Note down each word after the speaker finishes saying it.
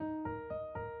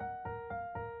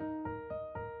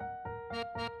Hi,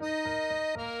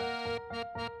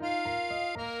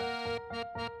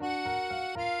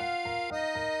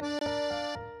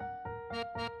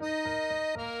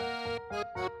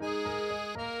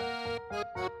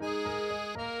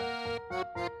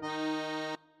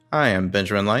 I'm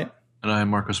Benjamin Light. And I'm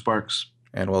Marco Sparks.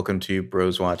 And welcome to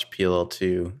Bros Watch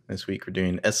PLL2. This week we're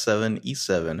doing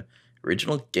S7E7,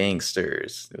 Original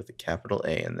Gangsters, with a capital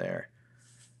A in there.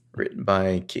 Written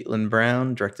by Caitlin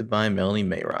Brown, directed by Melanie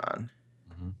Mayron.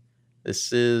 Mm-hmm.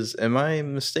 This is, am I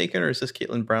mistaken, or is this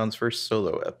Caitlin Brown's first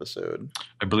solo episode?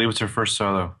 I believe it's her first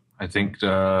solo. I think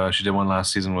she did one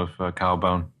last season with Kyle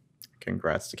Bone.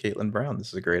 Congrats to Caitlin Brown. This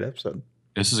is a great episode.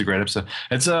 This is a great episode.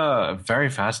 It's a very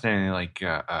fascinating,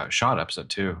 shot episode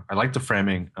too. I like the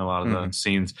framing. A lot of the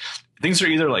scenes, things are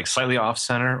either like slightly off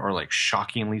center or like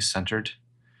shockingly centered.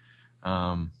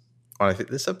 Well, I think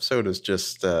this episode is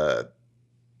just,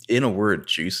 in a word,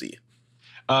 juicy.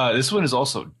 This one is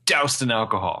also doused in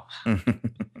alcohol.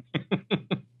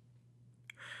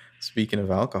 Speaking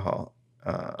of alcohol,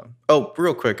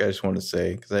 real quick, I just wanted to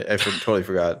say because I totally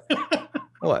forgot.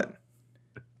 What?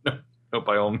 No,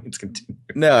 by all means, continue.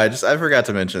 No, I forgot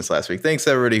to mention this last week. Thanks to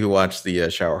everybody who watched the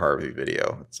Shower Harvey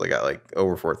video. It's got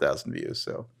over 4,000 views,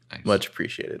 so nice. Much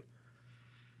appreciated.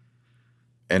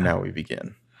 And now we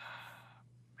begin.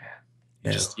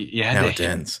 Man, now it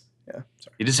ends. Yeah,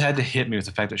 sorry. You just had to hit me with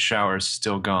the fact that Shower is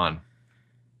still gone.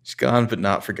 She's gone, but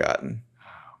not forgotten.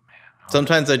 Oh man!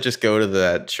 Sometimes I just go to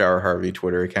that Shower Harvey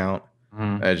Twitter account.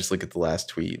 And I just look at the last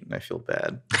tweet, and I feel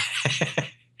bad.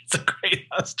 It's a great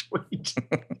last tweet.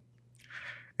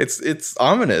 It's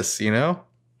ominous, you know?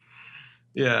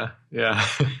 Yeah.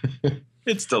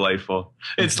 It's delightful.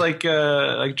 It's like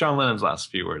John Lennon's last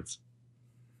few words.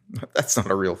 That's not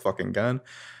a real fucking gun.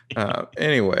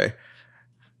 Anyway,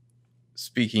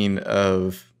 speaking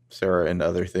of Sarah and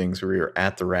other things, we were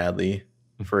at the Radley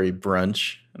for a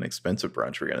brunch, an expensive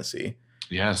brunch we're going to see.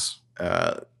 Yes.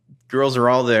 Girls are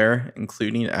all there,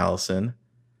 including Allison.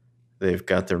 They've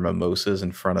got their mimosas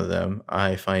in front of them.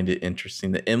 I find it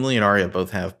interesting that Emily and Aria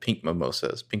both have pink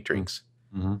mimosas, pink drinks.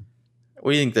 Mm-hmm.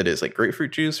 What do you think that is? Like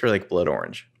grapefruit juice or like blood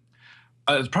orange?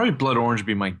 It's probably blood orange would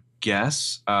be my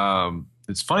guess.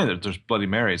 It's funny that there's Bloody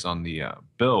Marys on the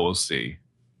bill, we'll see.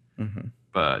 Mm-hmm.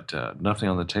 But nothing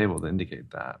on the table to indicate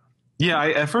that. Yeah,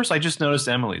 at first I just noticed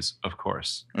Emily's, of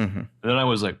course. Mm-hmm. And then I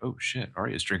was like, oh shit,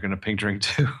 Aria's drinking a pink drink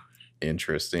too.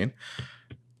 Interesting.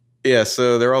 Yeah,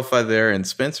 so they're all five there, and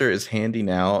Spencer is handing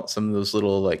out some of those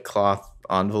little cloth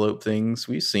envelope things.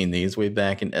 We've seen these way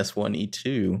back in S1E2.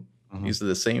 Mm-hmm. These are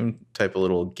the same type of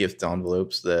little gift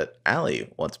envelopes that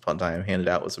Allie once upon a time handed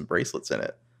out with some bracelets in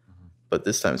it. Mm-hmm. But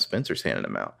this time Spencer's handing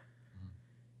them out.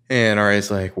 Mm-hmm. And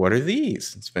Aria's like, what are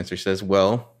these? And Spencer says,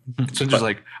 well... Spencer's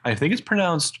like, I think it's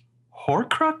pronounced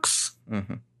Horcrux?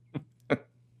 Mm-hmm.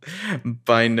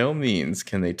 By no means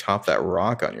can they top that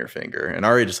rock on your finger. And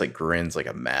Aria just grins like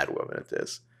a mad woman at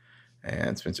this.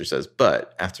 And Spencer says,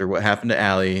 but after what happened to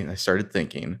Allie, I started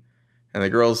thinking. And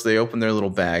the girls, they open their little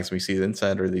bags. We see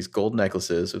inside are these gold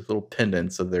necklaces with little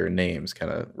pendants of their names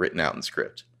kind of written out in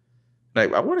script.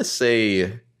 And I want to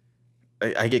say,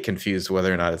 I get confused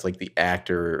whether or not it's the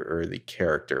actor or the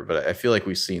character, but I feel like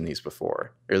we've seen these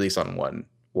before, or at least on one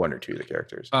or two of the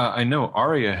characters. I know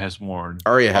Aria has worn.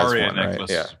 Aria has one, right?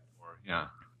 Yeah. Yeah.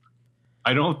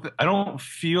 I don't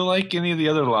feel like any of the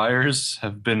other liars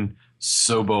have been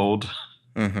so bold.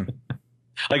 Mm-hmm.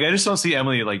 I just don't see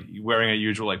Emily wearing a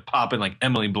usual popping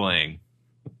Emily bling.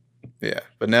 Yeah,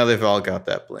 but now they've all got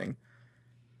that bling.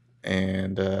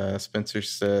 And Spencer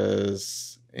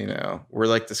says, we're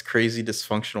like this crazy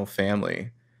dysfunctional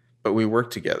family, but we work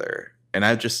together. And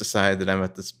I've just decided that I'm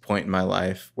at this point in my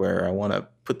life where I want to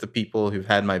put the people who've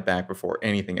had my back before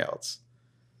anything else.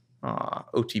 Aw,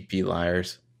 OTP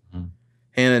liars. Mm-hmm.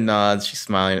 Hannah nods. She's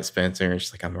smiling at Spencer. And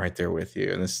she's like, I'm right there with you.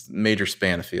 And this major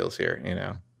span of feels here,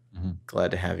 Mm-hmm.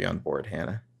 Glad to have you on board,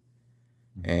 Hannah.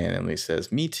 Mm-hmm. And Emily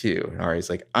says, me too. And Ari's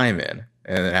like, I'm in.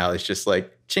 And then Allie's just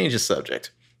change the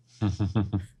subject.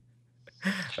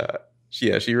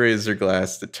 She raises her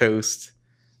glass to toast.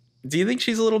 Do you think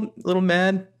she's a little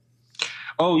mad?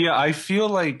 Oh, yeah. I feel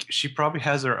like she probably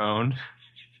has her own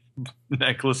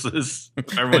necklaces.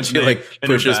 Everyone's she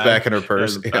pushes back in her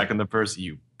purse. Back in the purse,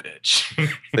 you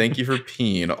bitch. Thank you for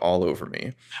peeing all over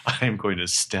me. I am going to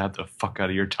stab the fuck out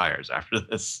of your tires after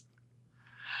this.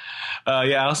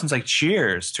 Allison's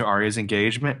cheers to Aria's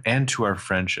engagement and to our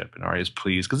friendship. And Aria's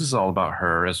pleased because this is all about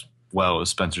her as well as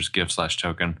Spencer's gift /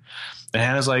 token. And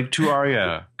Hannah's like, to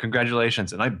Aria,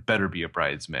 congratulations, and I better be a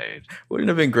bridesmaid. Wouldn't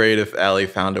it have been great if Allie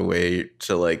found a way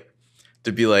to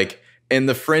be in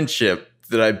the friendship,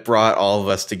 that I brought all of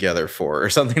us together for, or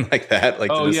something like that.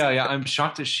 Like, yeah. I'm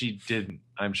shocked that she didn't.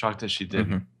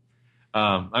 Mm-hmm.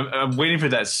 I'm waiting for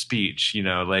that speech.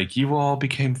 Like, you all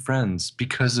became friends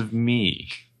because of me.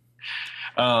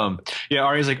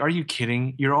 Arya's like, are you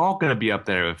kidding? You're all gonna be up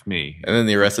there with me. And then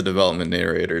the Arrested Development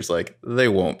narrator's like, they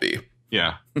won't be.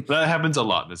 Yeah, that happens a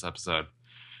lot in this episode.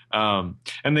 And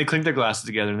they clink their glasses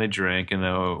together and they drink, and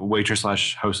the waitress /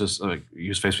 hostess,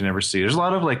 whose face we never see. There's a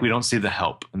lot of we don't see the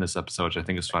help in this episode, which I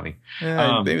think is funny.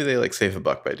 Yeah, maybe they save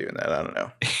 $1 by doing that. I don't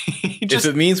know. If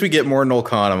it means we get more Noel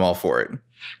Khan, I'm all for it.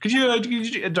 Could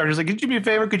you Doctor's like, could you do me a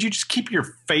favor? Could you just keep your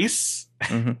face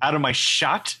out of my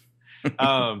shot?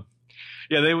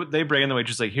 They bring in the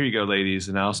waitress like, here you go, ladies.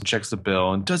 And Allison checks the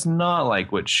bill and does not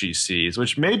like what she sees,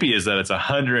 which maybe is that it's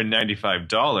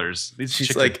 $195. These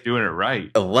chicks are doing it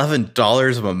right.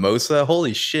 $11 a mimosa?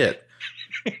 Holy shit.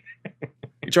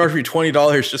 You charge me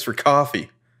 $20 just for coffee.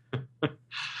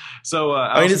 So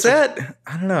is that,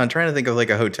 I don't know, I'm trying to think of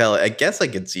a hotel. I guess I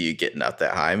could see you getting up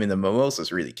that high. I mean, the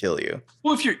mimosas really kill you.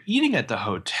 Well, if you're eating at the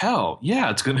hotel, yeah,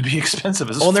 it's going to be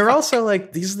expensive as well. And they're also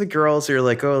these are the girls who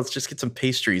are oh, let's just get some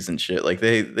pastries and shit.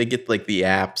 They get the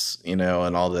apps, and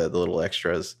all the little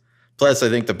extras. Plus, I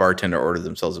think the bartender ordered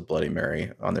themselves a Bloody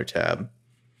Mary on their tab.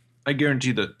 I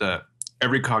guarantee that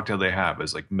every cocktail they have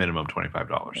is minimum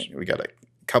 $25. We got a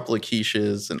couple of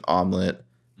quiches, an omelet,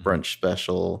 brunch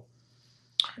special.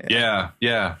 Yeah.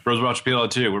 Rose Watch PLO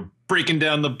too. We're breaking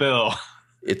down the bill.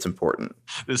 It's important.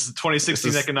 This is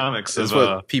 2016 economics. This is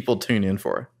what people tune in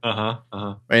for.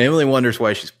 And Emily wonders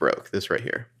why she's broke. This right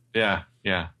here. Yeah.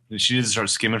 She needs to start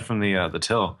skimming from the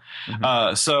till.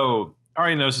 So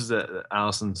Arya notices that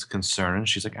Allison's concerned, and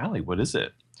she's like, Allie, what is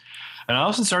it? And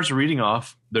Allison starts reading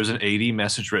off. There's an AD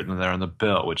message written there on the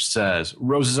bill, which says,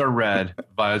 roses are red,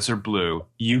 violets are blue.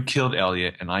 You killed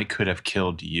Elliot, and I could have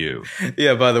killed you.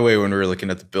 Yeah, by the way, when we were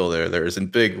looking at the bill there's in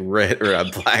big red or a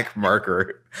black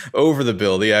marker over the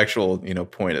bill, the actual,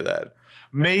 point of that.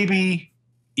 Maybe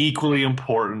equally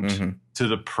important to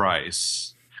the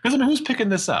price. Because, who's picking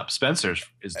this up? Spencer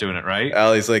is doing it, right?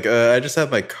 Allie's like, I just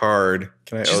have my card.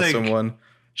 Can I owe someone?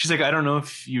 She's like, I don't know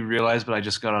if you realize, but I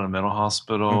just got out of mental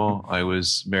hospital. I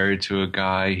was married to a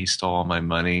guy. He stole all my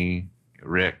money.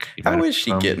 Rick. How is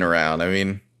she getting around? I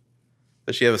mean,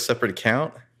 does she have a separate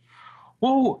account?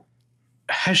 Well,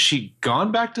 has she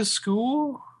gone back to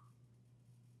school?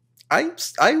 I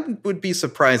would be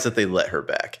surprised that they let her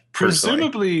back.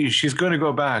 Presumably, she's going to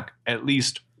go back at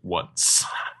least once.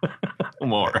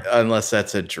 More. Unless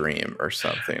that's a dream or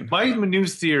something. My new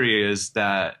theory is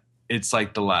that it's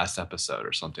the last episode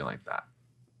or something like that.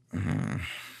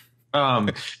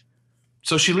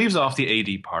 So she leaves off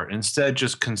the AD part. Instead,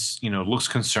 just looks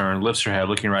concerned, lifts her head,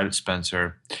 looking right at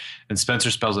Spencer. And Spencer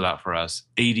spells it out for us.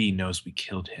 AD knows we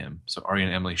killed him. So Arya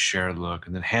and Emily share a look.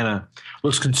 And then Hannah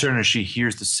looks concerned as she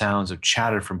hears the sounds of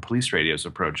chatter from police radios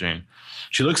approaching.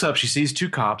 She looks up. She sees 2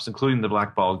 cops, including the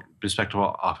black-balled,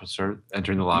 bespectacled officer,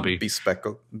 entering the lobby.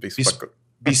 Bespectacled?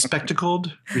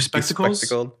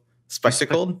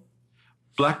 Spectacled?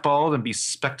 Black-balled and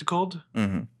bespectacled.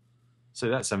 Say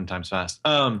that 7 times fast.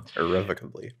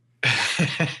 Irrevocably.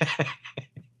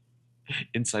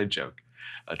 Inside joke.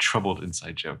 A troubled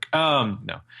inside joke.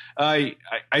 No. I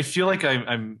feel like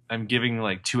I'm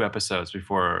giving 2 episodes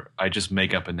before I just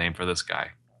make up a name for this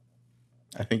guy.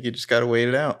 I think you just got to wait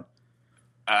it out.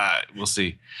 We'll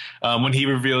see. When he's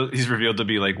revealed to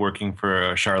be working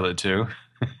for Charlotte too.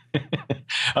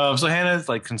 So Hannah's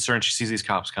concerned. She sees these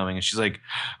cops coming, and she's like,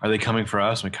 "Are they coming for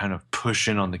us?" And we kind of push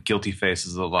in on the guilty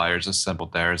faces of the liars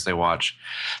assembled there as they watch.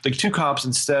 2 cops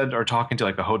instead are talking to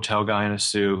a hotel guy in a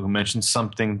suit who mentions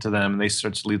something to them, and they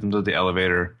start to lead them to the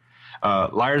elevator.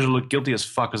 Liars look guilty as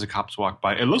fuck as the cops walk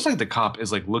by. It looks like the cop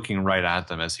is looking right at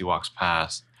them as he walks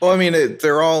past. Well, I mean,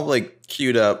 they're all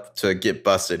queued up to get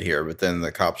busted here, but then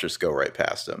the cops just go right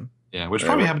past them. Yeah, which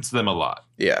probably happens to them a lot.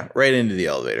 Yeah, right into the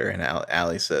elevator. And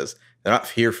Allie says, they're not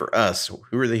here for us.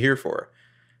 Who are they here for?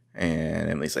 And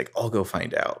Emily's like, I'll go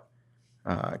find out.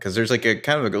 Because there's a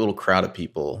kind of a little crowd of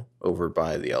people over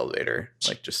by the elevator,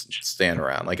 just standing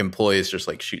around, employees just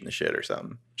shooting the shit or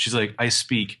something. She's like, I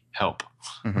speak, help.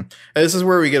 And this is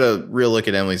where we get a real look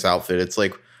at Emily's outfit. It's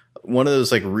one of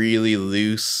those really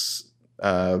loose,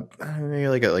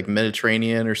 maybe a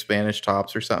Mediterranean or Spanish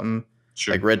tops or something.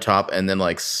 Sure. Red top and then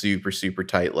super, super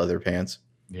tight leather pants.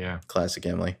 Yeah. Classic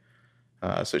Emily.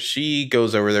 So she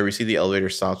goes over there. We see the elevator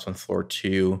stops on floor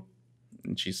 2.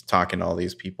 And she's talking to all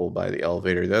these people by the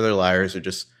elevator. The other liars are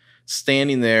just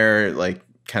standing there,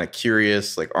 kind of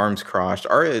curious, arms crossed.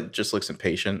 Arya just looks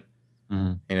impatient.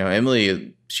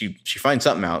 Emily, she finds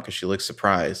something out because she looks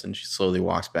surprised, and she slowly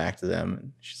walks back to them.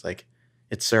 And she's like,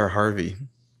 it's Sarah Harvey.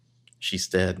 she's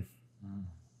dead.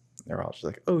 They're all just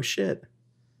like, oh shit.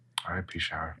 R.I.P.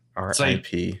 Shower.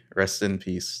 R.I.P. Rest in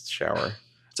peace, Shower.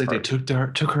 It's like they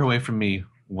took her away from me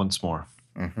once more.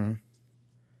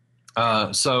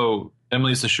 Mm-hmm. So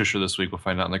Emily's the shusher this week. We'll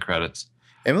find out in the credits.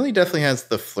 Emily definitely has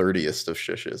the flirtiest of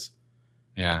shushes.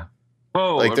 Yeah.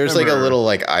 Whoa. Like there's like a little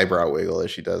like eyebrow wiggle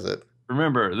as she does it.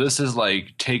 Remember, this is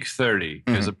like take 30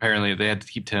 because apparently they had to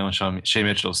keep telling Shay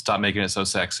Mitchell stop making it so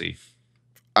sexy.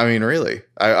 I mean, really?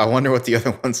 I wonder what the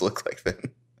other ones look like then.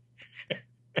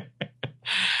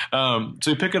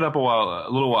 So we pick it up a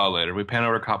little while later. We pan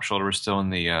over Cop's shoulder. We're still in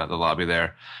the lobby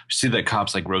there. We see that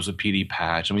Cop's like Rosa PD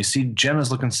patch, and we see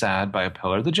Jenna's looking sad by a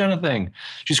pillar. The Jenna thing.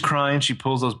 She's crying. She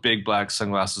pulls those big black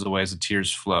sunglasses away as the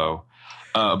tears flow.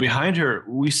 Behind her,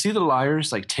 we see the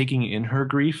liars like taking in her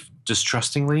grief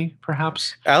distrustingly,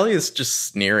 perhaps. Allie is just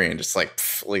sneering, just like,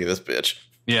 look at this bitch.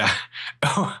 Yeah.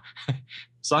 Oh.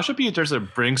 Sasha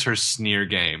Pieterse brings her sneer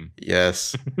game.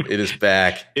 Yes, it is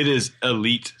back. It is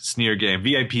elite sneer game.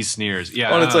 VIP sneers.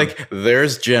 Yeah. Well, it's like,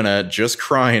 there's Jenna just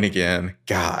crying again.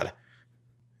 God.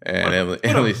 And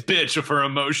Emily's a bitch of her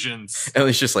emotions.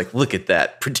 Emily's just like, look at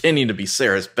that, pretending to be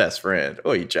Sarah's best friend.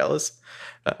 Oh, you jealous?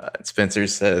 Spencer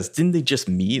says, didn't they just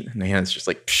meet? And Hannah's just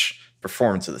like, psh,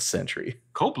 performance of the century.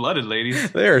 Cold-blooded,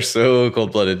 ladies. They are so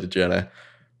cold-blooded to Jenna.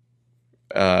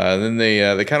 Then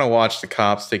they kind of watch the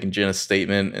cops taking Jenna's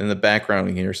statement. In the background,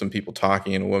 we hear some people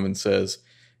talking, and a woman says,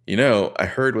 you know, I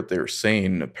heard what they were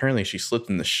saying. Apparently she slipped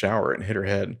in the shower and hit her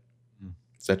head.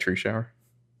 Is that true, Shower?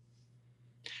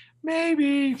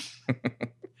 Maybe.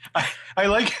 I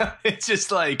like how it's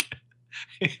just like,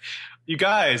 you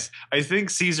guys, I think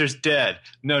Caesar's dead.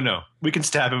 No, we can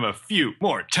stab him a few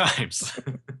more times.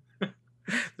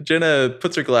 Jenna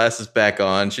puts her glasses back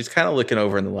on. She's kind of looking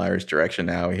over in the liar's direction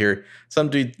now. We hear some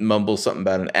dude mumble something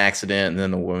about an accident, and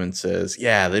then the woman says,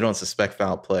 yeah, they don't suspect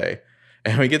foul play.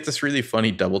 And we get this really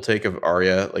funny double take of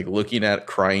Arya like looking at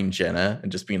crying Jenna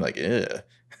and just being like, ugh.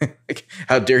 Like,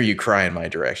 how dare you cry in my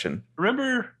direction?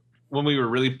 Remember when we were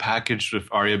really packaged with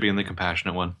Arya being the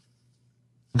compassionate one?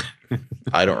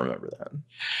 I don't remember that.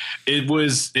 It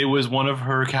was one of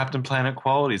her Captain Planet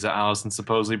qualities that Allison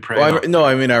supposedly prayed. Well,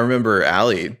 I remember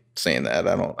Allie saying that.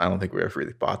 I don't think we ever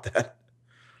really bought that.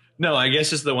 No, I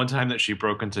guess it's the one time that she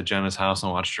broke into Jenna's house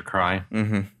and watched her cry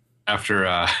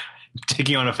after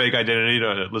taking on a fake identity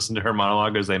to listen to her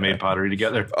monologue as they made pottery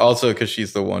together. Also, because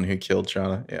she's the one who killed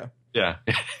Shauna. Yeah.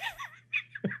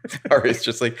 Arya's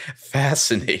just like,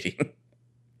 fascinating.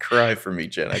 Cry for me,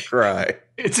 Jenna. Cry.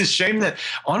 It's a shame that,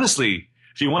 honestly,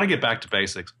 if you want to get back to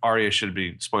basics, Arya should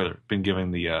be, spoiler, been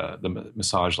giving the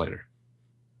massage later.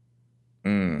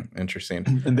 Interesting.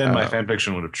 And then my fan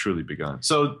fiction would have truly begun.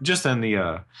 So just then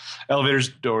the elevator's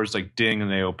doors like ding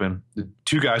and they open. The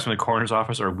two guys from the coroner's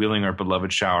office are wheeling our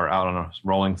beloved Shower out on a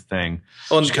rolling thing.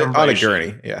 On a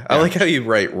gurney. Yeah. I like how you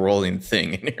write rolling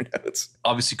thing in your notes.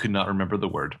 Obviously could not remember the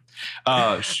word.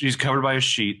 She's covered by a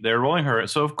sheet. They're rolling her.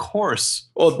 So of course,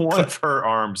 one of her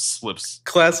arms slips.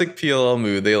 Classic PLL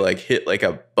move. They like hit like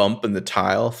a bump in the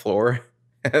tile floor.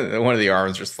 And one of the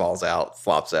arms just flops out.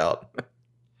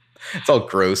 It's all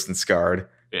gross and scarred.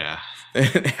 Yeah.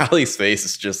 And Allie's face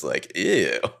is just like,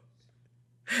 ew.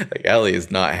 Like, Allie is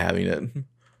not having it.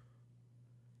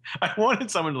 I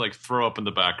wanted someone to, like, throw up in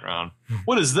the background.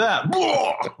 What is that?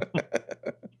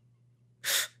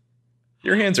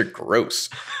 Your hands are gross.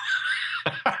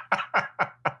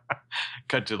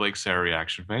 Cut to, like, Sarah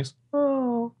reaction face.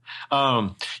 Oh.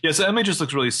 Yeah, so Emma just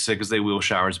looks really sick as they wheel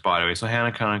Shower's body away. So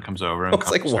Hannah kind of comes over and it's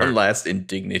like one last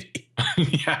indignity.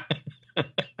 Yeah.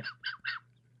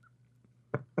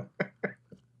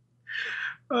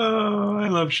 Oh, I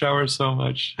love Shower so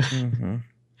much.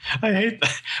 I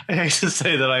hate to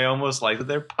say that I almost like that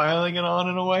they're piling it on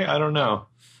in a way. I don't know.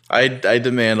 I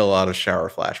demand a lot of Shower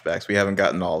flashbacks. We haven't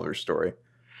gotten all of her story.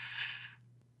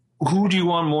 Who do you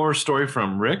want more story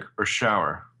from, Rick or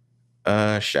Shower?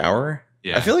 Shower?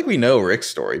 Yeah. I feel like we know Rick's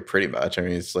story pretty much. I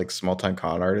mean, he's like small-time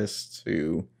con artist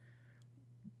who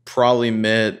probably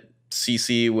met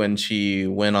Cece when she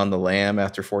went on the lam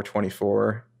after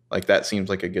 424. Like, that seems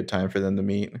like a good time for them to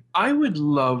meet. I would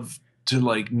love to,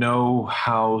 like, know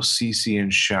how Cece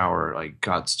and Shower, like,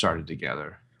 got started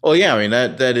together. Well, yeah, I mean,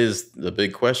 that is the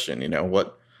big question. You know,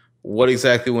 what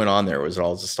exactly went on there? Was it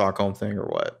all just a Stockholm thing or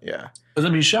what? Yeah. I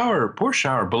mean, Shower, poor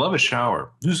Shower, beloved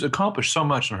Shower, who's accomplished so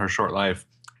much in her short life.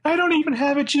 I don't even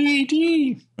have a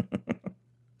GED.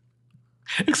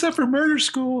 Except for murder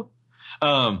school.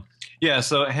 Yeah,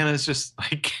 so Hannah's just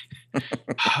like,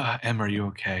 Emma, are you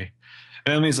okay?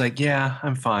 And Emily's like, yeah,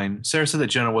 I'm fine. Sarah said that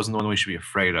Jenna wasn't the one we should be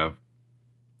afraid of.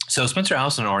 So Spencer,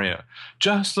 Allison, and Arya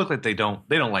just look like they don't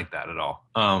like that at all.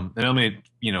 And Emily,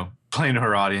 you know, playing to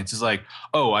her audience. Is like,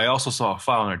 oh, I also saw a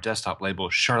file on her desktop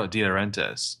labeled Charlotte De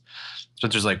Laurentiis.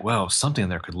 Spencer's like, well, something in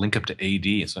there could link up to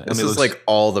AD. So this is like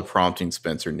all the prompting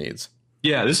Spencer needs.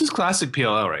 Yeah, this is classic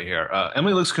PLL right here.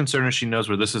 Emily looks concerned as she knows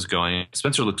where this is going.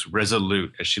 Spencer looks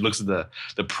resolute as she looks at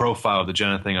the profile of the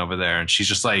Jenna thing over there, and she's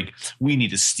just like, we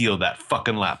need to steal that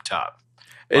fucking laptop.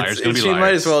 She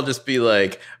might as well just be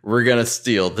like, we're going to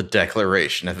steal the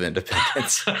Declaration of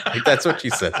Independence. Like, that's what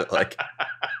she says it like.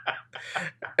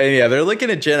 And yeah, they're looking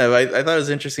at Jenna. I thought it was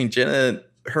interesting. Jenna,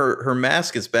 her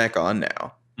mask is back on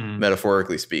now,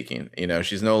 metaphorically speaking. You know,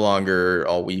 she's no longer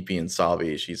all weepy and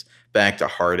sobby. She's back to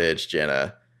hard edge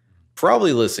Jenna,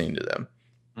 probably listening to them.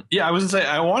 Yeah, I was going to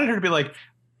say, I wanted her to be like,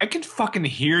 I can fucking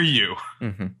hear you.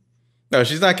 Mm-hmm. No,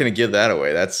 she's not going to give that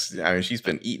away. She's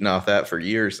been eating off that for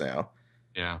years now.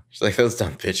 Yeah. She's like, those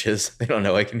dumb bitches. They don't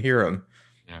know I can hear them.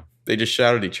 Yeah. They just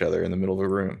shout at each other in the middle of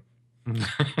the room.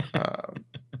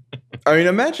 I mean,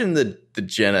 imagine the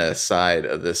Jenna side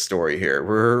of this story here,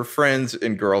 where her friends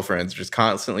and girlfriends are just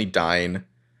constantly dying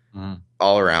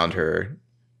all around her.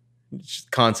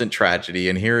 Just constant tragedy.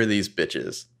 And here are these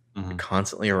bitches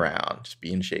constantly around, just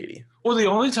being shady. Well, the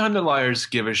only time the liars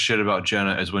give a shit about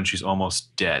Jenna is when she's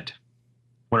almost dead.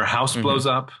 When her house blows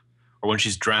up or when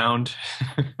she's drowned.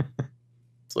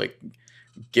 It's like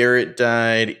Garrett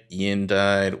died, Ian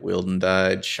died, Wilden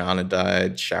died, Shauna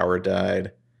died, Shower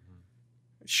died,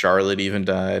 Charlotte even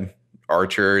died,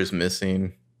 Archer is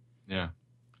missing. Yeah.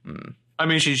 I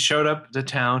mean, she showed up to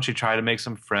town. She tried to make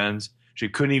some friends. She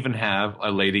couldn't even have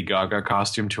a Lady Gaga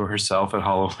costume to herself at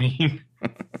Halloween.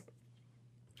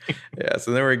 Yeah,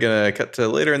 so then we're going to cut to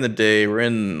later in the day. We're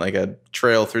in like a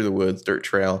trail through the woods, dirt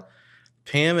trail.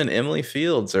 Pam and Emily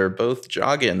Fields are both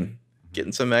jogging,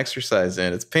 getting some exercise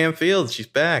in. It's Pam Fields. She's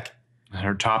back. And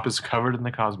her top is covered in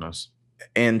the cosmos.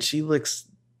 And she looks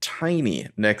tiny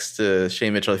next to Shay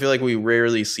Mitchell. I feel like we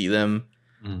rarely see them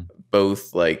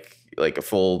both like a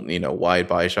full, wide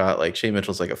by shot. Like Shay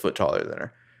Mitchell's like a foot taller than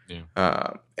her.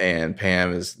 Yeah. And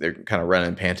Pam they're kind of running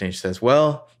and panting. She says,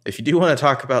 well, if you do want to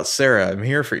talk about Sarah, I'm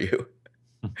here for you.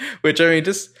 Which, I mean,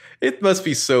 it must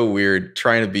be so weird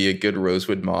trying to be a good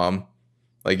Rosewood mom.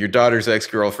 Like your daughter's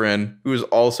ex-girlfriend, who is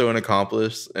also an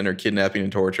accomplice in her kidnapping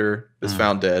and torture, is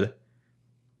found dead.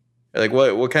 Like,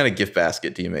 what kind of gift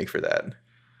basket do you make for that?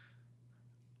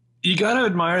 You got to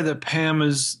admire that Pam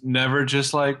is never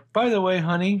just like, by the way,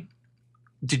 honey,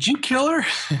 did you kill her?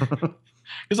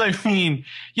 Because, I mean,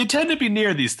 you tend to be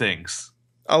near these things.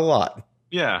 A lot.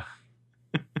 Yeah.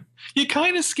 You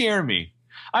kind of scare me.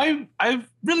 I've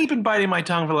really been biting my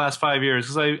tongue for the last 5 years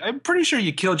because I'm pretty sure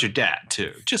you killed your dad,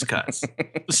 too. Just because.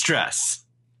 The stress.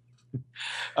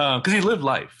 Because he lived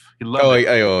life. He loved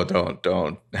it.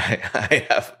 Don't.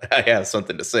 I have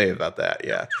something to say about that,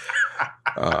 yeah.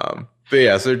 But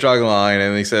yeah, so they're jogging along,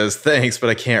 and he says, thanks, but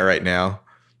I can't right now.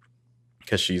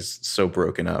 Because she's so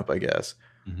broken up, I guess.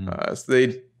 So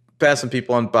they pass some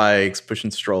people on bikes,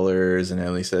 pushing strollers, and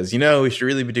Emily says, we should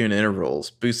really be doing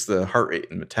intervals, boost the heart rate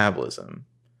and metabolism.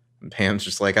 And Pam's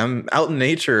just like, I'm out in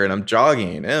nature and I'm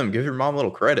jogging. Give your mom a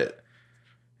little credit.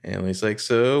 And Emily's like,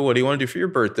 so what do you want to do for your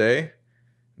birthday?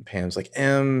 And Pam's like,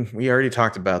 we already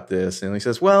talked about this. And Emily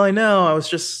says, well, I know. I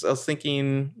was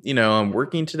thinking, I'm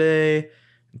working today.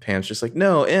 And Pam's just like,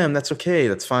 no, that's okay.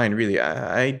 That's fine. Really,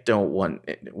 I don't want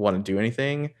to do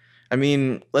anything. I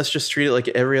mean, let's just treat it like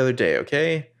every other day,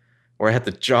 okay? Or I had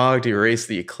to jog to erase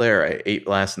the eclair I ate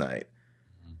last night.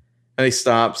 And they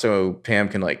stop so Pam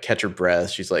can like catch her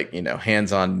breath. She's like,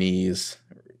 hands on knees.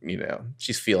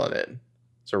 She's feeling it.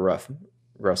 It's a rough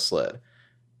sled.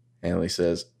 And Emily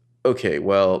says, okay,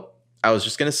 well, I was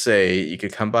just going to say you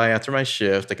could come by after my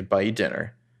shift. I could buy you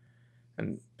dinner.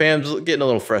 And Pam's getting a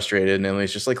little frustrated. And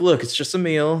Emily's just like, look, it's just a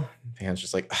meal. And Pam's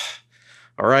just like,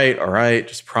 all right.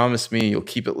 Just promise me you'll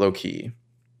keep it low key.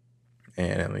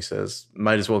 And Emily says,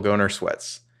 might as well go in our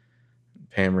sweats.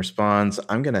 Pam responds,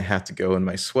 I'm going to have to go in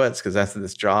my sweats because after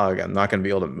this jog, I'm not going to be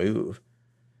able to move.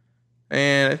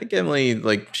 And I think Emily,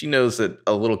 she knows that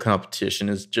a little competition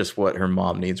is just what her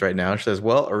mom needs right now. She says,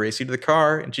 well, I'll race you to the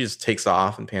car. And she just takes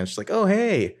off. And Pam's just like, oh,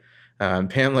 hey. And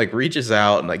Pam, reaches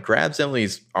out and, grabs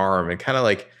Emily's arm and kind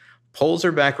of, pulls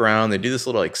her back around. They do this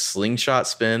little, slingshot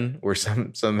spin where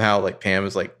somehow, Pam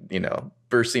is,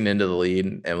 bursting into the lead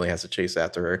and Emily has to chase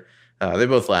after her. They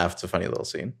both laugh. It's a funny little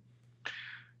scene.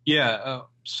 Yeah,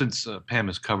 since Pam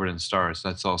is covered in stars,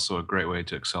 that's also a great way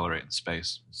to accelerate in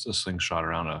space. It's a slingshot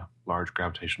around a large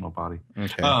gravitational body.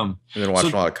 Okay. I've been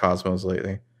watching a lot of Cosmos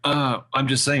lately. I'm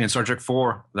just saying, in Star Trek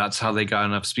 4, that's how they got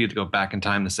enough speed to go back in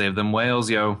time to save them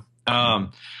whales, yo.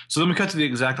 So then we cut to the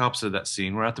exact opposite of that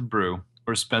scene. We're at the brew,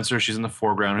 where Spencer, she's in the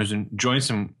foreground, who's enjoying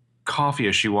some coffee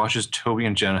as she watches Toby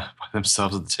and Jenna by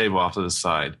themselves at the table off to the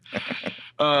side.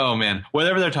 Oh man,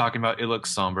 whatever they're talking about, it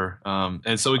looks somber.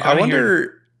 And so we kind of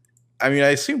hear. I mean, I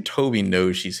assume Toby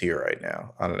knows she's here right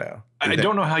now. I don't know. I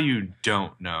don't know how you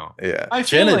don't know. Yeah,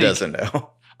 Jenna doesn't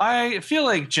know. I feel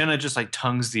like Jenna just like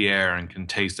tongues the air and can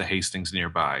taste the Hastings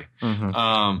nearby.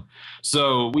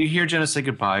 So we hear Jenna say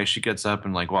goodbye. She gets up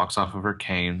and like walks off of her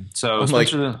cane. So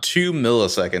Spencer, like 2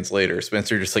 milliseconds later,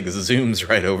 Spencer just like zooms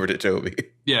right over to Toby.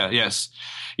 Yeah, yes.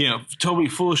 You know, Toby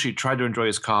foolishly tried to enjoy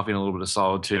his coffee and a little bit of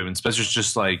solitude, and Spencer's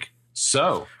just like,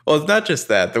 so. Well, it's not just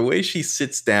that. The way she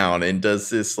sits down and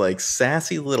does this like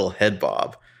sassy little head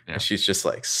bob, and she's just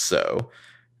like, so.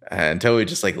 And Toby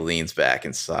just like leans back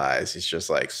and sighs. He's just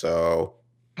like, so.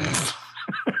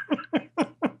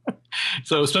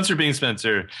 So Spencer being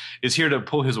Spencer is here to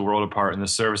pull his world apart in the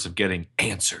service of getting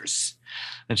answers.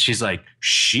 And she's like,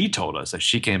 she told us that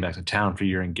she came back to town for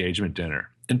your engagement dinner.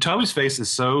 And Toby's face is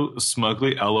so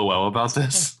smugly LOL about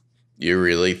this. You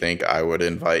really think I would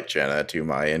invite Jenna to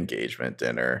my engagement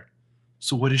dinner?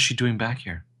 So what is she doing back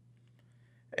here?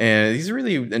 And he's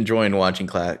really enjoying watching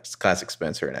classic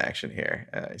Spencer in action here.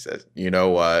 He says, you know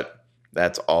what?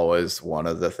 That's always one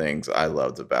of the things I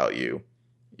loved about you.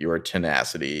 Your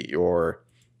tenacity,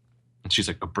 And she's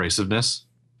like, abrasiveness.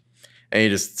 And he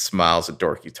just smiles a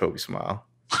dorky Toby smile.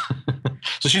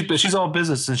 So she's all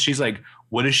business, and she's like,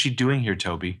 what is she doing here,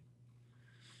 Toby?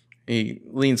 He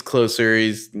leans closer.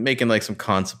 He's making like some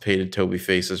constipated Toby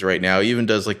faces right now. He even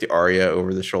does like the Arya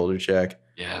over the shoulder check.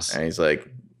 Yes. And he's like,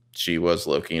 she was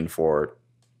looking for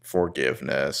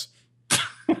forgiveness.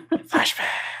 Flashback.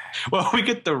 Well, we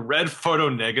get the red photo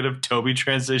negative Toby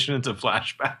transition into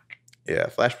flashback. Yeah,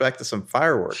 flashback to some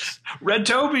fireworks. Red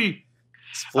Toby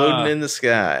exploding in the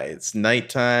sky. It's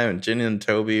nighttime, and Jenny and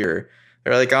Toby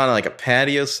they're like on like a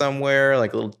patio somewhere,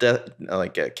 like a little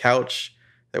like a couch.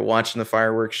 They're watching the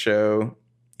fireworks show.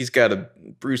 He's got a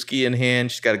brewski in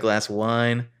hand. She's got a glass of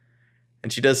wine.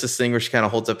 And she does this thing where she kind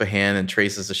of holds up a hand and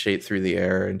traces a shape through the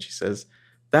air. And she says,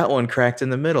 that one cracked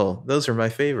in the middle. Those are my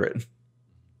favorite.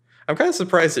 I'm kind of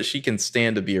surprised that she can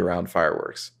stand to be around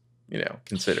fireworks,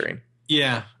 considering.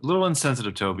 Yeah, a little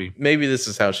insensitive, Toby. Maybe this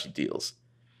is how she deals.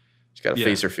 She's got to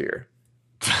face her fear.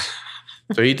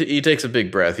 So he takes a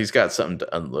big breath. He's got something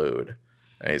to unload.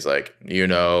 And he's like,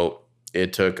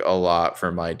 it took a lot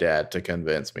for my dad to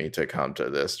convince me to come to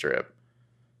this trip.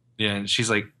 Yeah, and she's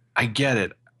like, I get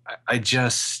it. I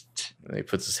just... And he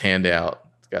puts his hand out.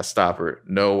 He's got to stop her.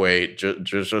 No, wait.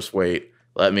 Just wait.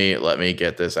 Let me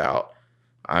get this out.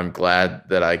 I'm glad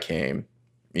that I came.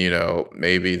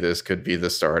 Maybe this could be the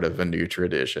start of a new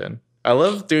tradition. I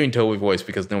love doing Toby voice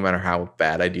because no matter how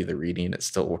bad I do the reading, it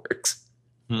still works.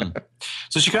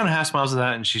 So she kind of half smiles at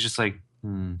that, and she's just like,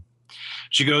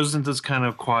 She goes into this kind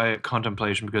of quiet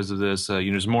contemplation because of this.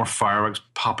 There's more fireworks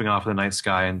popping off in the night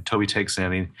sky, and Toby takes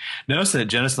in. He notices that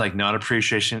Jenna's like not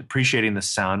appreciating the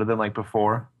sound of them like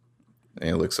before. And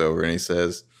he looks over and he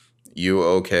says, you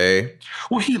okay?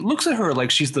 Well, he looks at her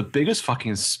like she's the biggest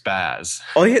fucking spaz.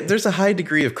 Oh, yeah, there's a high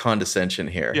degree of condescension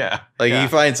here. Yeah. He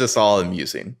finds this all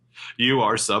amusing. You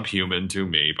are subhuman to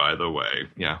me, by the way.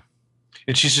 Yeah.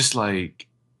 And she's just like,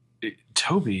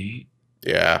 Toby.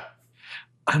 Yeah.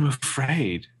 I'm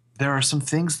afraid there are some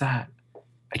things that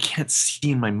I can't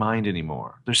see in my mind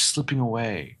anymore. They're slipping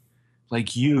away.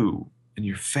 Like you and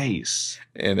your face.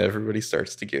 And everybody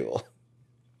starts to giggle.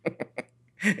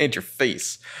 And your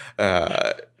face.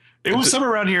 It was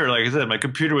somewhere around here, like I said, my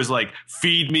computer was like,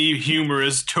 feed me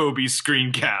humorous Toby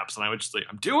screen caps. And I was just like,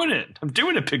 I'm doing it,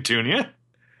 Pictunia.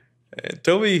 And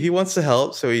Toby, he wants to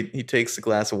help. So he takes a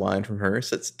glass of wine from her,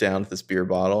 sits down with this beer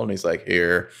bottle, and he's like,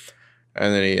 here.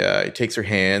 And then he takes her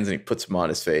hands and he puts them on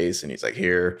his face, and he's like,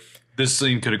 here. This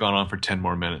scene could have gone on for 10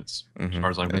 more minutes, as far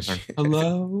as I'm concerned.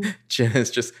 Hello? Jenna's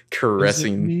just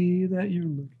caressing. Is it me that you're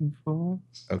looking for?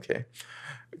 Okay.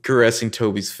 Caressing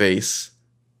Toby's face,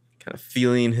 kind of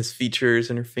feeling his features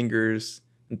and her fingers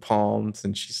and palms.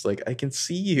 And she's like, I can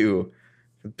see you.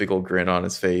 A big old grin on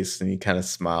his face. And he kind of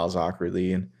smiles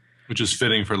awkwardly. Which is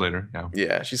fitting for later. Yeah.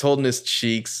 Yeah. She's holding his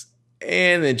cheeks.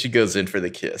 And then she goes in for the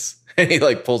kiss. And he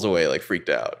pulls away, freaked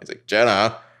out. He's like,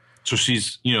 Jenna. So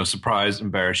she's, surprised,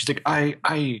 embarrassed. She's like,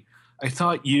 I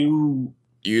thought you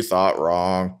thought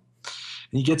wrong.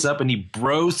 And he gets up and he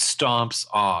bro stomps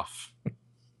off.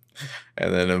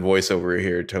 And then a voiceover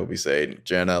here, Toby saying,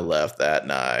 Jenna left that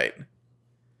night.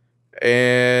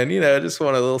 And, just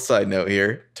want a little side note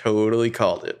here. Totally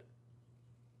called it.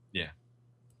 Yeah.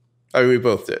 I mean, we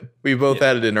both did. We both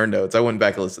had it in our notes. I went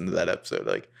back and listened to that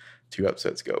episode 2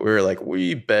 episodes ago. We were like,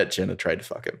 we bet Jenna tried to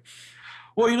fuck him.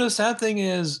 Well, the sad thing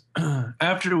is,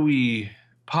 after we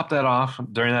popped that off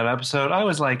during that episode, I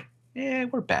was like,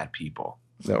 we're bad people.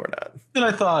 No, we're not. Then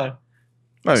I thought,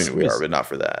 I mean, we are, but not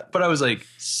for that. But I was like,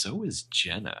 so is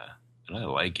Jenna, and I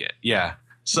like it. Yeah.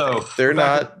 So they're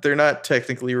not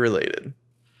technically related.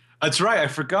 That's right. I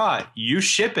forgot. You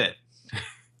ship it.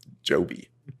 Joby.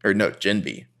 Or no,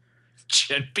 Genby.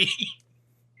 Genby.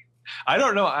 I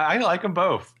don't know. I like them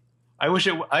both. I wish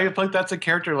I feel like that's a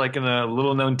character like in a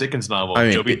little known Dickens novel. I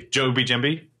mean, Joby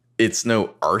Genby. It's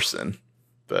no arson,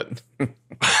 but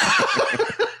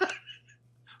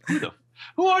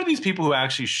who are these people who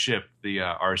actually ship the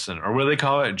arson, or what do they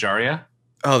call it, Jaria?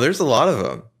 Oh, there's a lot of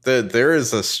them. There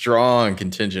is a strong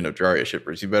contingent of Jaria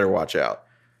shippers. You better watch out.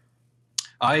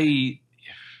 I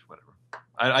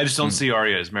just don't see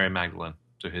Arya as Mary Magdalene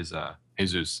to his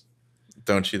Jesus.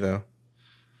 Don't you though?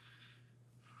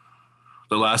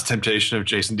 The Last Temptation of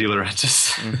Jason De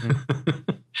Laurentiis.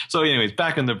 Mm-hmm. So anyways,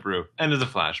 back in the brew. End of the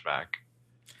flashback.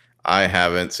 I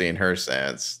haven't seen her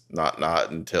since. Not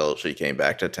until she came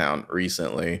back to town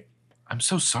recently. I'm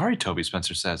so sorry, Toby,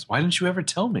 Spencer says. Why didn't you ever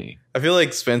tell me? I feel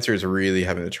like Spencer's really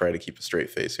having to try to keep a straight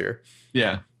face here.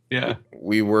 Yeah. Yeah.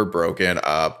 We were broken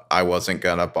up. I wasn't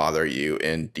gonna bother you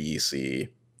in DC.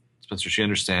 Spencer, she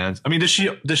understands. I mean,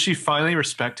 does she finally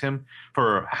respect him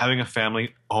for having a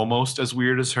family almost as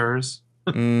weird as hers?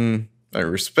 I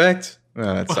respect.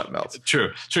 No, that's something else.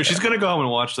 True. She's gonna go home and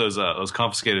watch those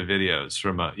confiscated videos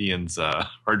from Ian's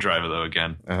hard drive though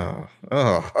again.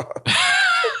 Oh.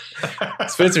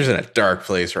 Spencer's in a dark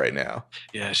place right now.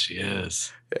 Yeah, she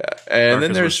is. Yeah, and dark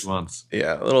then there's a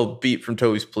little beat from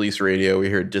Toby's police radio. We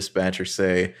heard dispatcher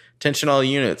say, "Attention all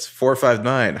units,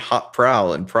 459 hot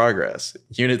prowl in progress.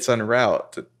 Units en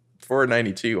route to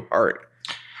 492 Hart."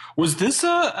 Was this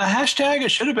a hashtag? It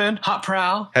should have been hot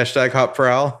prowl. Hashtag hot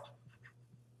prowl.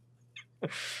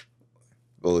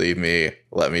 Believe me,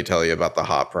 let me tell you about the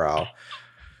hot prowl.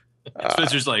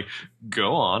 Spencer's like,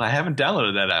 go on. I haven't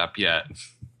downloaded that app yet.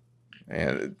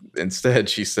 And instead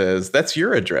she says, "That's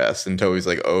your address." And Toby's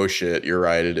like, "Oh shit, you're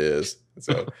right, it is."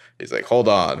 So he's like, "Hold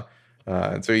on."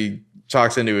 And so he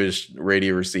talks into his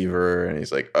radio receiver and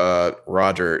he's like,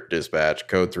 "Roger, dispatch,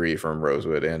 code 3 from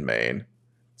Rosewood and Maine."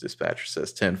 Dispatcher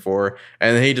says 10-4.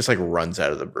 And then he just like runs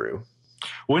out of the brew.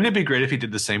 Wouldn't it be great if he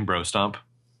did the same bro stomp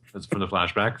as from the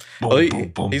flashback?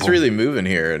 He's really moving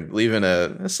here and leaving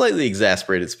a slightly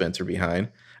exasperated Spencer behind.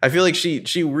 I feel like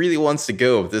she really wants to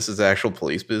go if this is actual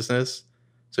police business.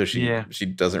 So she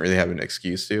doesn't really have an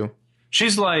excuse to.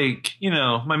 She's like,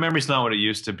 my memory's not what it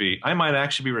used to be. I might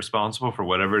actually be responsible for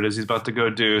whatever it is he's about to go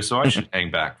do. So I should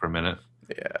hang back for a minute.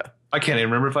 Yeah. I can't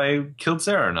even remember if I killed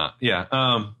Sarah or not. Yeah.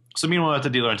 So meanwhile at the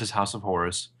De Laurentiis House of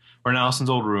Horrors, we're in Allison's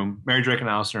old room. Mary, Drake, and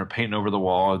Allison are painting over the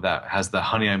wall that has the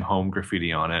 "Honey, I'm Home"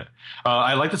 graffiti on it.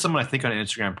 I like that someone I think on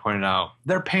Instagram pointed out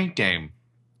their paint game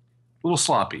a little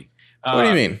sloppy. What do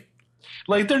you mean?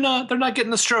 Like they're not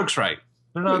getting the strokes right.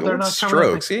 They're not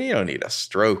strokes. You don't need a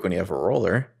stroke when you have a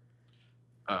roller.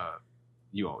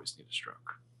 You always need a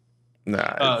stroke.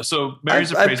 Nah. So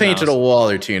Mary's I've painted a wall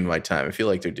or two in my time. I feel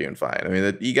like they're doing fine. I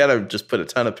mean, you got to just put a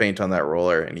ton of paint on that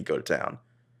roller and you go to town.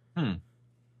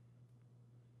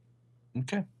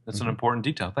 Okay. That's an important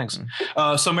detail. Thanks.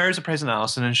 So Mary's appraising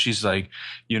Allison and she's like,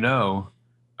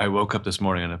 I woke up this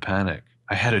morning in a panic.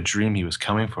 I had a dream he was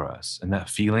coming for us. And that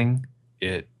feeling,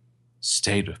 it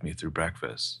stayed with me through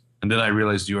breakfast. And then I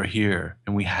realized you are here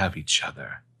and we have each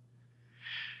other.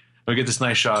 We get this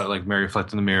nice shot of like Mary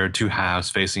reflecting in the mirror, two halves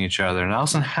facing each other. And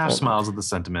Allison half smiles at the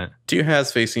sentiment. Two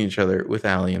halves facing each other with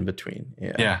Allie in between.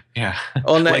 Yeah.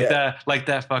 Oh, like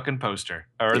that fucking poster.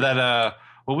 Or that,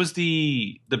 what was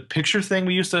the picture thing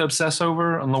we used to obsess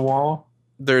over on the wall?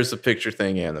 There's a picture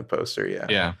thing and the poster,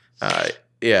 yeah.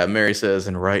 Yeah. Mary says,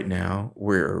 "And right now,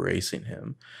 we're erasing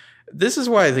him." This is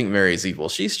why I think Mary's evil.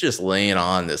 She's just laying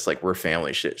on this, like, we're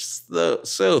family shit. She's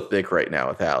so thick right now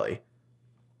with Allie.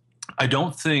 I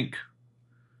don't think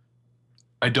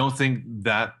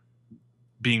that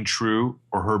being true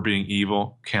or her being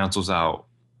evil cancels out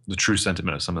the true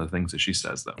sentiment of some of the things that she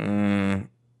says, though.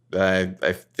 I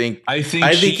think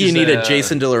you need a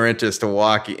Jason De Laurentiis to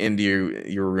walk into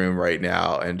your room right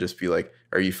now and just be like,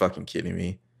 "Are you fucking kidding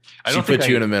me?" She put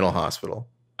you in a mental hospital.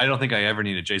 I don't think I ever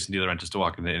needed Jason De Laurentiis to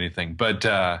walk into anything, but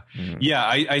I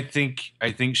think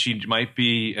she might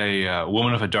be a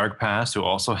woman of a dark past who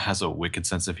also has a wicked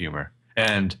sense of humor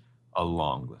and a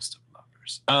long list of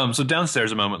lovers. So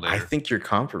downstairs a moment later, I think you're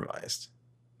compromised.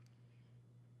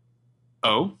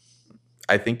 Oh.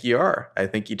 I think you are. I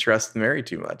think you trust Mary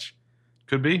too much.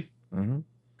 Could be. Mm-hmm.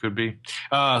 Could be.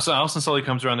 So Allison slowly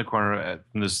comes around the corner at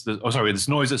this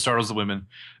noise that startles the women.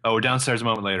 We're downstairs a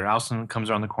moment later. Allison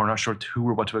comes around the corner, not sure who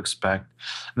or what to expect.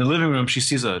 In the living room, she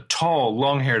sees a tall,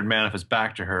 long-haired man with his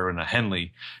back to her in a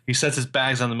Henley. He sets his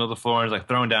bags on the middle of the floor and is like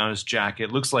throwing down his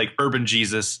jacket. Looks like urban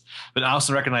Jesus, but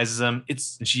Allison recognizes him.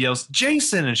 And she yells,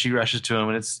 "Jason!" And she rushes to him,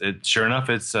 and sure enough,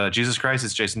 it's Jesus Christ.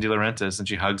 It's Jason De Laurentiis, and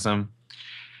she hugs him.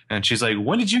 And she's like,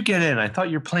 "When did you get in? I thought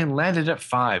your plane landed at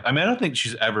 5." I mean, I don't think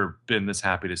she's ever been this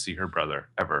happy to see her brother,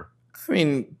 ever. I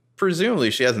mean,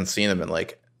 presumably she hasn't seen him in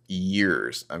like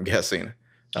years, I'm guessing.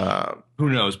 Who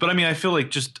knows? But I mean, I feel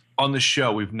like just on the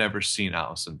show, we've never seen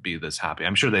Allison be this happy.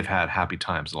 I'm sure they've had happy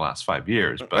times in the last 5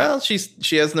 years. But well,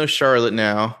 she has no Charlotte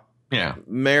now. Yeah.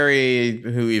 Mary,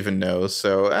 who even knows?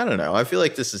 So I don't know. I feel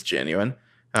like this is genuine.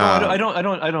 I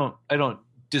don't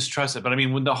distrust it, but I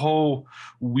mean, when the whole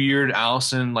weird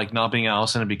Allison, like not being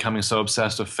Allison and becoming so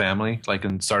obsessed with family, like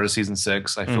in start of season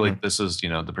 6, I feel like this is,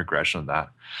 the progression of that.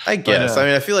 I guess. I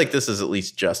mean, I feel like this is at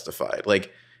least justified.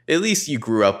 Like, at least you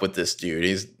grew up with this dude.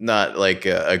 He's not like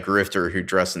a grifter who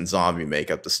dressed in zombie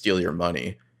makeup to steal your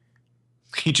money.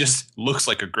 He just looks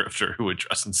like a grifter who would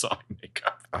dress in zombie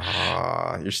makeup.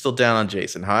 You're still down on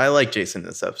Jason. Huh? I like Jason in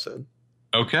this episode.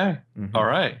 Okay. All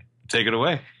right. Take it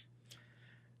away.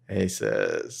 He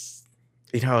says,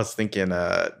 I was thinking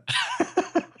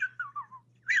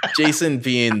Jason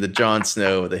being the Jon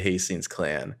Snow of the Hastings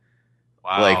clan.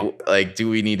 Wow. Like, do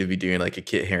we need to be doing like a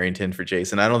Kit Harington for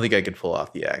Jason? I don't think I could pull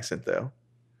off the accent though.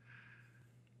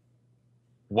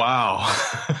 Wow.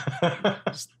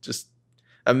 just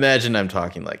imagine I'm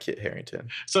talking like Kit Harington.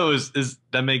 So is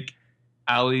that make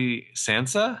Allie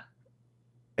Sansa?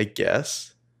 I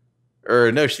guess. Or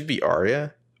no, she'd be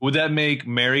Arya. Would that make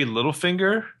Mary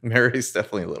Littlefinger? Mary's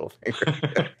definitely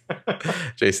Littlefinger.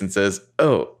 Jason says,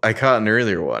 "Oh, I caught an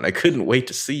earlier one. I couldn't wait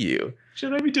to see you."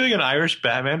 Should I be doing an Irish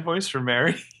Batman voice for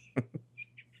Mary?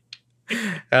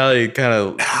 Allie kind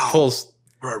of pulls.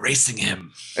 We're erasing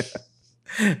him.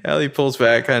 Allie pulls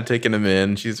back, kind of taking him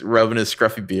in. She's rubbing his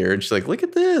scruffy beard, and she's like, "Look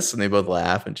at this!" And they both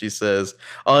laugh. And she says,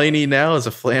 "All you need now is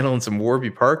a flannel and some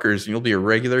Warby Parkers, and you'll be a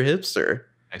regular hipster."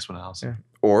 Nice one, Allison. Yeah.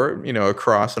 Or, a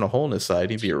cross and a hole in his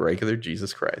side, he'd be a regular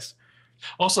Jesus Christ.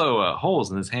 Also, holes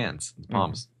in his hands, his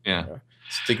palms. Yeah.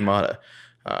 Stigmata.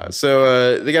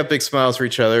 So they got big smiles for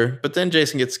each other, but then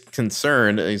Jason gets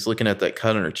concerned, and he's looking at that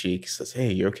cut on her cheek. He says,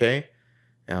 "Hey, you okay?"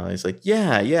 And he's like,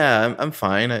 yeah, I'm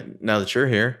fine now that you're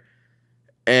here.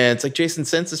 And it's like Jason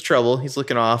senses trouble. He's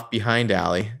looking off behind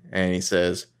Allie, and he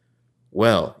says,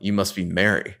 "Well, you must be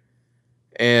Mary."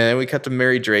 And we cut to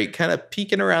Mary Drake kind of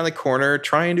peeking around the corner,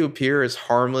 trying to appear as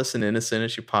harmless and innocent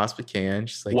as she possibly can.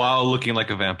 She's like, while looking like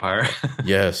a vampire.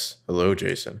 "Yes. Hello,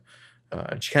 Jason."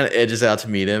 She kind of edges out to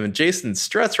meet him, and Jason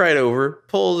struts right over,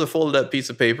 pulls a folded up piece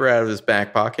of paper out of his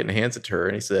back pocket and hands it to her.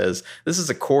 And he says, "This is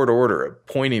a court order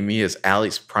appointing me as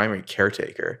Allie's primary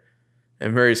caretaker."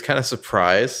 And Mary's kind of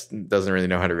surprised, doesn't really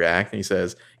know how to react. And he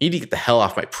says, "You need to get the hell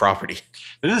off my property."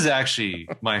 This is actually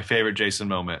my favorite Jason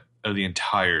moment of the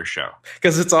entire show.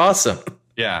 Because it's awesome.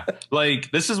 Yeah.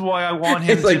 Like, this is why I want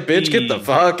him He's like, "Bitch, get the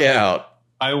fuck out."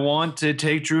 I want to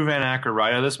take Drew Van Acker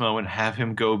right out of this moment, have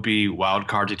him go be wild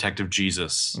card detective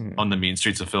Jesus on the mean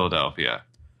streets of Philadelphia.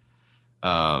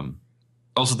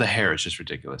 Also, the hair is just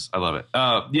ridiculous. I love it.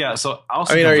 Yeah, so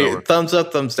are you thumbs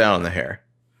up, thumbs down on the hair?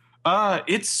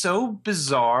 It's so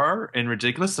bizarre and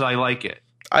ridiculous that I like it.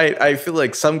 I feel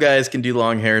like some guys can do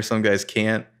long hair, some guys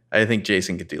can't. I think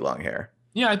Jason could do long hair.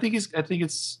 Yeah, I think it's not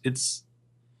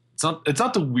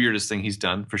the weirdest thing he's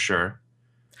done for sure.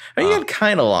 I mean, he had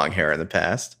kind of long hair in the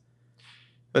past,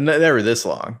 but never this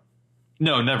long.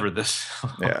 No, never this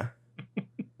long. Yeah.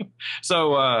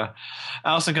 So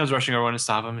Allison comes rushing over to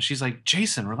stop him, and she's like,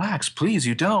 "Jason, relax, please,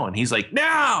 you don't." And he's like,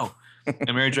 "No."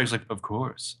 And Mary Drake's like, "Of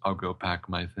course, I'll go pack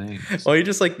my things." Well, he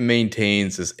just like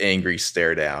maintains this angry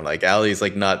stare down. Like Allie's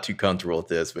like not too comfortable with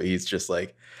this, but he's just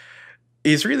like,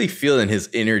 he's really feeling his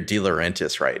inner De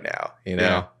Laurentiis right now.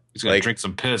 Yeah. He's gonna drink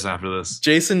some piss after this.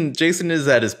 Jason is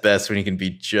at his best when he can be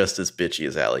just as bitchy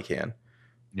as Allie can.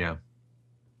 Yeah.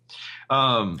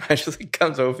 Actually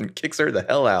comes over and kicks her the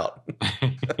hell out.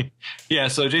 Yeah,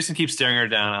 so Jason keeps staring her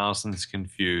down. Allison's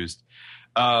confused.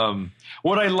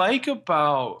 What I like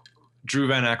about Drew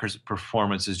Van Acker's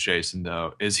performance as Jason,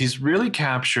 though, is he's really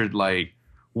captured, like,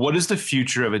 what is the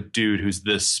future of a dude who's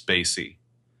this spacey?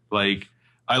 Like,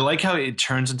 I like how it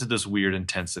turns into this weird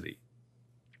intensity.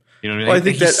 You know what I mean? Well, I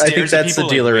think that's the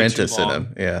De Laurentiis in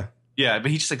him. Yeah. Yeah,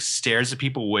 but he just like stares at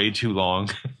people way too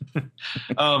long.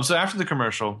 So after the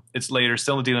commercial, it's later,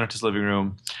 still in the De Laurentiis living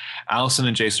room. Allison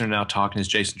and Jason are now talking as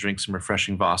Jason drinks some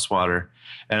refreshing Voss water.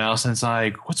 And Allison's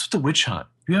like, "What's with the witch hunt?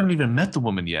 You haven't even met the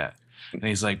woman yet." And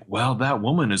he's like, well, that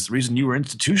woman is the reason you were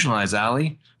institutionalized,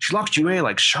 Allie. She locked you away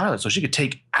like Charlotte so she could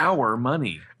take our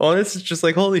money. Well, this is just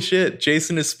like, holy shit,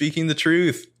 Jason is speaking the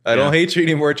truth. I don't hate you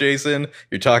anymore, Jason.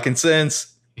 You're talking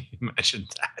sense. Imagine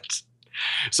that.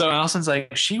 So Allison's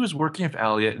like, she was working with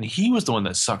Elliot and he was the one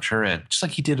that sucked her in, just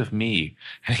like he did with me.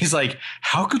 And he's like,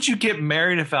 how could you get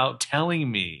married without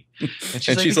telling me? And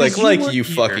she's like you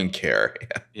fucking care.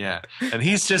 Yeah. And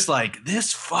he's just like,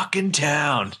 this fucking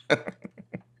town.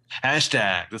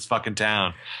 Hashtag this fucking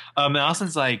town.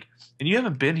 Allison's like, and you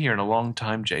haven't been here in a long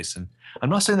time, Jason. I'm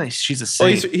not saying that she's a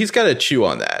saint. Well, he's got to chew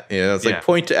on that. You know, it's like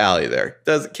point to Allie there.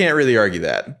 Can't really argue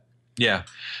that. Yeah.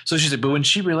 So she's like, but when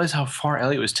she realized how far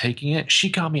Elliot was taking it, she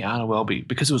got me out of Welby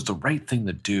because it was the right thing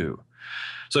to do.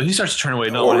 So he starts to turn away.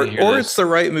 Or it's the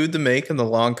right move to make in the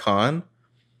long con.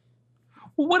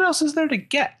 Well, what else is there to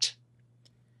get?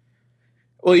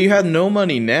 Well, you have no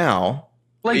money now.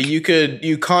 Like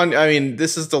I mean,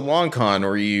 this is the long con,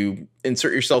 or you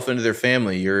insert yourself into their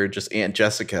family. You're just Aunt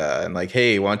Jessica, and like,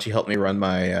 hey, why don't you help me run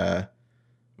my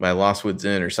Lost Woods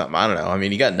Inn or something? I don't know. I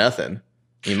mean, you got nothing.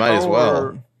 You might as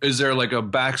well. Is there like a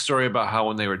backstory about how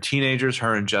when they were teenagers,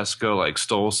 her and Jessica like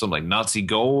stole some like Nazi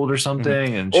gold or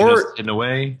something, and she was hidden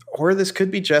away? Or this could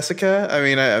be Jessica. I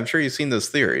mean, I'm sure you've seen those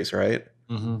theories, right?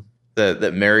 Mm-hmm.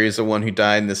 That Mary is the one who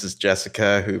died, and this is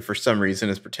Jessica, who for some reason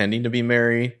is pretending to be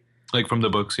Mary. Like from the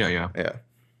books, yeah.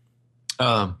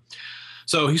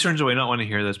 So he turns away, not wanting to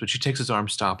hear this, but she takes his arm,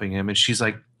 stopping him, and she's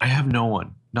like, I have no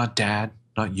one, not Dad,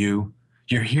 not you.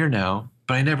 You're here now,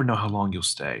 but I never know how long you'll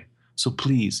stay. So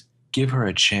please give her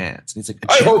a chance. And he's like,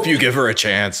 I hope you give her a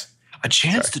chance. A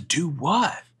chance to do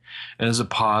what? And there's a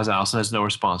pause. Allison has no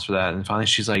response for that. And finally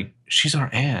she's like, she's our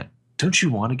aunt. Don't you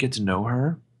want to get to know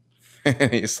her?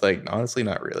 And he's like, honestly,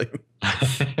 not really.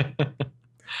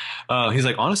 He's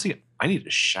like, honestly, I need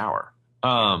a shower.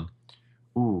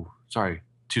 Sorry.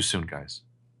 Too soon, guys.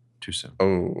 Too soon.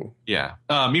 Oh. Yeah.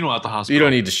 Meanwhile, at the hospital. You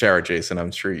don't need to shower, Jason.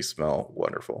 I'm sure you smell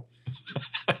wonderful.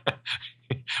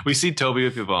 We see Toby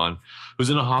with Yvonne, who's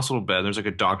in a hospital bed. There's like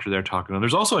a doctor there talking to him.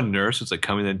 There's also a nurse who's like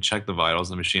coming in and check the vitals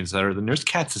and the machines that are. The nurse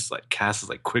casts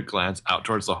this quick glance out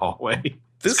towards the hallway.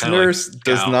 This nurse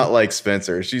does not like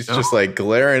Spencer. She's just like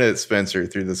glaring at Spencer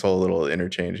through this whole little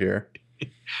interchange here.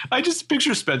 I just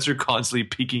picture Spencer constantly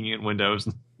peeking in windows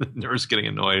and the nurse getting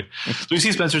annoyed. So we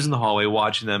see Spencer's in the hallway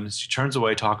watching them. She turns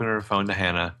away, talking on her phone to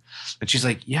Hannah. And she's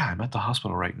like, yeah, I'm at the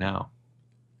hospital right now.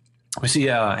 We see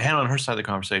Hannah on her side of the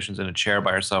conversations in a chair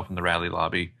by herself in the Radley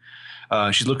lobby.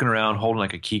 She's looking around, holding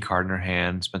like a key card in her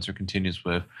hand. Spencer continues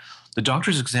with, the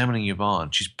doctor's examining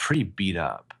Yvonne. She's pretty beat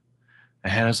up.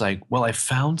 And Hannah's like, well, I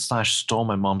found/stole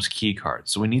my mom's key card,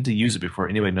 so we need to use it before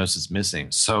anybody knows it's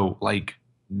missing. So, like,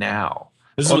 now.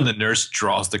 This is when the nurse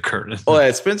draws the curtain.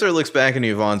 Well, Spencer looks back into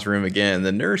Yvonne's room again.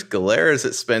 The nurse glares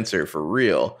at Spencer for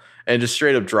real and just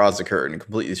straight up draws the curtain and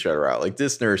completely shut her out. Like,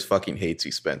 this nurse fucking hates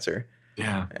you, Spencer.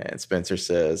 Yeah. And Spencer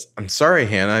says, I'm sorry,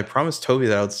 Hannah. I promised Toby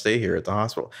that I would stay here at the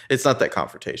hospital. It's not that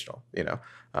confrontational, you know.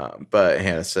 But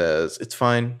Hannah says, it's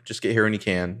fine. Just get here when you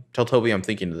can. Tell Toby I'm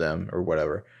thinking of them or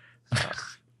whatever.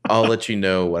 I'll let you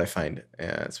know what I find.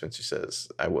 And Spencer says,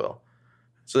 I will.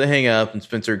 So they hang up and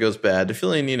Spencer goes bad to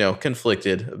feeling, you know,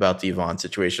 conflicted about the Yvonne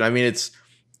situation. I mean,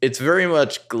 it's very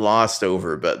much glossed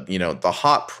over, but, you know, the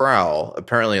hot prowl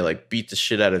apparently like beat the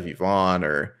shit out of Yvonne,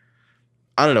 or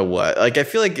I don't know what. Like, I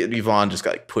feel like Yvonne just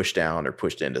got like pushed down or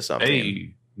pushed into something.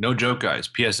 Hey, no joke, guys.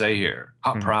 PSA here.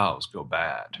 Hot prowls go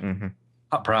bad. Mm-hmm.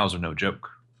 Hot prowls are no joke.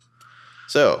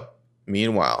 So,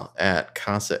 meanwhile, at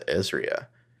Casa Ezria.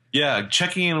 Yeah,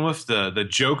 checking in with the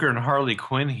Joker and Harley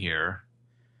Quinn here.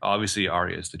 Obviously,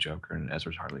 Arya is the Joker and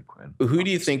Ezra's Harley Quinn. Who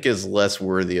do you think is less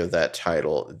worthy of that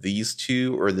title? These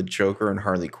two or the Joker and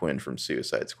Harley Quinn from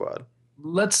Suicide Squad?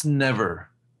 Let's never,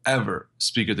 ever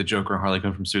speak of the Joker and Harley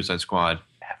Quinn from Suicide Squad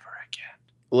ever again.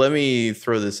 Let me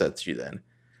throw this at you then.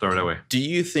 Throw it away. Do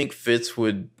you think Fitz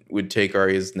would take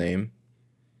Arya's name?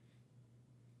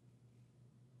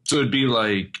 So it'd be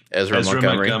like Ezra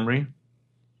Montgomery?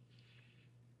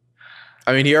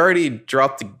 I mean, he already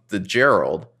dropped the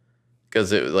Gerald.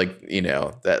 Because it was like, you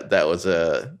know, that was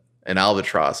an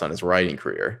albatross on his writing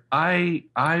career. I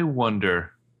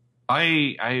wonder.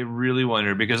 I really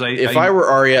wonder, because if I were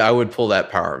Arya, I would pull that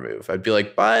power move. I'd be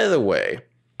like, by the way,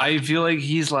 I feel like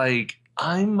he's like,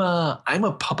 I'm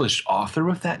a published author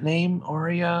with that name,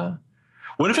 Arya.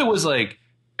 What if it was like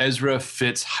Ezra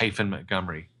Fitz -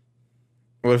 Montgomery?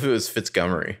 What if it was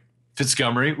Fitzgomery?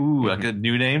 Fitzgomery? Ooh, like a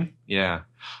new name? Yeah.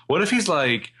 What if he's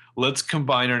like, let's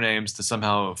combine our names to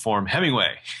somehow form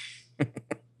Hemingway?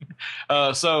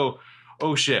 So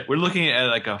oh shit, we're looking at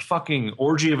like a fucking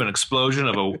orgy of an explosion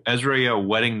of a Ezra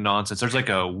wedding nonsense. There's like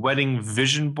a wedding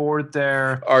vision board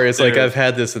there. Arya's like, I've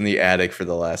had this in the attic for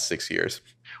the last 6 years.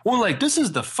 Well, like, this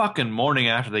is the fucking morning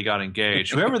after they got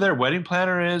engaged. Whoever their wedding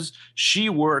planner is, she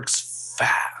works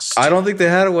fast. I don't think they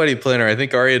had a wedding planner. I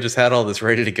think Arya just had all this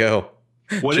ready to go.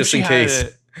 What just in case.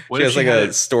 She has like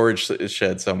a storage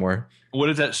shed somewhere. What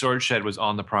if that storage shed was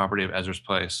on the property of Ezra's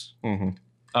place? Mm-hmm.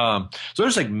 So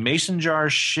there's like mason jar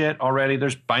shit already.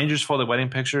 There's binders full of wedding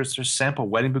pictures. There's sample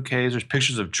wedding bouquets. There's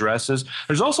pictures of dresses.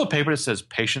 There's also paper that says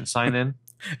patient sign in.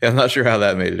 Yeah, I'm not sure how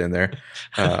that made it in there.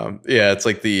 Yeah, it's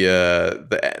like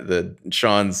the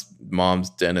Sean's mom's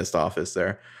dentist office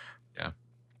there. Yeah.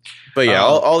 But yeah,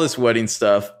 all this wedding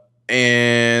stuff.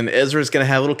 And Ezra's going to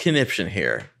have a little conniption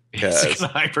here. He's going to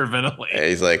hyperventilate.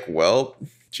 He's like, well,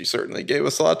 she certainly gave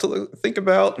us a lot to think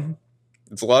about.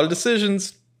 It's a lot of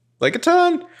decisions. Like a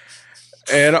ton.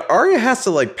 And Arya has to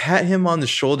like pat him on the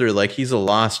shoulder like he's a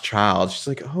lost child. She's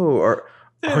like, oh,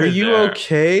 are you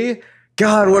okay?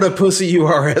 God, what a pussy you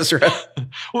are, Ezra.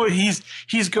 Well, he's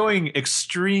going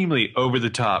extremely over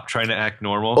the top, trying to act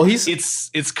normal. Well,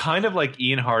 it's kind of like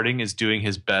Ian Harding is doing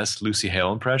his best Lucy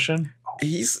Hale impression.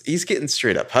 He's getting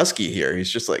straight up husky here.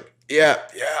 He's just like, yeah,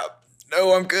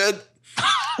 no, I'm good.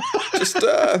 just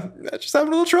having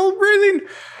a little trouble breathing.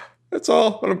 That's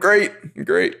all. But I'm great.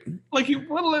 Like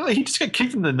he just got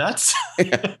kicked in the nuts.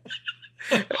 Yeah.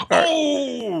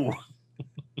 Oh.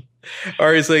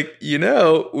 Arya's like, we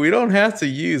don't have to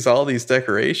use all these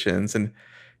decorations. And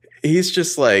he's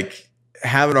just like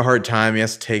having a hard time. He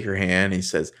has to take her hand. He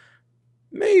says,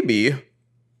 maybe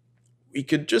we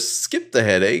could just skip the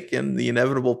headache and the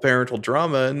inevitable parental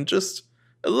drama and just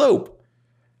elope.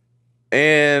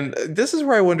 And this is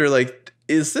where I wonder, like,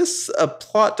 is this a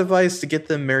plot device to get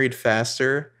them married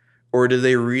faster? Or do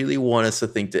they really want us to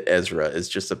think that Ezra is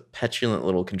just a petulant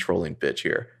little controlling bitch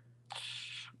here?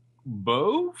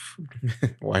 Both?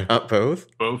 Why not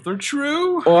both? Both are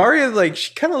true. Well, Arya, like,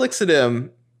 she kind of looks at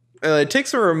him, and it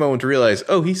takes her a moment to realize,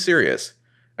 oh, he's serious.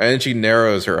 And then she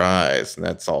narrows her eyes, and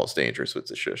that's all it's dangerous with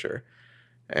the shusher.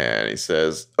 And he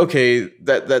says, okay,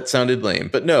 that sounded lame,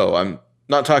 but no, I'm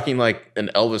not talking like an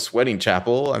Elvis wedding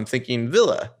chapel. I'm thinking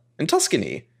villa in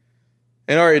Tuscany.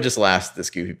 And Arya just laughs at this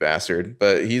goofy bastard,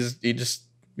 but he's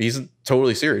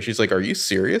totally serious. She's like, are you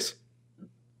serious?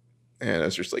 And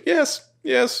it's just like, yes.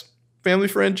 Family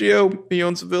friend Gio, he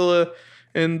owns a villa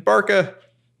in Barca.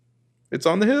 It's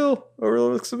on the hill,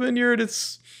 overlooks the vineyard. And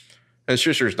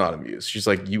Shusher's not amused. She's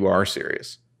like, you are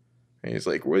serious. And he's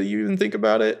like, what do you even think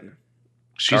about it?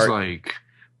 She's like,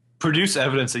 produce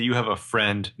evidence that you have a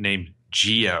friend named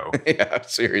Gio. Yeah,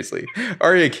 seriously.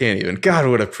 Arya can't even. God,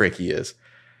 what a prick he is.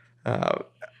 I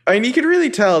mean, you could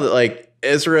really tell that like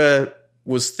Ezra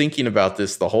was thinking about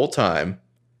this the whole time.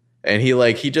 And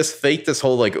he just faked this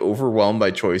whole like overwhelmed by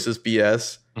choices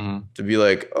BS to be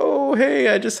like, oh, hey,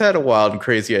 I just had a wild and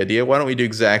crazy idea. Why don't we do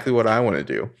exactly what I want to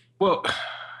do? Well,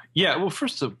 yeah. Well,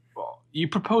 first of all, you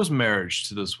propose marriage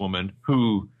to this woman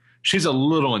who she's a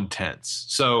little intense.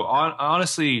 So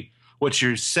honestly, what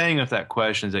you're saying with that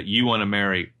question is that you want to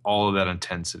marry all of that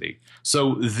intensity.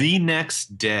 So the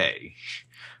next day,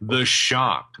 the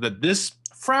shock that this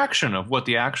fraction of what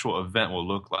the actual event will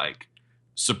look like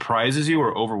surprises you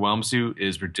or overwhelms you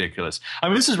is ridiculous. I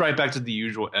mean, this is right back to the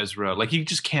usual Ezra. Like, you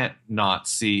just can't not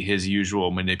see his usual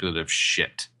manipulative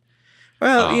shit.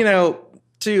 Well,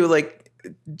 to like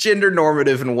gender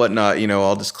normative and whatnot,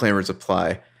 all disclaimers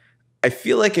apply. I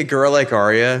feel like a girl like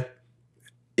Arya,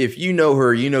 if you know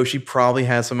her, she probably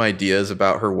has some ideas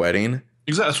about her wedding.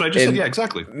 Exactly. That's what I just said. Yeah,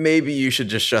 exactly. Maybe you should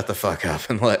just shut the fuck up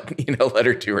and let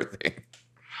her do her thing.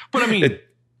 But I mean,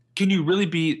 can you really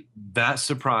be that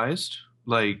surprised?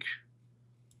 Like,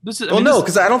 this is. No,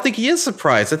 because I don't think he is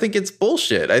surprised. I think it's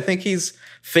bullshit. I think he's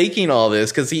faking all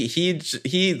this because he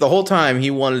the whole time he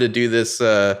wanted to do this,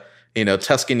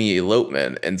 Tuscany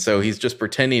elopement, and so he's just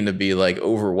pretending to be like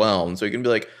overwhelmed, so he can be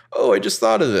like, "Oh, I just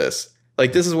thought of this."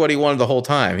 Like, this is what he wanted the whole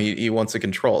time. He wants to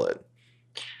control it,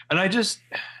 and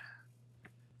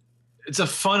it's a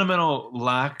fundamental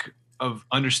lack of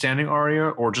understanding Arya,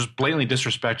 or just blatantly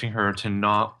disrespecting her, to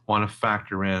not want to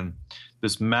factor in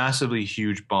this massively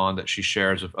huge bond that she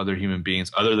shares with other human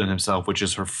beings other than himself, which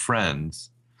is her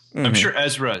friends. Mm-hmm. I'm sure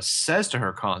Ezra says to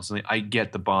her constantly, I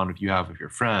get the bond you have with your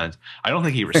friends. I don't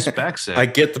think he respects it. I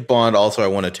get the bond. Also, I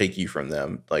want to take you from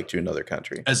them, like, to another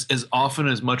country. As often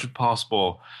as much as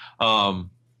possible.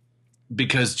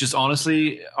 Because just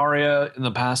honestly, Arya, in the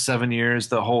past 7 years,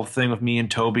 the whole thing with me and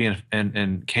Toby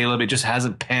and Caleb, it just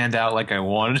hasn't panned out like I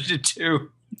wanted it to.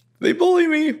 They bully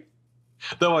me.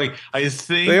 Though I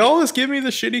think they always give me the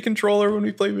shitty controller when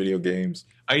we play video games.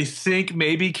 I think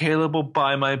maybe Caleb will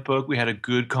buy my book. We had a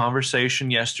good conversation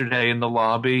yesterday in the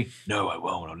lobby. No, I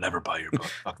won't. I'll never buy your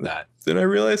book. Fuck that. Then I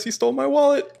realized he stole my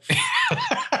wallet.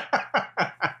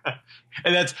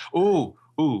 And that's,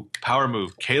 power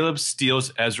move. Caleb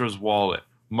steals Ezra's wallet,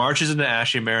 marches into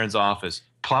Ashley Marin's office,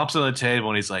 plops on the table,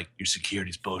 and he's like, your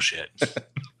security's bullshit.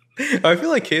 I feel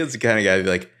like Caleb's the kind of guy to be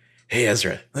like, hey,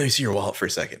 Ezra, let me see your wallet for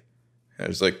a second. And I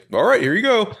was like, all right, here you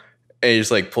go. And he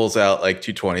just like pulls out like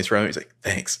 220s from him. He's like,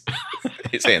 thanks.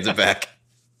 He just hands it back.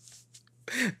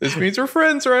 This means we're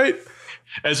friends, right?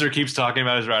 Ezra keeps talking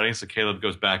about his writing, so Caleb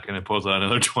goes back and pulls out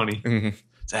another 20. Mm-hmm.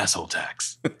 It's asshole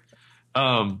tax.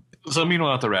 So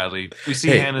meanwhile at the Radley, we see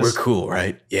Hannah's... we're cool,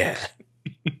 right? Yeah.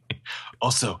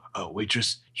 Also,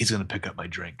 waitress, he's going to pick up my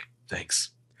drink. Thanks.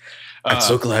 I'm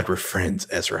so glad we're friends,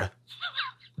 Ezra.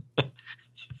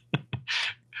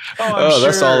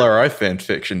 That's all our fan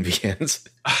fiction begins.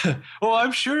 Well,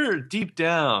 I'm sure deep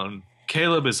down,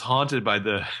 Caleb is haunted by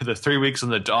the 3 weeks in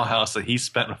the dollhouse that he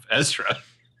spent with Ezra.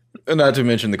 Not to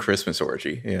mention the Christmas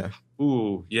orgy. Yeah.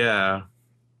 Ooh, yeah.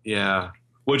 Yeah.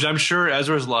 Which I'm sure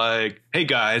Ezra's like, hey,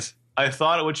 guys, I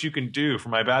thought of what you can do for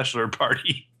my bachelor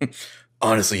party.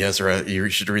 Honestly, Ezra, you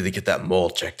should really get that mole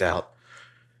checked out.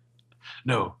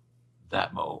 No,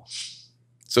 that mole.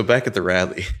 So back at the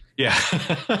Radley. Yeah.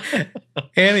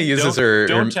 Hannah uses her...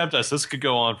 Don't tempt us. This could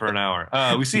go on for an hour.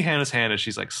 We see Hannah's hand as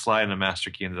she's like sliding a master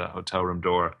key into the hotel room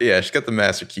door. Yeah, she's got the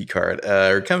master key card.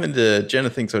 We're coming to Jenna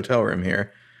Think's hotel room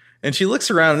here. And she looks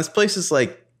around. This place is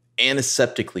like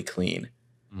antiseptically clean.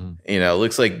 Mm. You know, it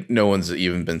looks like no one's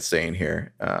even been staying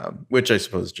here, which I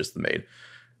suppose is just the maid.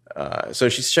 So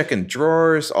she's checking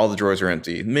drawers. All the drawers are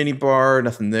empty. Mini bar,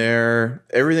 nothing there.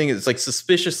 Everything is like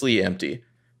suspiciously empty.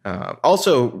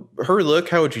 Also, her look,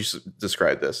 how would you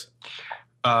describe this?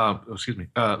 Excuse me.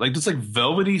 Like this like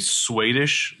velvety,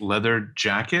 suede-ish leather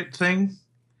jacket thing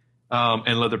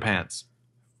and leather pants.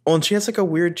 Oh, and she has like a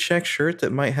weird check shirt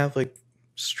that might have like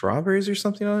strawberries or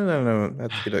something on it. I don't know. I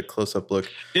have to get a close-up look.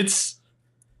 It's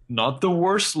not the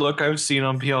worst look I've seen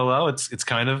on PLL. It's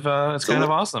kind of kind of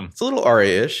awesome. It's a little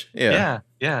Aria-ish. Yeah.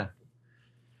 Yeah.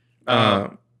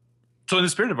 So in the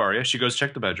spirit of Arya, she goes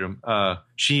check the bedroom.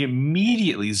 She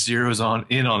immediately zeroes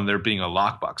in on there being a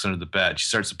lockbox under the bed. She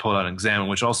starts to pull it out and examine,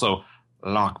 which also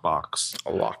lockbox.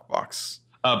 A lockbox.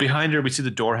 Behind her, we see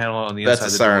the door handle on the inside of the door.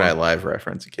 That's a Saturday Night Live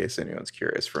reference, in case anyone's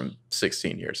curious, from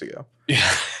 16 years ago. Yeah.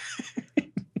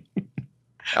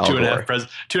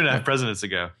 2.5 presidents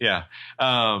ago. Yeah.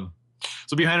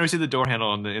 So behind her, we see the door handle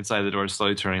on the inside of the door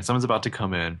slowly turning. Someone's about to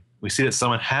come in. We see that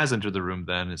someone has entered the room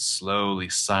then, is slowly,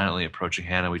 silently approaching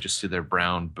Hannah. We just see their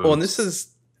brown boots. Oh, and this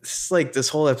is like, this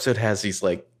whole episode has these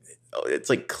like, it's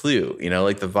like Clue, you know,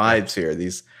 like the vibes here.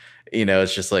 These, you know,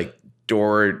 it's just like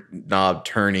door knob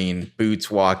turning, boots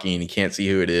walking. You can't see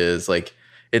who it is. Like,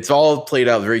 it's all played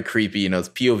out very creepy. You know, it's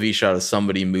POV shot of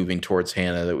somebody moving towards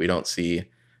Hannah that we don't see.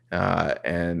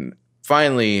 And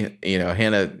finally, you know,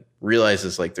 Hannah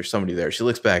realizes like there's somebody there. She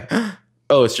looks back.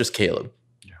 Oh, it's just Caleb.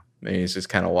 Yeah. And he just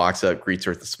kind of walks up, greets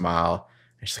her with a smile.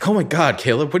 And she's like, oh my God,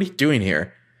 Caleb, what are you doing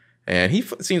here? And he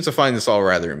seems to find this all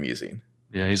rather amusing.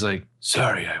 Yeah, he's like,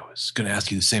 sorry, I was going to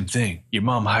ask you the same thing. Your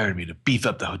mom hired me to beef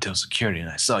up the hotel security, and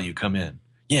I saw you come in.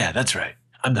 Yeah, that's right.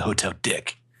 I'm the hotel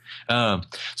dick. So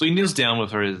he kneels down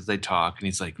with her as they talk, and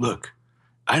he's like, look,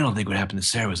 I don't think what happened to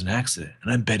Sarah was an accident,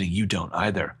 and I'm betting you don't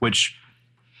either. Which,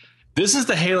 this is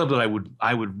the Halo that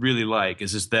I would really like,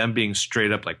 is just them being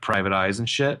straight up like private eyes and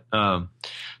shit. So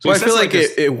I feel like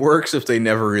it works if they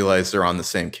never realize they're on the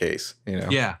same case. You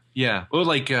know? Yeah. Or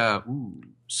like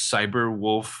cyber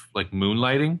wolf, like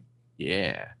moonlighting.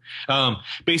 Yeah. But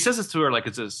he says this to her like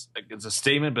it's a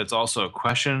statement, but it's also a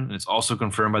question, and it's also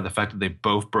confirmed by the fact that they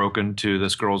both broke into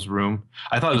this girl's room.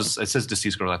 I thought it says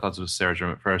deceased girl. I thought it was Sarah's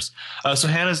room at first. So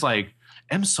Hannah's like,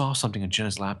 M saw something on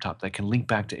Jenna's laptop that can link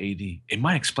back to AD. It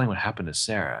might explain what happened to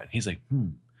Sarah. And he's like,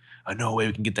 I know a way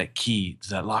we can get that key to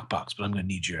that lockbox, but I'm going to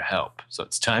need your help. So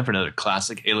it's time for another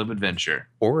classic Halo adventure.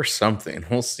 Or something.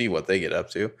 We'll see what they get up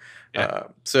to. Yeah.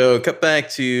 So cut back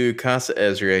to Casa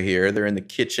Ezra here. They're in the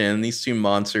kitchen. These two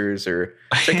monsters are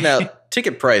checking out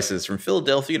ticket prices from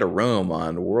Philadelphia to Rome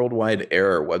on Worldwide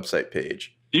Error website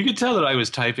page. You could tell that I was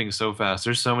typing so fast.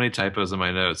 There's so many typos in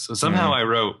my notes. So somehow I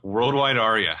wrote Worldwide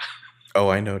Aria. Oh,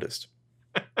 I noticed.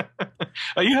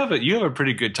 You have a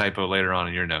pretty good typo later on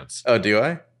in your notes. Oh, do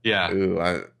I? Yeah.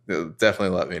 Ooh,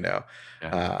 definitely let me know.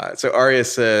 Yeah. So Arya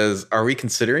says, are we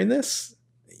considering this?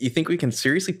 You think we can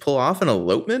seriously pull off an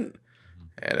elopement?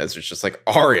 And Ezra's just like,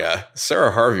 Arya,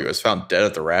 Sarah Harvey was found dead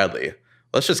at the Radley.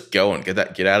 Let's just go and get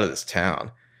out of this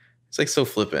town. It's like so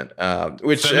flippant.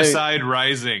 Which Femicide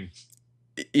rising.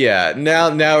 Yeah, now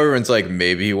everyone's like,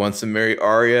 maybe he wants to marry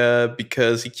Arya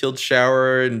because he killed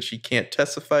Shower and she can't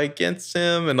testify against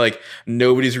him, and like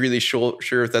nobody's really sure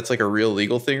if that's like a real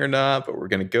legal thing or not, but we're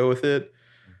gonna go with it.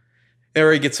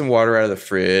 Arya gets some water out of the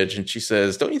fridge and she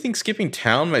says, "Don't you think skipping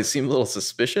town might seem a little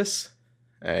suspicious?"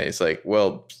 And he's like,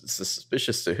 "Well,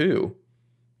 suspicious to who?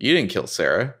 You didn't kill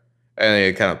Sarah." And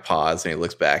he kind of pauses and he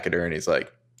looks back at her and he's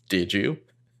like, "Did you?"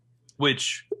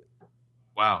 Which,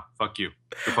 wow, fuck you.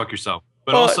 Go fuck yourself.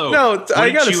 But Well, also, no,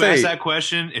 I gotta you say, ask that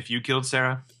question if you killed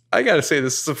Sarah? I gotta say,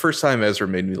 this is the first time Ezra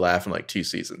made me laugh in like 2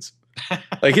 seasons.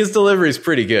 Like his delivery is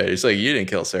pretty good. He's like, "You didn't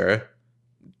kill Sarah,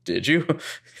 did you?"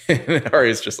 And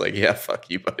Arya's just like, "Yeah, fuck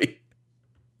you, buddy."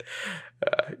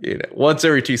 Once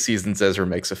every 2 seasons, Ezra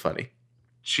makes it funny.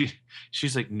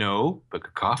 She's like, "No, but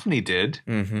Cacophony did."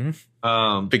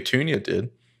 Mm-hmm. Petunia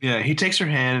did. Yeah, he takes her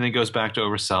hand and it goes back to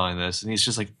overselling this. And he's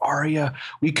just like, "Arya,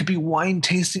 we could be wine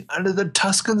tasting under the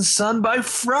Tuscan sun by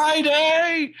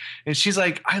Friday." And she's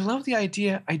like, "I love the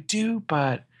idea. I do,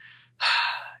 but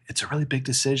it's a really big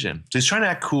decision." So he's trying to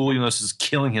act cool, this is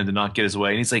killing him to not get his way.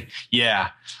 And he's like, "Yeah,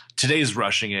 today's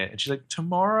rushing it." And she's like,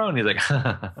 "Tomorrow?" And he's like,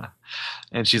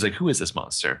 and she's like, "Who is this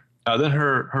monster?" Then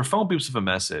her phone beeps with a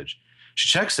message. She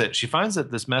checks it. She finds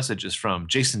that this message is from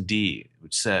Jason D,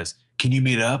 which says, "Can you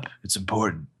meet up? It's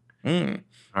important."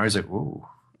 Arya's like, "Ooh,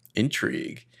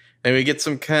 intrigue." And we get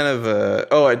some kind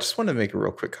of I just want to make a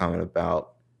real quick comment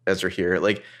about Ezra here.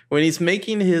 Like when he's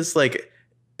making his like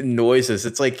noises,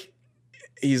 it's like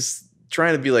he's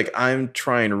trying to be like, I'm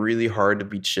trying really hard to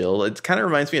be chill. It kind of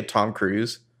reminds me of Tom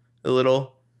Cruise a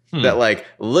little. That like,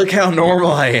 look how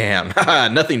normal I am.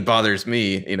 Nothing bothers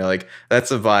me. Like that's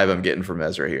the vibe I'm getting from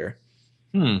Ezra here.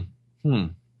 Mm-hmm.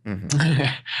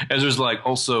 Ezra's like,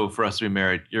 "Also, for us to be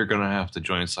married, you're going to have to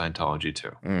join Scientology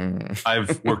too.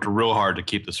 I've worked real hard to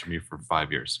keep this from you for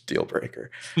 5 years." Deal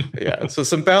breaker. Yeah. So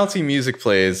some bouncy music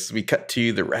plays. We cut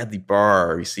to the Radley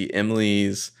bar. We see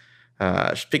Emily's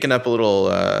she's picking up a little,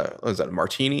 what is that, a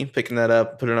martini? Picking that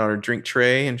up, put it on her drink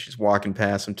tray, and she's walking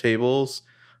past some tables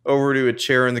over to a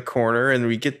chair in the corner. And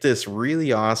we get this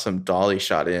really awesome dolly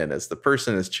shot in as the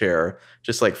person in his chair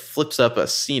just like flips up a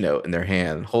C note in their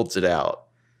hand and holds it out.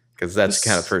 Because that's the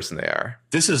kind of person they are.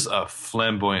 This is a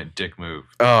flamboyant dick move.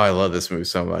 Oh, I love this move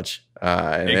so much.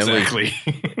 Exactly.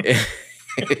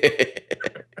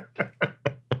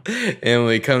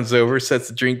 Emily comes over, sets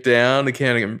the drink down. The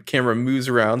camera moves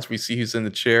around so we see who's in the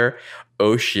chair.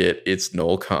 Oh, shit. It's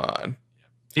Noel Khan.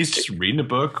 He's just reading a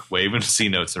book, waving C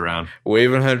notes around.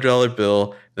 Waving a $100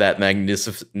 bill. That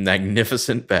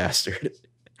magnificent bastard.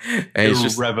 And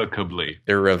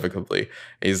Irrevocably.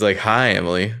 He's like, "Hi,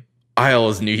 Emily. I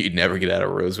always knew you'd never get out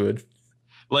of Rosewood."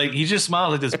 Like, he just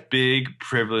smiles like this big,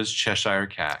 privileged Cheshire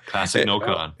cat. Classic Noel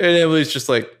Khan. And Emily's just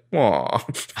like, "Aw."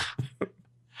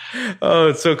 Oh,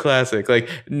 it's so classic. Like,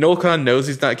 Noel Khan knows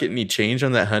he's not getting any change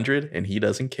on that 100, and he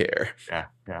doesn't care. Yeah.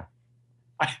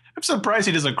 I'm surprised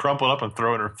he doesn't crumple up and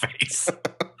throw it in her face.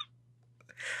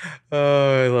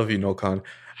 Oh, I love you, Noel Khan.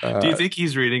 Do you think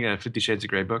he's reading a 50 Shades of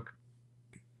Grey book?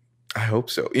 I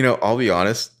hope so. I'll be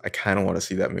honest. I kind of want to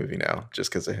see that movie now just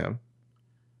because of him.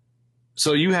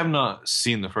 So you have not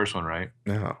seen the first one, right?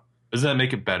 No. Does that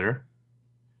make it better?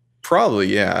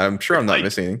 Probably, yeah. I'm sure I'm not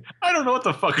missing. I don't know what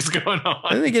the fuck is going on.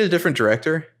 Didn't they get a different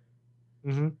director?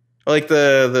 Mm-hmm. Like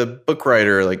the book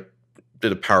writer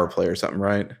did a power play or something,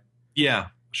 right? Yeah.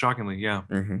 Shockingly, yeah.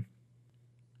 Mm-hmm.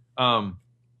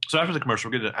 So after the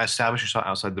commercial, we're going to establish a shot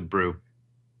outside the brew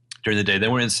during the day.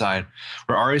 Then we're inside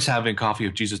where Arya's having coffee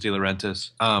with Jesus De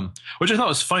Laurentiis, which I thought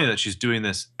was funny that she's doing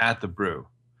this at the brew.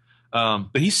 But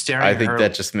he's staring at her. I think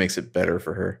that just makes it better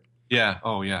for her. Yeah.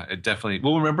 Oh, yeah. It definitely.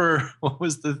 Well, remember what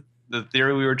was the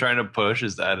theory we were trying to push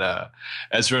is that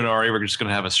Ezra and Arya were just going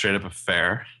to have a straight up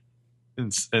affair in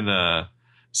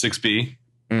 6B.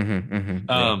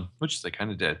 Which they kind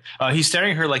of did. He's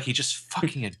staring at her like he just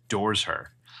fucking adores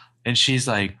her. And she's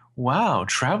like, "Wow,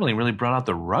 traveling really brought out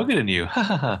the rugged in you.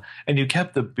 And you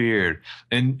kept the beard."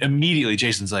 And immediately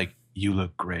Jason's like, "You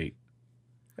look great."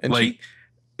 And like,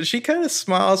 she kind of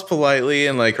smiles politely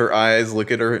and like her eyes look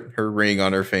at her ring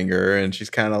on her finger. And she's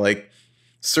kind of like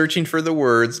searching for the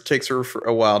words. It takes her for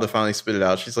a while to finally spit it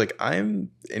out. She's like,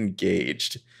 "I'm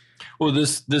engaged." Well,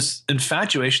 this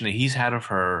infatuation that he's had of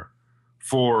her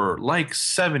for like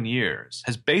 7 years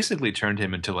has basically turned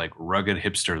him into like rugged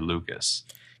hipster Lucas.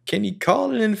 Can you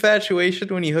call it an infatuation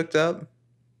when you hooked up?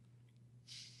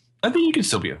 I think you can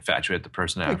still be infatuated with the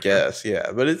person after. I guess,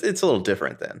 yeah. But it's a little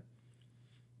different then.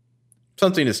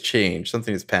 Something has changed.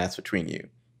 Something has passed between you.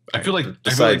 I feel like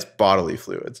besides bodily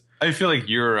fluids. I feel like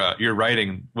you're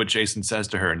writing what Jason says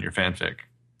to her in your fanfic.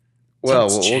 Well,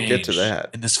 we'll get to that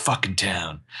in this fucking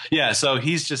town. Yeah, so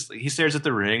he stares at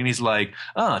the ring and he's like,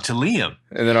 to Liam.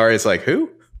 And then Arya's like, who?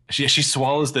 She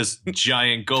swallows this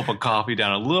giant gulp of coffee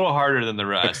down a little harder than the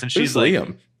rest. And she's like,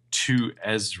 Liam? To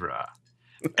Ezra.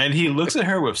 And he looks at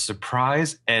her with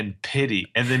surprise and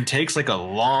pity and then takes like a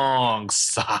long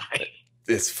sigh.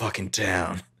 This fucking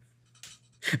town.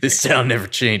 This town never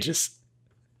changes.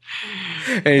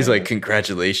 And he's like,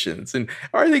 congratulations. And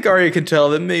I think Arya can tell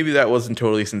that maybe that wasn't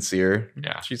totally sincere.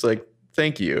 Yeah. She's like,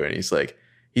 thank you. And he's like,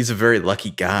 he's a very lucky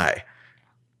guy.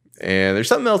 And there's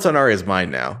something else on Arya's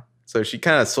mind now. So she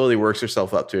kind of slowly works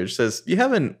herself up to it. She says, you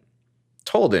haven't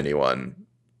told anyone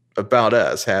about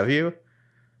us, have you?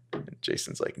 And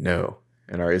Jason's like, no.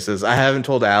 And Arya says, I haven't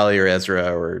told Allie or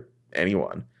Ezra or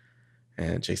anyone.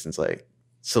 And Jason's like,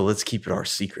 so let's keep it our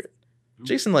secret.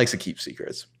 Jason likes to keep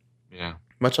secrets. Yeah.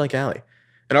 Much like Allie.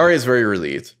 And Arya's very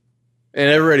relieved. And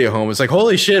everybody at home is like,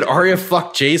 holy shit, Arya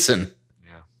fucked Jason.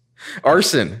 Yeah.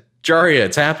 Arson. Jarya,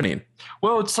 it's happening.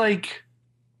 Well, it's like,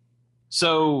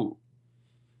 so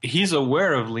he's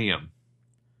aware of Liam.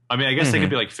 I mean, I guess they could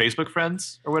be like Facebook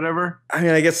friends or whatever. I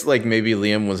mean, I guess like maybe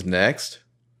Liam was next.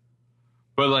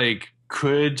 But like,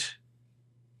 could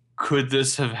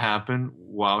this have happened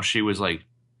while she was like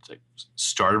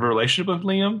started a relationship with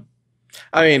Liam?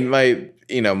 I mean,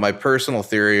 my personal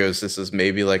theory is this is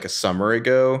maybe like a summer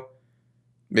ago.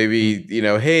 Maybe,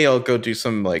 hey, I'll go do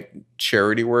some like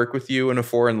charity work with you in a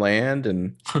foreign land.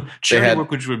 And charity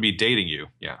work, which would be dating you.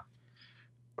 Yeah.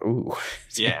 Ooh.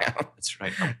 Yeah, that's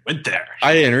right. I went there.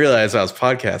 I didn't realize I was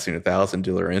podcasting with Allison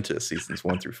De Laurentiis seasons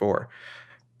 1 through 4.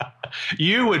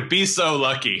 You would be so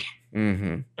lucky.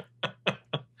 Mm-hmm.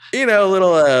 A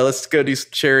little, let's go do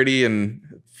some charity and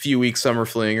a few weeks summer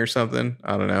fling or something.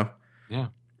 I don't know. Yeah.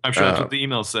 I'm sure that's what the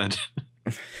email said.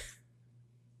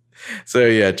 So,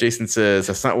 yeah, Jason says,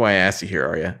 that's not why I asked you here,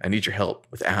 Arya. I need your help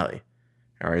with Allie.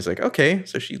 Arya's like, okay.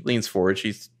 So she leans forward.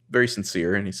 She's very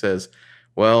sincere. And he says,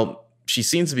 well, she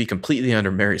seems to be completely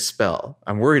under Mary's spell.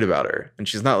 I'm worried about her, and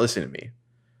she's not listening to me.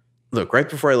 Look, right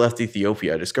before I left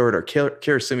Ethiopia, I discovered our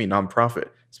Karasimi nonprofit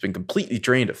has been completely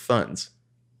drained of funds.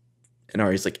 And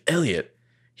Arya's like, Elliot,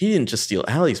 he didn't just steal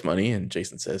Allie's money. And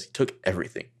Jason says, he took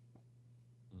everything.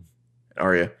 And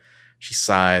Arya, she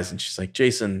sighs, and she's like,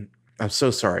 Jason, I'm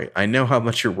so sorry. I know how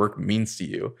much your work means to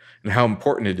you and how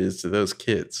important it is to those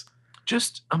kids.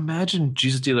 Just imagine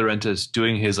Jesus De Laurentiis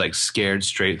doing his like scared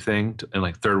straight thing in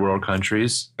like third world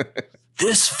countries.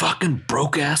 This fucking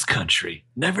broke ass country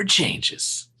never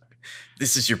changes.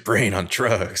 This is your brain on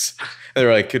drugs. And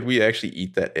they're like, could we actually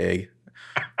eat that egg?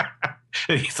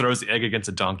 He throws the egg against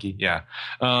a donkey. Yeah.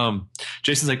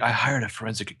 Jason's like, I hired a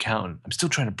forensic accountant. I'm still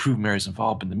trying to prove Mary's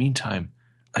involved. But in the meantime,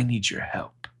 I need your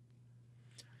help.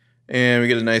 And we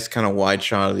get a nice kind of wide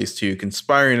shot of these two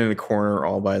conspiring in a corner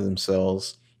all by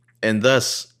themselves. And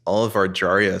thus, all of our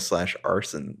Jarya /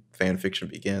 arson fan fiction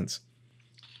begins.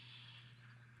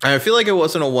 I feel like it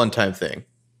wasn't a one-time thing.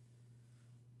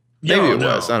 Maybe it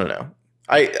was. I don't know.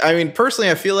 I mean,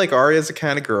 personally, I feel like Arya's the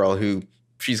kind of girl who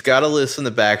she's got a list in the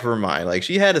back of her mind. Like,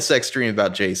 she had a sex dream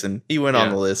about Jason. He went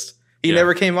on the list. He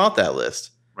never came off that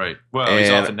list. Right. Well, he's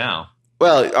off it now.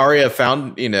 Well, Arya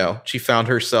found, she found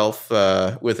herself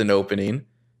with an opening.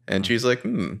 And she's like,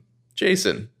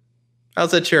 Jason, how's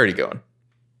that charity going?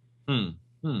 Well,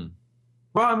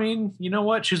 I mean, you know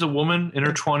what? She's a woman in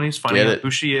her 20s, finding out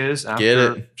who she is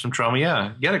after some trauma.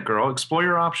 Yeah, get it, girl. Explore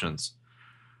your options.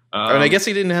 I mean, I guess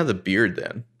he didn't have the beard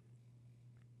then.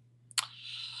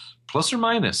 Plus or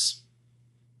minus.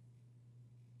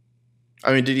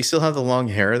 I mean, did he still have the long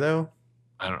hair though?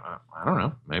 I don't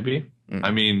know. Maybe.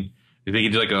 I mean, you think he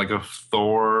did like a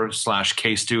Thor /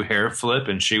 K-Stu hair flip,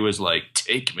 and she was like,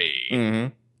 "Take me." Mm-hmm.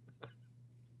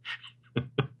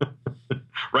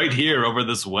 Right here over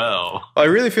this well. I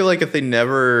really feel like if they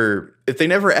never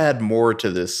add more to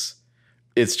this,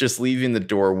 it's just leaving the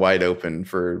door wide open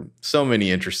for so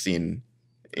many interesting,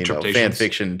 fan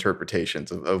fiction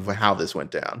interpretations of how this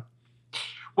went down.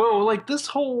 Well, like this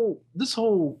whole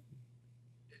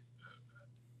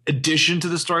addition to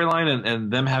the storyline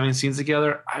and them having scenes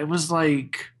together, I was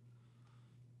like,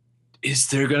 is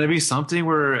there going to be something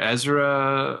where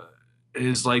Ezra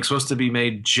is like supposed to be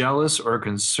made jealous or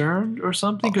concerned or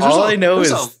something? Because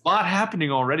there's a lot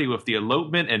happening already with the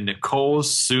elopement and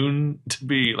Nicole's soon to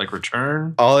be like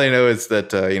return. All I know is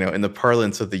that in the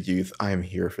parlance of the youth, I'm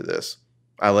here for this.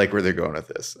 I like where they're going with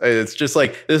this. It's just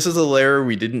like, this is a layer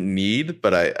we didn't need,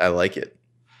 but I like it.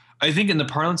 I think in the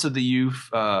parlance of the youth,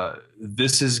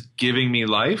 this is giving me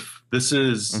life. This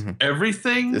is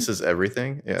everything. This is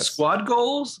everything. Yes. Squad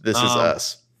goals. This is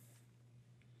us.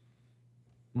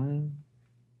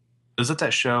 Is it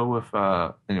that show with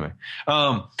anyway?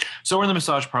 So we're in the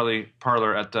massage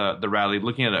parlor at the rally,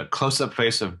 looking at a close-up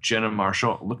face of Jenna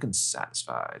Marshall, looking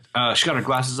satisfied. She got her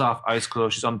glasses off, eyes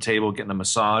closed. She's on the table getting a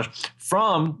massage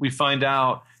from, we find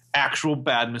out, actual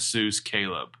bad masseuse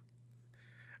Caleb.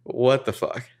 What the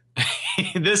fuck?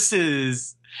 This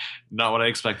is not what I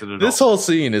expected at all. This whole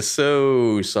scene is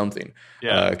so something.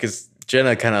 Yeah, because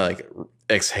Jenna kind of like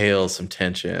exhales some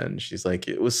tension. She's like,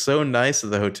 it was so nice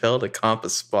of the hotel to comp a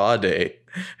spa day.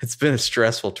 It's been a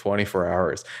stressful 24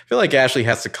 hours. I feel like Ashley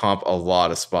has to comp a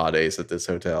lot of spa days at this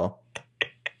hotel.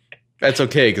 That's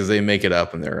okay because they make it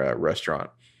up in their restaurant.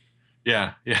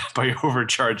 Yeah, by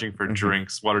overcharging for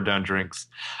drinks, watered down drinks.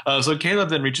 So Caleb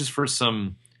then reaches for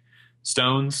some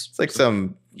stones. It's like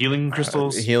some healing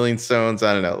crystals. Healing stones.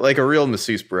 I don't know. Like a real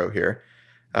masseuse bro here.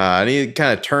 And he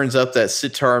kind of turns up that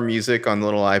sitar music on the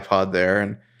little iPod there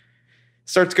and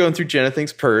starts going through Jenna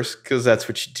Thinks' purse because that's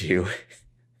what you do.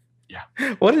 Yeah.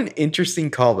 What an interesting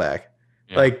callback.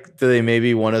 Yeah. Like, do they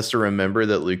maybe want us to remember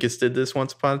that Lucas did this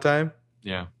once upon a time?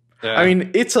 Yeah. I mean,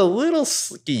 it's a little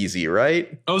skeezy,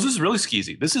 right? Oh, this is really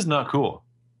skeezy. This is not cool.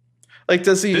 Like,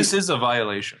 does he... This is a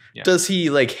violation. Yeah. Does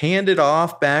he, like, hand it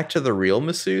off back to the real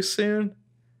masseuse soon?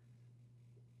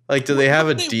 Like, do they have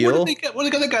a deal? What they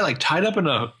got that guy like tied up in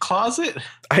a closet?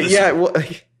 Yeah, well,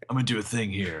 I'm gonna do a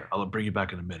thing here. I'll bring you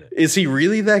back in a minute. Is he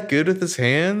really that good with his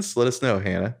hands? Let us know,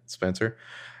 Hannah Spencer.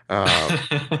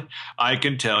 I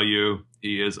can tell you,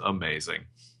 he is amazing.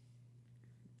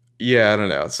 Yeah, I don't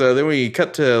know. So then we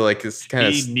cut to like this kind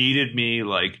of. He kneaded me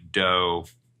like dough,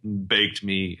 baked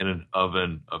me in an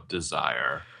oven of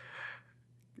desire.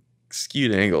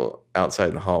 Skewed angle outside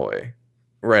in the hallway.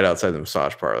 Right outside the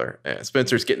massage parlor. And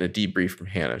Spencer's getting a debrief from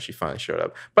Hannah. She finally showed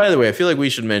up. By the way, I feel like we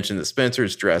should mention that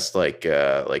Spencer's dressed like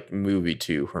movie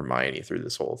 2 Hermione through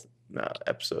this whole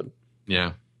episode.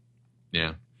 Yeah.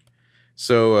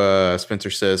 So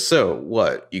Spencer says, so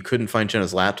what? You couldn't find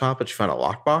Jenna's laptop, but you found a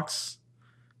lockbox?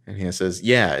 And Hannah says,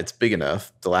 yeah, it's big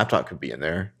enough. The laptop could be in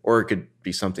there. Or it could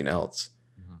be something else.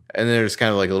 Mm-hmm. And there's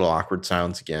kind of like a little awkward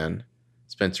silence again.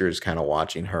 Spencer is kind of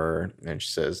watching her. And she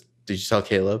says, did you tell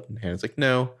Caleb? And Hannah's like,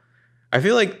 no. I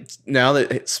feel like now that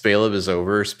Spaleb is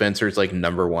over, Spencer's like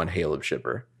 #1 Caleb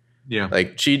shipper. Yeah.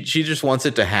 Like she just wants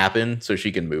it to happen so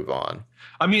she can move on.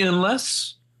 I mean,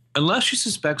 unless she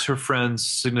suspects her friend's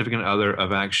significant other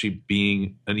of actually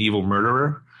being an evil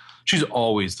murderer, she's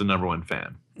always the #1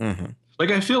 fan. Mm-hmm.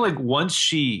 Like, I feel like once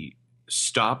she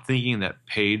stopped thinking that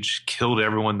Paige killed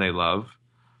everyone they love,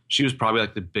 she was probably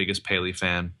like the biggest Paley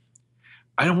fan.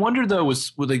 I wonder though,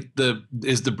 is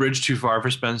the bridge too far for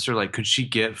Spencer? Like, could she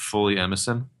get fully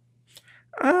Emerson?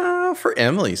 For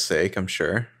Emily's sake, I'm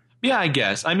sure. Yeah, I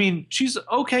guess. I mean, she's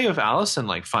okay with Allison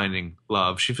like finding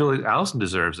love. She feels like Allison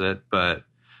deserves it, but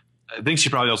I think she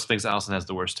probably also thinks Allison has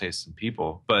the worst taste in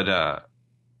people. But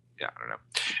yeah, I don't know.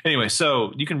 Anyway,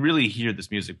 so you can really hear this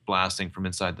music blasting from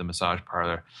inside the massage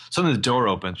parlor. Suddenly the door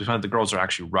opens. We find the girls are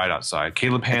actually right outside.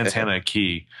 Caleb hands Hannah a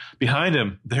key. Behind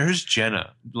him, there's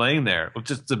Jenna laying there with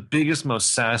just the biggest,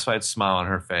 most satisfied smile on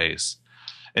her face.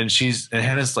 And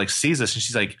Hannah's like sees this and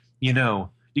she's like, you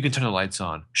can turn the lights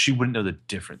on. She wouldn't know the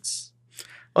difference.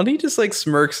 Well, and he just like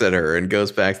smirks at her and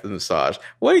goes back to the massage.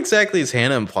 What exactly is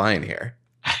Hannah implying here?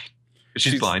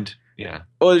 She's blind. Yeah.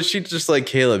 Well, she's just like,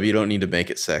 Caleb, you don't need to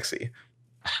make it sexy.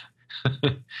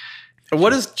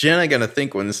 What is Jenna going to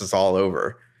think when this is all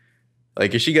over?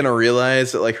 Like, is she going to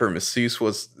realize that like her masseuse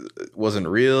wasn't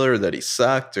real, or that he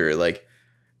sucked, or like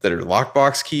that her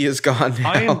lockbox key is gone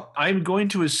now? I'm going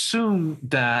to assume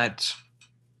that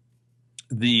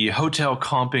the hotel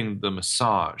comping the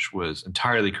massage was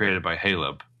entirely created by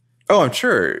Caleb. Oh, I'm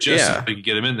sure. Just so we could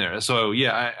get him in there. So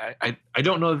yeah, I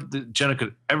don't know that Jenna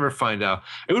could ever find out.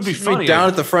 It would be funny. Down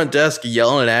at the front desk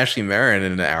yelling at Ashley Marin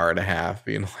in an hour and a half,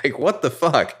 being like, "What the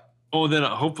fuck?" Oh, then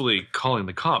hopefully calling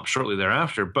the cops shortly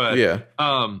thereafter. But yeah,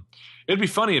 it'd be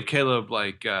funny if Caleb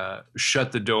like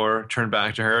shut the door, turned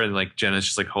back to her, and like Jenna's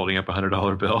just like holding up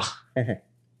 $100 bill.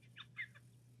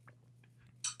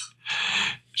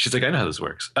 She's like, I know how this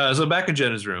works. So back in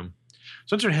Jenna's room.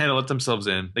 Spencer and Hannah let themselves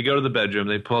in. They go to the bedroom.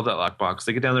 They pull out that lockbox.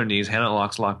 They get down their knees. Hannah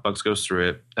unlocks the lockbox, goes through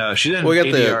it. She then we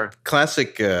got the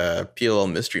classic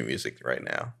PLL mystery music right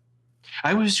now.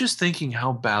 I was just thinking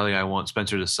how badly I want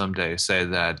Spencer to someday say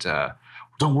that,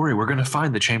 don't worry, we're going to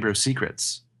find the Chamber of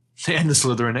Secrets and the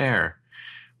Slytherin heir,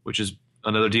 which is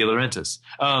another De Laurentiis.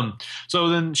 So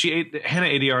then Hannah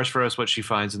ADRs for us what she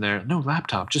finds in there. No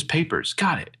laptop, just papers.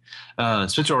 Got it.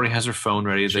 Spencer already has her phone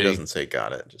ready. She doesn't say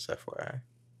got it, just FYI.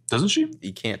 Doesn't she?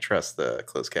 You can't trust the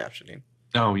closed captioning.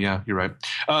 Oh yeah, you're right.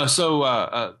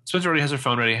 So Spencer already has her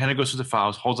phone ready. Hannah goes through the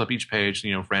files, holds up each page,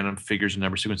 random figures and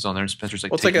number sequences on there, and Spencer's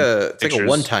like Well, taking it's like a pictures.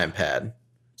 one-time pad.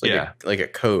 It's Yeah. like a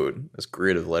code. This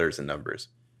grid of letters and numbers.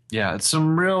 Yeah, it's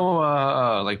some real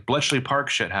like Bletchley Park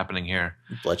shit happening here.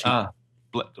 Bletchley.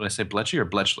 Did I say Bletchley or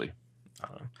Bletchley? I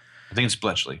don't know. I think it's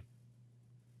Bletchley.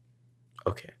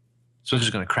 Okay. So it's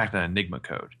just going to crack that Enigma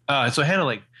code. So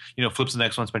Hannah flips the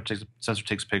next one. Spencer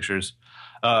takes pictures.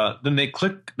 Then they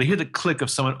hear the click of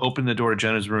someone opening the door to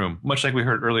Jenna's room, much like we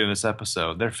heard earlier in this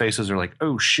episode. Their faces are like,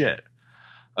 oh shit.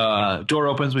 Door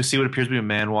opens. We see what appears to be a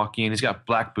man walking in. He's got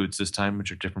black boots this time,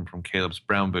 which are different from Caleb's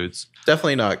brown boots.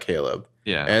 Definitely not Caleb.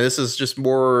 Yeah. And this is just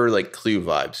more like Clue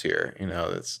vibes here.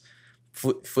 It's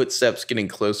footsteps getting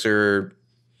closer.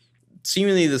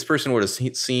 Seemingly this person would have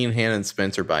seen Hannah and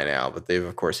Spencer by now, but they've,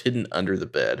 of course, hidden under the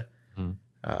bed. Mm-hmm.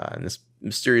 And this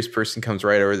mysterious person comes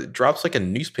right over, drops like a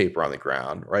newspaper on the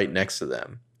ground right next to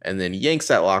them, and then yanks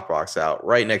that lockbox out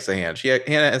right next to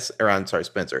Hannah.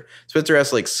 Spencer. Spencer has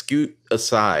to like scoot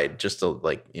aside just to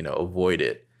avoid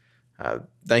it.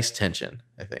 Nice tension,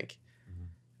 I think.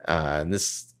 And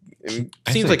this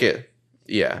seems like it.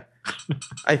 Yeah,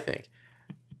 I think.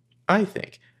 Oh,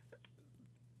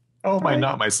 am I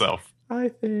not myself? I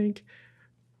think.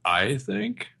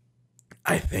 The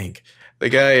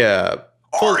guy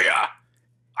Aria,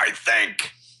 I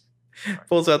think.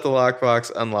 Pulls out the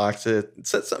lockbox, unlocks it,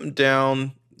 sets something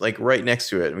down like right next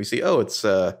to it, and we see, it's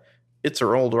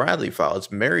her old Radley file.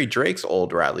 It's Mary Drake's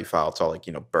old Radley file. It's all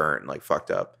burnt, like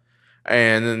fucked up.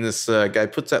 And then this guy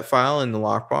puts that file in the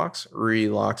lockbox,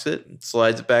 relocks it, and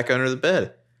slides it back under the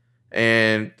bed.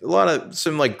 And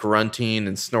some grunting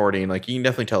and snorting. Like you can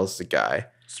definitely tell it's a guy.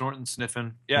 Snorting,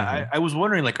 sniffing. Yeah, mm-hmm. I was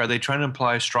wondering, are they trying to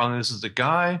imply strongly this is the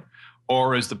guy,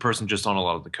 or is the person just on a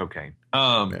lot of the cocaine?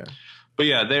 Yeah. But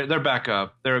yeah, they're back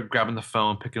up. They're grabbing the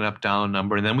phone, picking up down a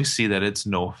number, and then we see that it's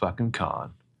Noel fucking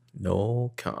Khan.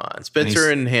 Noel Khan.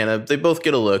 Spencer and Hannah, they both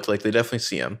get a look. Like they definitely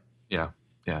see him. Yeah.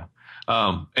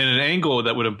 And an angle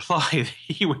that would imply that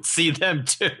he would see them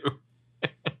too.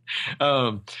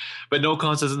 But Noel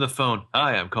Khan says in the phone,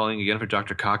 "Hi, I'm calling again for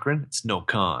Dr. Cochran. It's Noel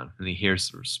Khan." And he hears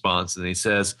the response and he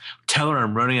says, "Tell her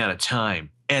I'm running out of time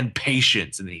and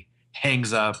patience." And he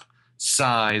hangs up,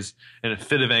 sighs, in a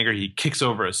fit of anger, he kicks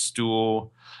over a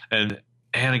stool. And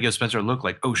Hannah gives Spencer a look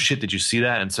like, "Oh shit, did you see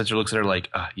that?" And Spencer looks at her like,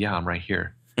 "Yeah, I'm right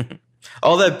here."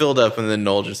 All that build up, and then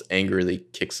Noel just angrily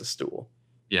kicks a stool.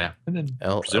 Yeah, and then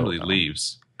presumably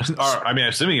leaves.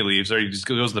 Assuming he leaves, or he just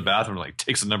goes in the bathroom and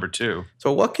takes a number 2.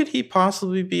 So what could he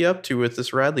possibly be up to with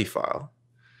this Radley file?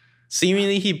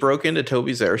 Seemingly he broke into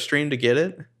Toby's Airstream to get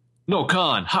it? No,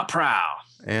 Khan, hot prow.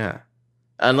 Yeah.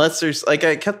 Unless there's, I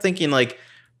kept thinking,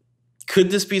 could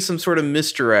this be some sort of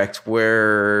misdirect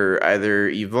where either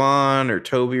Yvonne or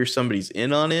Toby or somebody's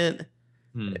in on it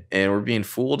and we're being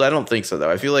fooled? I don't think so, though.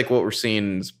 I feel like what we're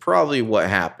seeing is probably what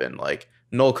happened.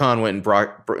 Noel Khan went and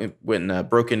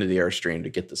broke into the Airstream to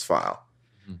get this file.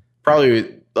 Mm-hmm.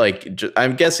 Probably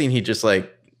I'm guessing he just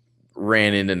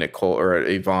ran into Nicole or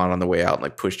Yvonne on the way out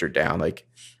and pushed her down, Ran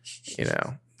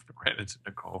into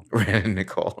Nicole. Ran into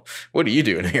Nicole. What are you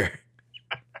doing here?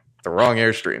 The wrong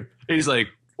Airstream. He's like,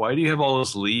 "Why do you have all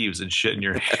those leaves and shit in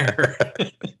your hair?"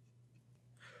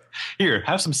 Here,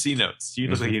 have some C notes. You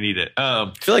look like you need it.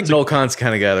 I feel like Noel Khan's the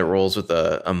kind of guy that rolls with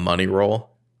a money roll.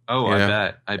 Oh,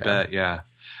 I bet. Yeah.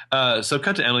 So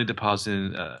cut to Emily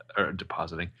placing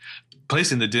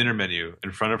the dinner menu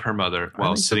in front of her mother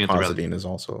while sitting at the depositing is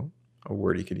also a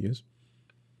word he could use.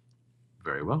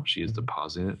 Very well. She is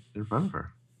depositing it in front of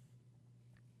her.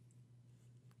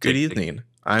 Good evening.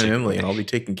 I'm Emily, and I'll be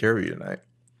taking care of you tonight.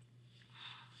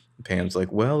 Pam's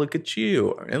like, "Well, look at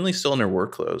you." Emily's still in her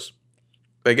work clothes.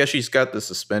 But I guess she's got the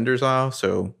suspenders off,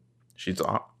 so she's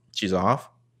off.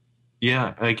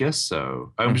 Yeah, I guess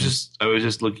so. I was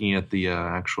just looking at the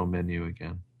actual menu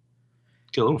again.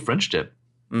 Get a little French dip.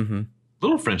 Mm-hmm.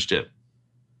 Little French dip.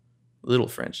 Little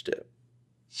French dip.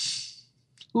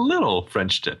 Little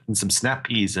French dip. And some snap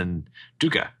peas and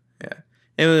duca. Yeah.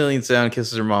 Emily leans down,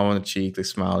 kisses her mom on the cheek. They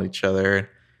smile at each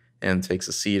other and takes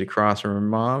a seat across from her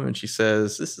mom. And she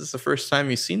says, "This is the first time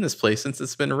you've seen this place since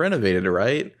it's been renovated,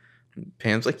 right?" And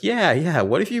Pam's like, yeah.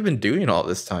 What have you been doing all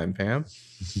this time, Pam?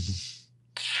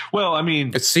 Well, I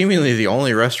mean, it's seemingly the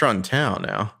only restaurant in town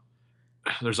now.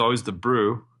 There's always the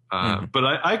brew. But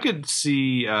I could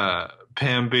see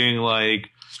Pam being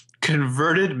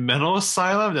converted mental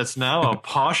asylum that's now a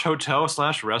posh hotel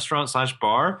 / restaurant /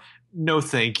 bar. No,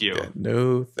 thank you. Yeah,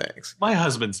 no, thanks. My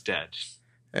husband's dead.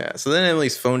 Yeah. So then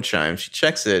Emily's phone chimes. She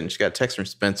checks it, and she got a text from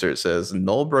Spencer. It says,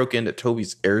 "Noel broke into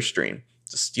Toby's Airstream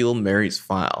to steal Mary's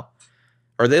file."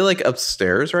 Are they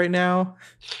upstairs right now?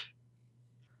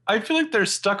 I feel like they're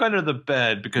stuck under the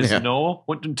bed because Noel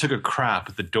went and took a crap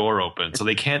with the door open, so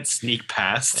they can't sneak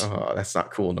past. Oh, that's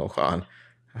not cool, Noel Khan.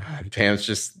 Pam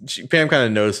kind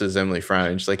of notices Emily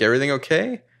frowning. She's like, "Everything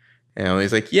okay?" And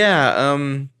Emily's like,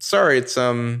 "Yeah, sorry, it's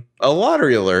a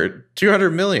lottery alert,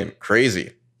 200 million,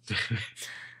 crazy."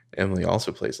 Emily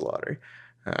also plays the lottery.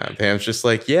 Pam's just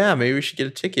like, "Yeah, maybe we should get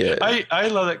a ticket." I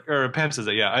love that, or Pam says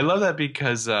that. Yeah, I love that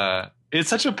because it's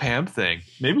such a Pam thing.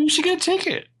 Maybe we should get a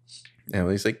ticket.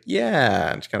 Emily's like,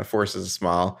 "Yeah," and she kind of forces a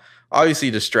smile,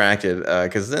 obviously distracted,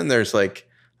 because then there's like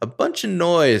a bunch of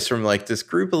noise from like this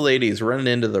group of ladies running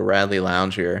into the Radley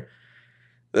Lounge here.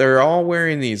 They're all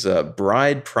wearing these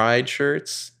bride pride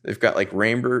shirts. They've got like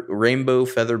rainbow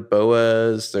feather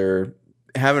boas. They're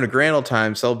having a grand old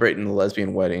time celebrating the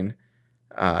lesbian wedding.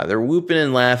 They're whooping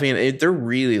and laughing. They're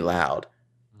really loud.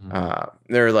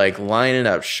 They're like lining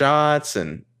up shots,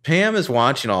 and Pam is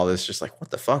watching all this just like,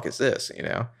 what the fuck is this, you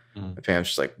know? And Pam's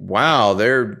just like, wow,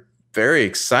 they're very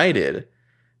excited.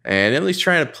 And Emily's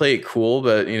trying to play it cool,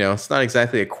 but, you know, it's not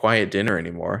exactly a quiet dinner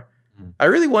anymore. I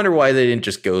really wonder why they didn't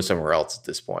just go somewhere else at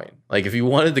this point. Like, if you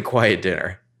wanted the quiet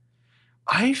dinner.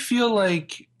 I feel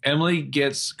like Emily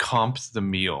gets comped the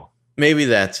meal. Maybe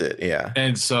that's it, yeah.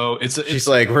 And so she's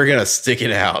like, we're going to stick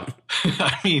it out.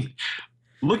 I mean,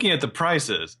 looking at the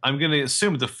prices, I'm going to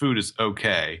assume the food is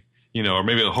okay, you know, or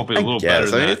maybe hopefully a little better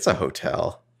than that. It's a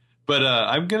hotel. But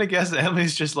I'm going to guess that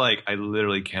Emily's just like, I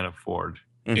literally can't afford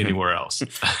anywhere else.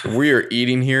 We are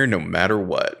eating here no matter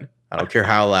what. I don't care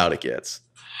how loud it gets.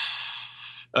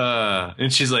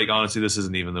 And she's like, honestly, this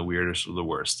isn't even the weirdest or the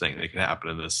worst thing that could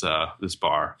happen in this this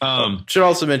bar. Should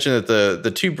also mention that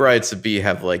the two brides to be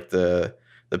have like the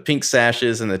pink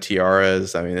sashes and the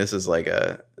tiaras. I mean, this is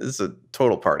a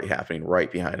total party happening right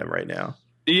behind them right now.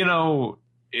 You know,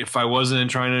 if I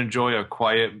wasn't trying to enjoy a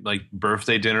quiet like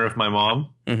birthday dinner with my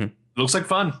mom, it looks like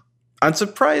fun. I'm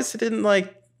surprised it didn't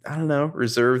like, I don't know,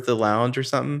 reserve the lounge or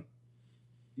something.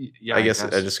 Yeah, I guess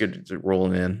I just could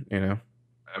rolling in, you know,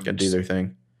 gotta do their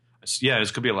thing. Yeah,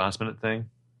 this could be a last minute thing.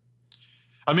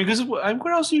 I mean, because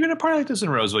where else are you going to party like this in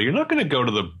Roseville? You're not going to go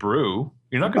to the Brew.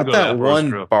 You're not going to go to that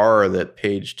one bar that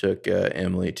Paige took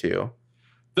Emily to.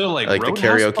 The like the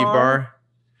karaoke bar.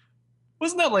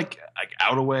 Wasn't that like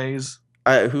out of ways?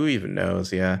 Who even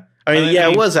knows? Yeah, I mean,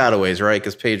 it was out of ways, right?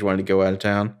 Because Paige wanted to go out of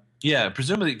town. Yeah,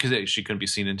 presumably because she couldn't be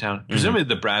seen in town. Presumably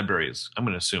the Bradburys, I'm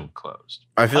going to assume, closed.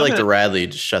 I feel like the Radley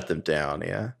just shut them down.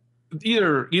 Yeah.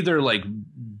 Either like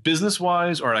business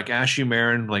wise or like Ashley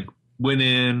Marin like went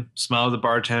in, smiled at the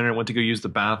bartender, went to go use the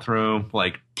bathroom,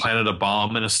 like planted a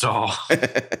bomb in a stall.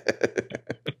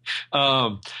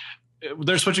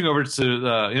 They're switching over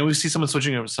to we see someone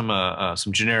switching over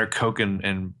some generic Coke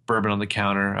and bourbon on the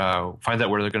counter. Find out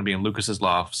where they're going to be in Lucas's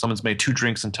loft. Someone's made 2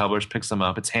 drinks in tumblers, picks them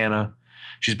up. It's Hannah.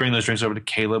 She's bringing those drinks over to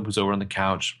Caleb, who's over on the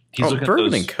couch. He's looking bourbon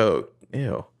at those, and Coke.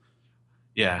 Ew.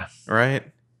 Yeah. Right.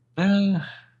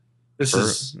 This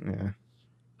is.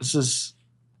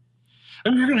 I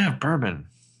mean, you're gonna have bourbon.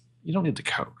 You don't need the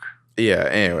Coke. Yeah.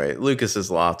 Anyway, Lucas's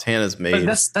loft. Hannah's made.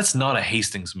 But that's not a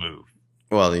Hastings move.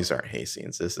 Well, these aren't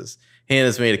Hastings.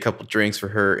 Hannah's made a couple drinks for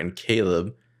her and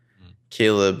Caleb.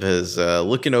 Caleb is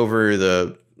looking over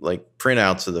the like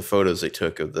printouts of the photos they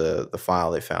took of the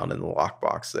file they found in the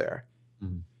lockbox there.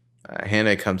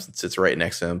 Hannah comes and sits right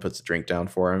next to him, puts a drink down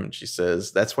for him, and she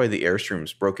says, "That's why the Airstream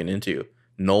was broken into.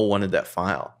 Noel wanted that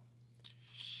file."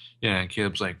 Yeah, and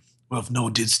Caleb's like, well, if Noel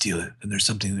did steal it, then there's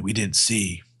something that we didn't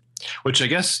see. Which I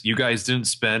guess you guys didn't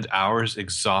spend hours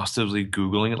exhaustively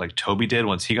Googling it like Toby did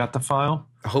once he got the file.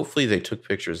 Hopefully they took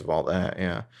pictures of all that,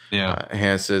 yeah. Yeah.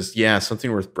 Hannah says, yeah,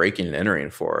 something worth breaking and entering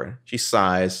for. She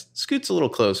sighs, scoots a little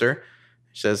closer.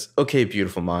 She says, okay,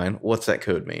 beautiful mind, what's that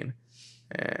code mean?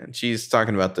 And she's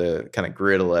talking about the kind of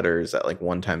grid of letters, that like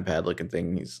one-time pad looking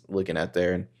thing he's looking at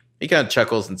there. And he kind of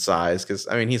chuckles and sighs because,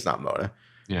 I mean, he's not Mona.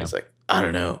 Yeah. He's like, I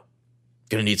don't know.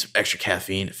 Gonna need some extra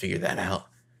caffeine to figure that out.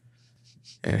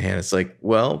 And Hannah's like,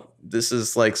 well, this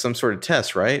is like some sort of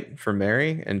test, right? For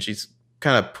Mary. And she's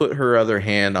kind of put her other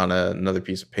hand on another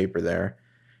piece of paper there.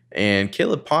 And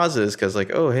Caleb pauses because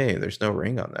like, oh, hey, there's no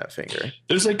ring on that finger.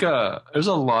 There's like there's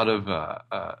a lot of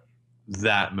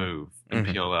that move in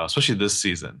PLL, especially this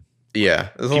season.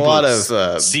 Yeah. There's people a lot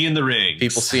of seeing the rings.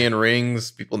 People seeing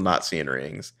rings, people not seeing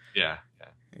rings. Yeah.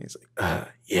 And he's like,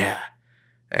 yeah.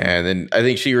 And then I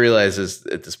think she realizes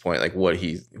at this point, like what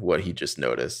he just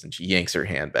noticed, and she yanks her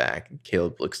hand back. And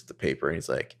Caleb looks at the paper and he's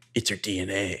like, "It's her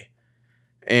DNA."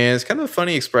 And it's kind of a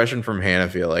funny expression from Hannah. I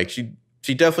feel like she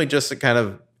definitely just to kind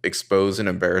of expose and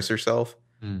embarrass herself.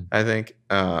 I think,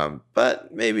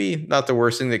 but maybe not the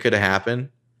worst thing that could have happened.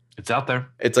 It's out there.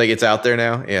 It's like it's out there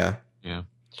now. Yeah. Yeah.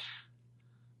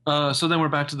 So then we're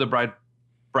back to the bride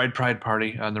bride pride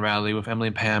party on the rally with Emily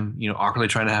and Pam, awkwardly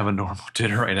trying to have a normal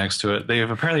dinner right next to it. They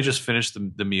have apparently just finished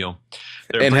the meal.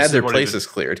 And had their places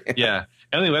cleared. Yeah.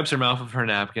 Emily wipes her mouth with her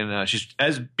napkin. She's,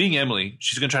 as being Emily,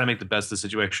 she's going to try to make the best of the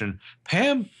situation.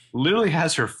 Pam literally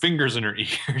has her fingers in her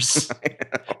ears.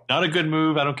 Not a good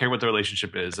move. I don't care what the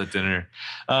relationship is at dinner.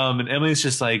 And Emily's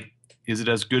just like, is it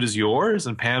as good as yours?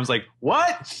 And Pam's like,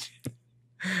 what?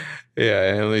 Yeah,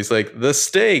 and Emily's like, the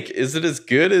steak, is it as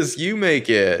good as you make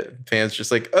it? Pam's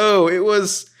just like, oh, it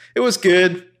was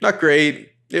good, not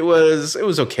great. It was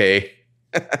okay.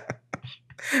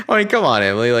 I mean, come on,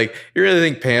 Emily. Like, you really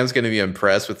think Pam's going to be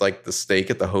impressed with like the steak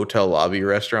at the hotel lobby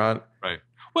restaurant? Right.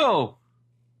 Well,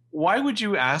 why would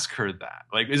you ask her that?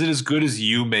 Like, is it as good as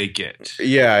you make it?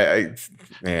 Yeah,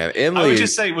 man, Emily. I would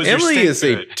just say, was Emily your is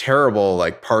steak a good? terrible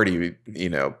like party,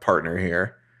 partner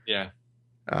here. Yeah.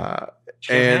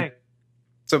 And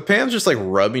so Pam's just like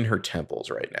rubbing her temples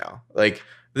right now. Like,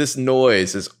 this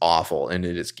noise is awful and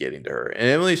it is getting to her. And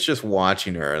Emily's just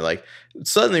watching her and like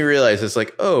suddenly realizes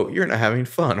like, oh, you're not having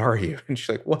fun, are you? And she's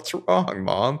like, what's wrong,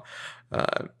 Mom?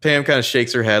 Pam kind of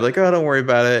shakes her head like, oh, don't worry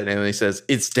about it. And Emily says,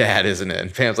 it's Dad, isn't it?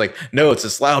 And Pam's like, no, it's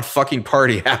this loud fucking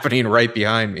party happening right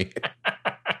behind me.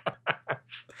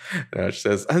 She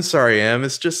says, I'm sorry, Em.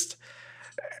 It's just...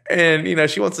 And,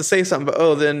 she wants to say something,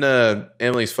 but then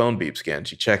Emily's phone beeps again.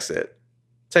 She checks it.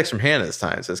 Text from Hannah this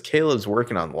time. It says, Caleb's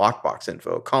working on lockbox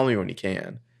info. Call me when you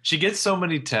can. She gets so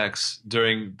many texts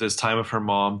during this time of her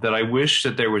mom that I wish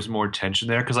that there was more tension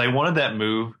there, because I wanted that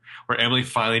move where Emily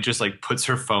finally just like puts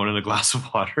her phone in a glass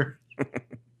of water.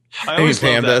 I always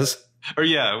Pam does. Or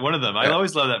yeah, one of them. Yeah. I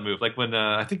always love that move. Like when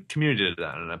I think Community did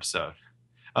that in an episode.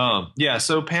 Yeah,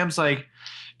 so Pam's like,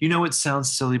 it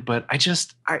sounds silly, but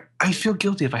I feel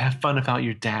guilty if I have fun without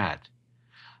your dad.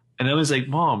 And I was like,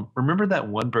 Mom, remember that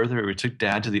one birthday where we took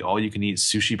Dad to the all-you-can-eat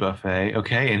sushi buffet?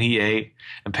 Okay, and he ate.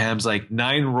 And Pam's like,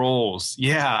 9 rolls.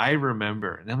 Yeah, I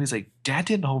remember. And Emily's like, Dad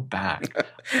didn't hold back.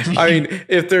 I mean,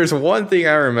 if there's one thing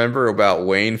I remember about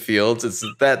Wayne Fields, it's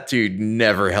that dude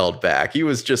never held back. He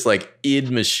was just like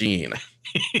id machine.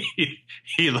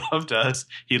 He loved us.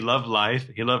 He loved life.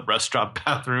 He loved restaurant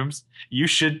bathrooms. You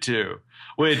should too.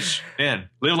 Which, man,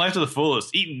 live life to the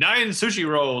fullest. Eat 9 sushi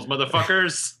rolls,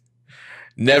 motherfuckers.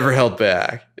 Never held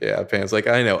back. Yeah, Pam's like,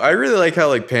 I know. I really like how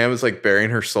like Pam is like bearing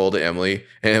her soul to Emily,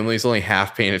 and Emily's only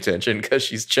half paying attention because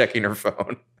she's checking her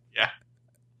phone.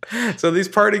 Yeah. So these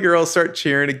party girls start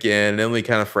cheering again, and Emily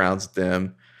kind of frowns at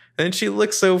them. And then she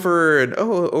looks over, and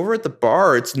over at the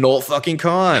bar, it's Noel fucking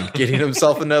Khan getting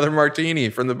himself another martini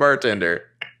from the bartender.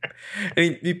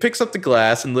 And he picks up the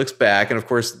glass and looks back, and of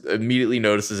course immediately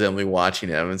notices Emily watching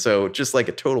him. And so just like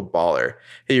a total baller,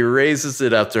 he raises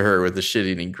it up to her with a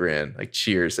shit-eating grin. Like,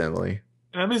 cheers, Emily.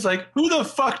 And Emily's like, who the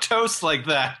fuck toasts like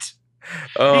that?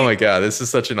 Oh my God, this is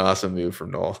such an awesome move from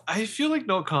Noel. I feel like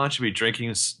Noel Khan should be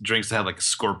drinking drinks that have like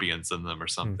scorpions in them or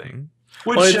something. Mm-hmm.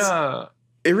 Which,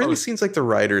 it really seems like the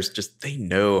writers they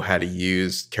know how to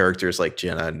use characters like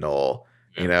Jenna and Noel.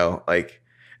 Yeah. Like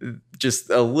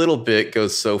just a little bit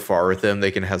goes so far with them.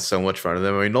 They can have so much fun with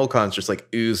them. I mean, Noel Khan's just like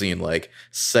oozing like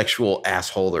sexual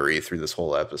assholery through this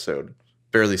whole episode.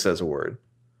 Barely says a word.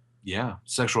 Yeah,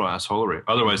 sexual assholery,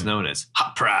 otherwise known as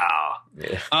hot prowl.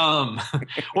 Yeah.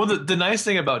 Well, the nice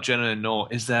thing about Jenna and Noel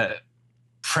is that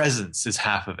presence is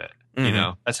half of it.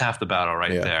 Mm-hmm. That's half the battle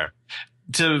right there.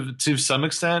 To some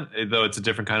extent, though it's a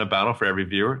different kind of battle for every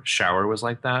viewer. Shower was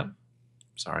like that.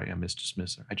 Sorry, I just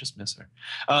miss her.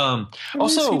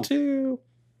 Also, miss you too.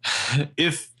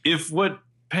 if what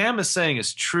Pam is saying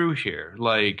is true here,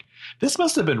 like this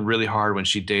must have been really hard when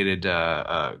she dated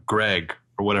Greg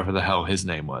or whatever the hell his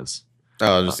name was.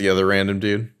 Oh, just the other random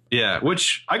dude. Yeah,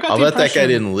 which I got. I'll bet that guy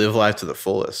didn't live life to the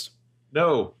fullest.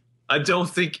 No, I don't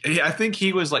think. I think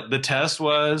he was like, the test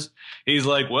was, he's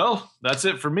like, well, that's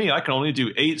it for me. I can only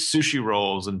do 8 sushi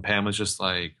rolls, and Pam was just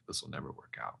like, this will never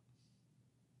work out.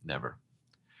 Never.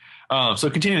 So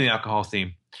continuing the alcohol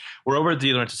theme, we're over at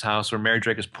DeLaurentis' house where Mary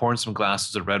Drake is pouring some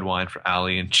glasses of red wine for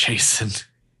Allie and Jason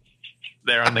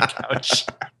there on the couch.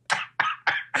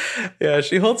 Yeah,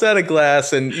 she holds out a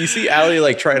glass, and you see Allie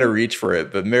like try to reach for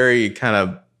it, but Mary kind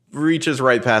of reaches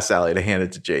right past Allie to hand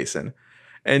it to Jason.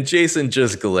 And Jason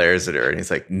just glares at her, and he's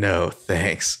like, no,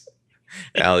 thanks.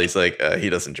 Allie's like, he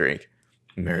doesn't drink.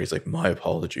 And Mary's like, my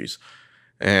apologies.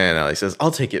 And Allie says,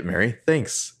 I'll take it, Mary.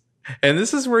 Thanks. And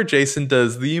this is where Jason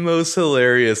does the most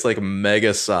hilarious, like,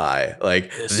 mega sigh.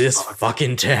 Like, this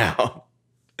fucking town.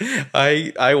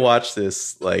 I watch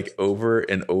this, like, over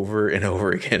and over and over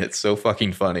again. It's so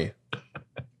fucking funny.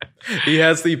 He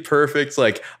has the perfect,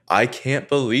 like, I can't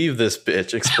believe this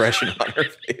bitch expression on her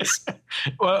face.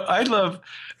 Well, I love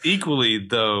equally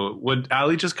though when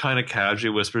Allie just kind of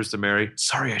casually whispers to Mary,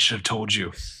 "Sorry, I should have told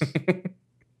you."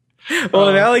 Well,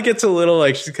 and Allie gets a little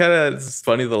like she's kind of this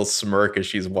funny little smirk as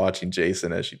she's watching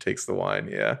Jason as she takes the wine.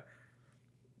 Yeah.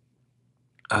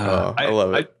 I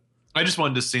love it. I just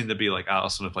wanted this scene to be like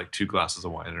Allison with like 2 glasses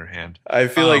of wine in her hand. I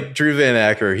feel like Drew Van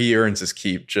Acker, he earns his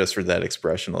keep just for that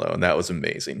expression alone. That was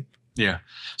amazing. Yeah.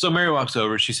 So Mary walks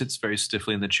over. She sits very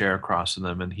stiffly in the chair across from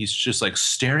them, and he's just like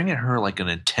staring at her like an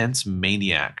intense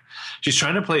maniac. She's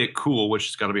trying to play it cool, which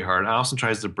has got to be hard. Allison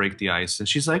tries to break the ice, and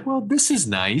she's like, "Well, this is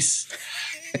nice."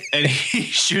 And he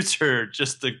shoots her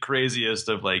just the craziest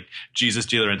of like Jesus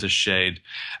dealer into shade.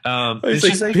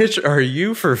 He's like, "Bitch, are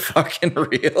you for fucking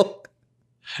real?"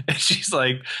 And she's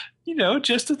like,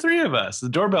 just the 3 of us. The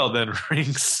doorbell then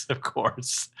rings, of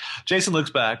course. Jason looks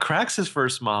back, cracks his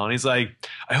first smile, and he's like,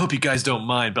 "I hope you guys don't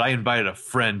mind, but I invited a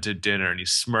friend to dinner." And he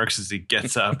smirks as he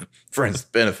gets up. Friends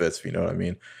with benefits, if you know what I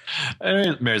mean.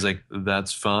 And Mary's like,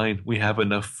 "That's fine. We have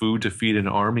enough food to feed an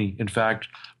army. In fact,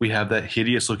 we have that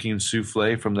hideous-looking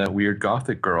souffle from that weird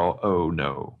gothic girl." Oh,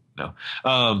 no.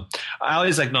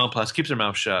 Allie's like nonplussed, keeps her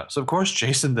mouth shut. So, of course,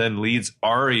 Jason then leads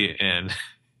Aria in.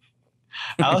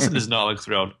 Allison does not look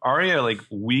thrilled. Aria like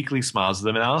weakly smiles at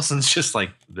them, and Allison's just like,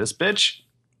 "This bitch."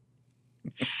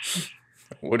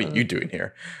 What are you doing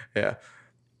here? Yeah.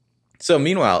 So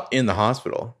meanwhile, in the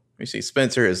hospital, we see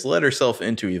Spencer has let herself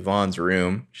into Yvonne's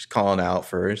room. She's calling out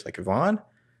for her. She's like, "Yvonne,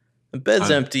 the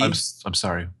bed's empty." I'm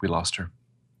sorry, we lost her.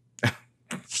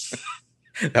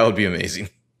 That would be amazing.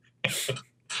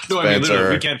 No, I mean,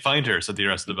 literally, we can't find her, said the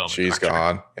rest of the Bellman. She's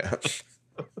gone. Yeah.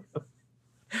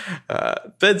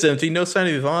 Bed's empty, no sign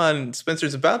of Yvonne.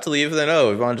 Spencer's about to leave, and then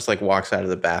Yvonne just like walks out of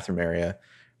the bathroom area,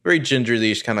 very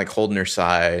gingerly. She's kind of like holding her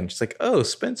side, and she's like, "Oh,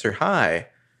 Spencer, hi."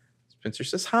 Spencer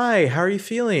says, "Hi, how are you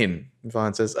feeling?"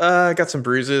 Yvonne says, "I got some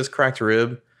bruises, cracked a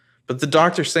rib, but the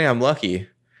doctors say I'm lucky."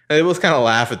 And they both kind of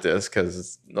laugh at this because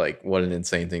it's like, what an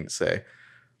insane thing to say.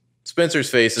 Spencer's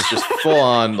face is just full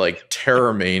on like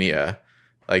terror mania,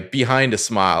 like behind a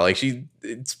smile. Like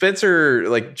Spencer,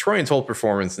 like Troyan's whole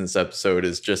performance in this episode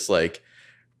is just like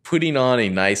putting on a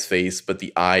nice face, but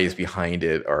the eyes behind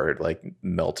it are like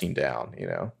melting down,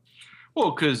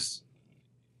 Well, because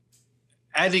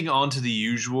adding on to the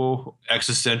usual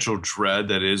existential dread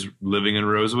that is living in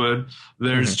Rosewood,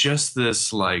 there's just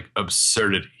this like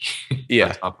absurdity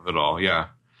on top of it all. Yeah.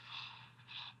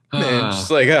 And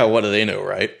just like, what do they know,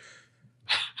 right?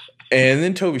 And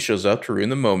then Toby shows up to ruin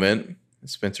the moment.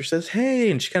 Spencer says,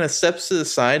 "Hey," and she kind of steps to the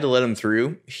side to let him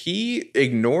through. He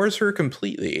ignores her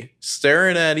completely,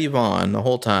 staring at Yvonne the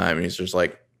whole time. And he's just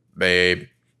like, "Babe,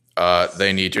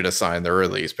 they need you to sign the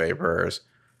release papers."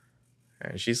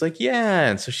 And she's like, "Yeah."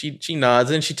 And so she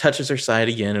nods and she touches her side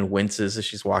again and winces as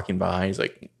she's walking by. He's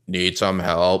like, "Need some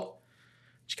help?"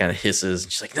 She kind of hisses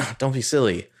and she's like, "No, don't be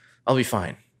silly. I'll be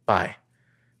fine. Bye."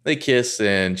 They kiss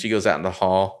and she goes out in the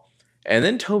hall. And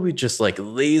then Toby just like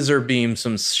laser beams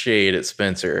some shade at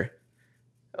Spencer.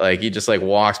 Like he just like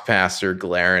walks past her,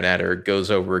 glaring at her, goes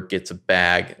over, gets a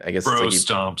bag. I guess bro, it's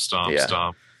like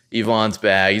stomp. Yvonne's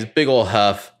bag. He's a big old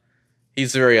huff.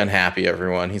 He's very unhappy,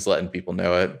 everyone. He's letting people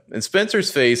know it. And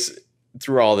Spencer's face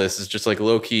through all this is just like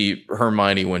low-key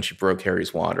Hermione when she broke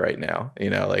Harry's wand right now.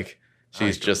 Like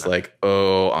she's just like,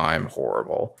 "Oh, I'm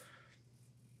horrible."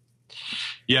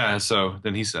 Yeah, so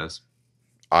then he says,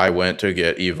 "I went to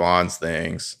get Yvonne's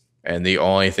things, and the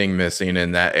only thing missing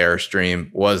in that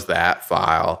Airstream was that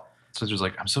file." Spencer's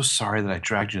like, "I'm so sorry that I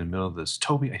dragged you in the middle of this.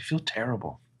 Toby, I feel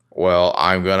terrible." "Well,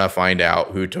 I'm going to find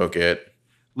out who took it."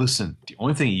 "Listen, the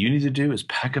only thing you need to do is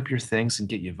pack up your things and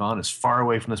get Yvonne as far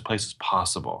away from this place as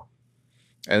possible."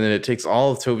 And then it takes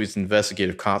all of Toby's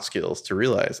investigative cop skills to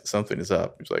realize that something is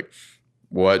up. He's like,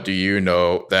 "What do you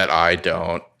know that I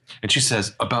don't?" And she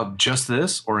says, "About just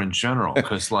this or in general?"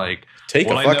 Because like, take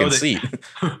a fucking seat.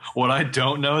 What I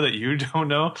don't know that you don't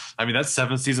know. I mean, that's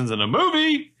 7 seasons in a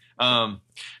movie.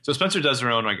 So Spencer does her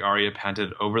own like Aria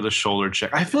panted over the shoulder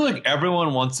check. I feel like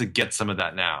everyone wants to get some of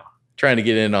that now. Trying to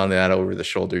get in on that over the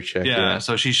shoulder check. Yeah.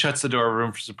 So she shuts the door of her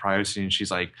room for some privacy, and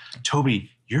she's like,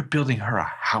 "Toby, you're building her a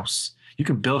house. You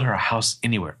can build her a house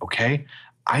anywhere, okay?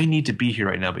 I need to be here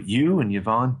right now, but you and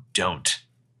Yvonne don't."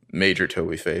 Major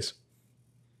Toby face.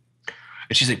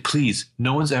 And she's like, "Please,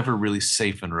 no one's ever really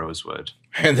safe in Rosewood."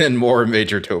 And then more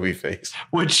major Toby face.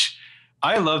 Which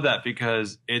I love that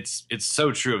because it's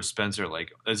so true of Spencer.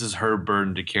 Like, this is her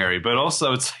burden to carry. But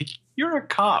also it's like, you're a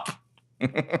cop.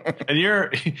 And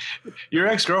your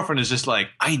ex-girlfriend is just like,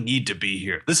 "I need to be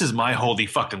here. This is my holy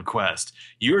fucking quest.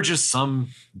 You're just some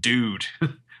dude.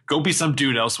 Go be some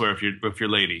dude elsewhere if you're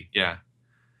lady." Yeah.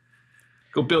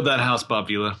 Go build that house, Bob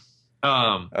Vila.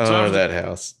 That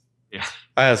house. Yeah.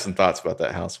 I have some thoughts about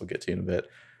that house. We'll get to in a bit.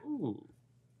 Ooh,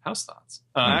 house thoughts.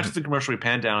 After the commercial, we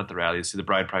pan down at the rally to see the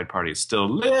bride pride party is still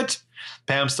lit.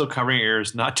 Pam's still covering her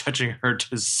ears, not touching her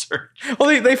dessert.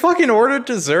 Well, they fucking ordered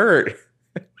dessert.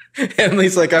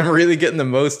 Emily's like, I'm really getting the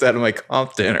most out of my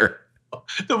comp dinner.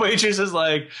 The waitress is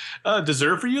like,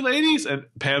 dessert for you ladies? And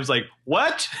Pam's like,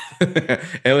 what?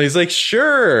 Emily's like,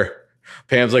 sure.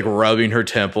 Pam's like rubbing her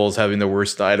temples, having the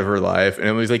worst night of her life. And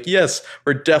Emily's like, yes,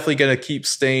 we're definitely going to keep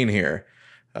staying here.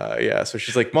 Yeah, so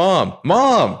she's like, Mom,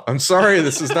 I'm sorry.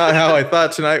 This is not how I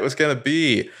thought tonight was going to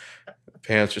be.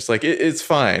 Pam's just like, it's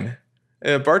fine.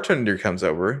 And a bartender comes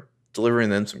over, delivering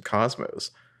them some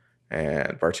Cosmos.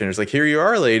 And bartender's like, here you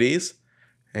are, ladies.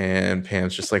 And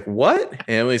Pam's just like, what? And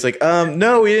Emily's like,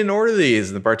 no, we didn't order these.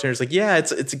 And the bartender's like, yeah,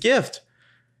 it's a gift.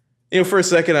 You know, for a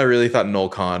second, I really thought Noel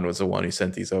Kahn was the one who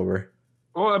sent these over.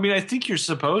 Well, I mean, I think you're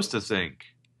supposed to think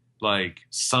like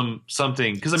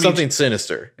something because I mean something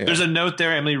sinister. Yeah. There's a note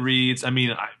there. Emily reads. I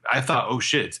mean, I thought, oh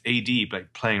shit, it's AD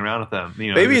like playing around with them. You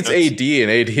know, maybe it's AD, and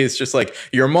AD is just like,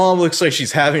 your mom looks like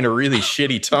she's having a really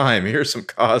shitty time. Here's some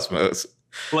Cosmos.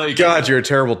 Like, God, you're a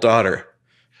terrible daughter.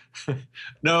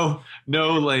 No,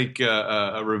 like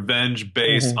a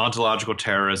revenge-based ontological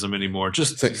terrorism anymore.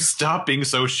 Just stop being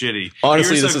so shitty.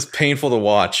 Honestly, this is painful to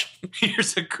watch.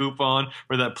 Here's a coupon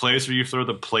for that place where you throw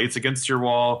the plates against your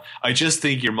wall. I just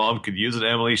think your mom could use it,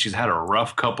 Emily. She's had a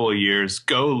rough couple of years.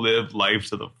 Go live life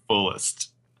to the fullest.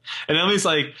 And Emily's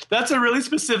like, that's a really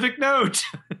specific note.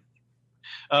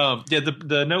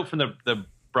 The note from the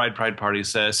bride pride party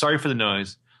says, sorry for the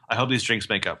noise. I hope these drinks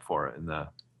make up for it. And the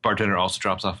bartender also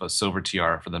drops off a silver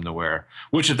tiara for them to wear,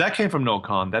 which if that came from Noel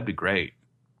Kahn, that'd be great.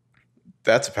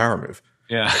 That's a power move.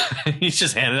 Yeah. He's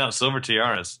just handing out silver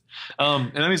tiaras.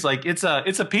 And then he's like, it's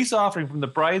a peace offering from the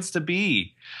brides to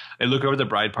be. They look over the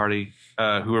bride party,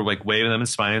 who are like waving them and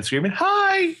smiling and screaming,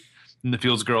 hi. And the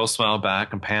Fields girls smile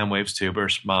back and Pam waves too, but her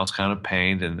smile's kind of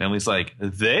pained. And Emily's like,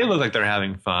 they look like they're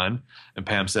having fun. And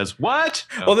Pam says, what?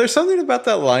 Well, there's something about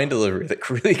that line delivery that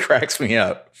really cracks me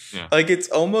up. Yeah. Like, it's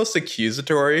almost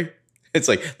accusatory. It's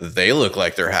like, they look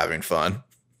like they're having fun.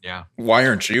 Yeah. Why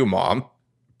aren't you, Mom?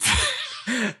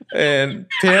 And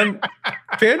Pam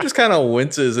just kind of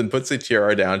winces and puts the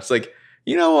tiara down. She's like,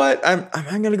 you know what? I'm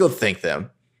going to go thank them.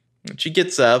 And she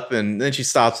gets up and then she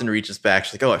stops and reaches back.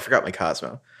 She's like, oh, I forgot my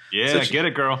Cosmo. Yeah, so get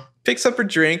it, girl. Picks up her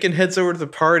drink and heads over to the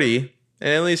party. And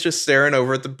Emily's just staring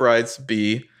over at the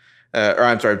brides-to-be.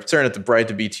 Staring at the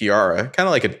bride-to-be tiara, kind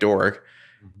of like a dork.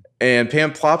 And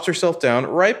Pam plops herself down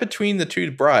right between the two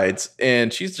brides,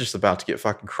 and she's just about to get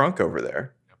fucking crunk over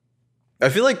there. I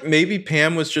feel like maybe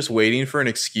Pam was just waiting for an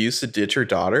excuse to ditch her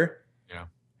daughter. Yeah.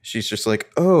 She's just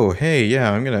like, oh, hey,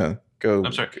 yeah, I'm going to go.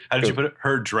 I'm sorry. How did you put it?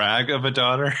 Her drag of a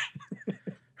daughter?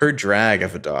 Her drag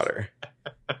of a daughter.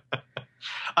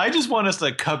 I just want us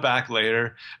to cut back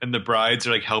later, and the brides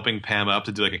are like helping Pam up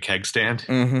to do like a keg stand.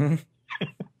 Mm-hmm.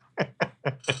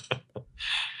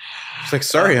 She's like,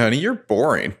 sorry, honey, you're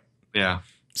boring. Yeah.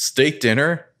 Steak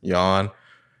dinner, yawn.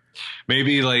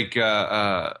 Maybe like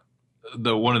one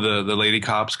of the lady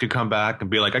cops could come back and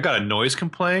be like, I got a noise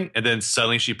complaint, and then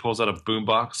suddenly she pulls out a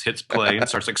boombox, hits play, and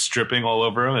starts like stripping all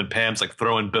over him, and Pam's like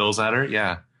throwing bills at her.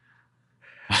 Yeah.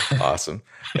 Awesome.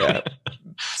 Yeah.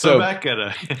 So back at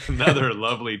another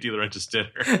lovely De Laurentiis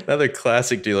dinner. Another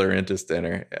classic De Laurentiis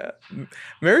dinner. Yeah.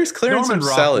 Mary's clearing Norman some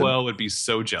Rockwell salad. would be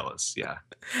so jealous. Yeah.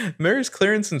 Mary's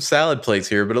clearing some salad plates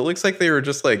here, but it looks like they were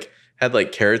just like had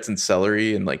like carrots and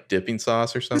celery and like dipping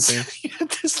sauce or something.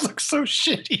 This looks so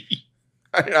shitty.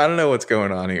 I don't know what's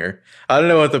going on here. I don't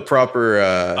know what the proper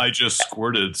I just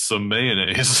squirted some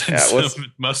mayonnaise and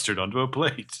some mustard onto a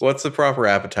plate. What's the proper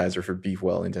appetizer for beef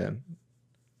Wellington?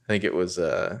 I think it was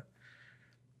trying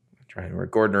to remember.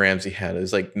 Gordon Ramsay had it. It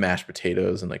was like mashed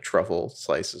potatoes and like truffle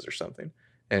slices or something.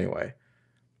 Anyway,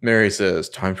 Mary says,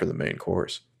 time for the main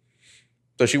course.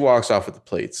 So she walks off with the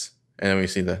plates. And then we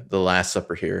see the Last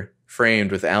Supper here,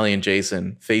 framed with Allie and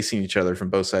Jason facing each other from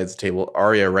both sides of the table.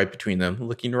 Arya right between them,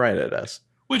 looking right at us.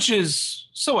 Which is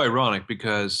so ironic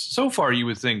because so far you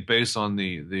would think, based on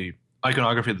the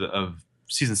iconography of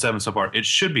season 7 so far, it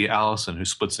should be Allison who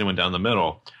splits anyone down the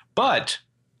middle. But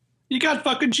you got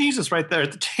fucking Jesus right there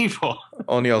at the table.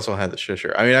 Only also had the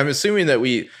shusher. I mean, I'm assuming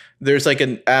that there's like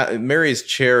Mary's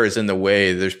chair is in the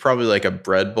way. There's probably like a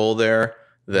bread bowl there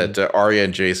that Arya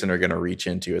and Jason are going to reach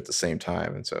into at the same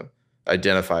time. And so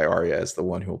identify Arya as the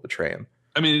one who will betray him.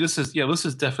 I mean, this is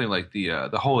definitely like the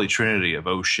holy trinity of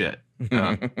oh shit.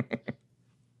 I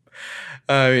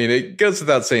mean, it goes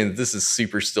without saying that this is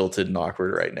super stilted and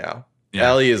awkward right now. Yeah.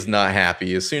 Allie is not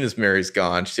happy. As soon as Mary's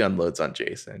gone, she unloads on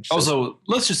Jason. Also,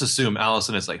 let's just assume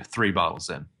Allison is like 3 bottles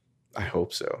in. I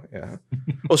hope so. Yeah.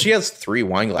 Well, she has 3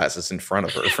 wine glasses in front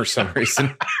of her for some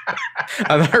reason.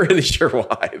 I'm not really sure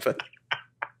why, but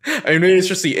I mean, it's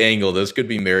just the angle. Those could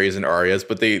be Mary's and Arya's,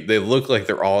 but they look like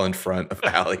they're all in front of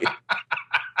Allie.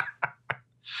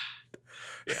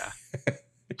 Yeah.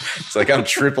 It's like I'm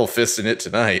triple fisting it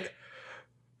tonight.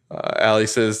 Allie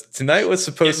says, tonight was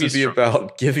supposed to be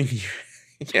about giving you.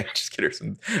 Yeah, just get her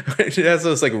some. It has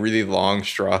those like really long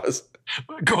straws.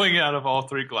 Going out of all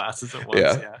 3 glasses at once.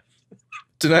 Yeah.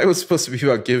 Tonight was supposed to be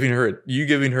about giving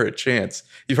her a chance.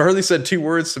 You've hardly said 2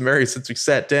 words to Mary since we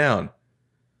sat down.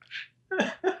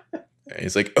 And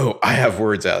he's like, oh, I have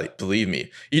words, Allie. Believe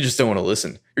me. You just don't want to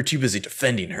listen. You're too busy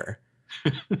defending her.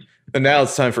 And now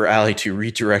it's time for Allie to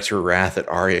redirect her wrath at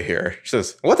Arya here. She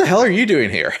says, what the hell are you doing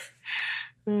here?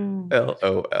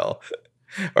 LOL.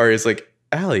 Arya's like,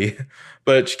 Allie.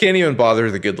 But she can't even bother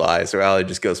with the good lie, so Allie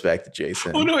just goes back to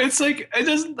Jason. Oh no, it's like it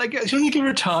doesn't like she doesn't give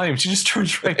her time. She just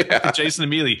turns right back to Jason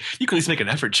immediately. You could at least make an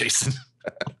effort, Jason.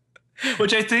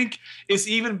 Which I think is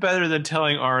even better than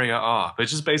telling Arya off.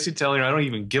 It's just basically telling her I don't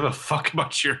even give a fuck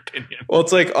about your opinion. Well,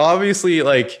 it's like obviously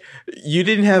like you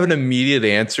didn't have an immediate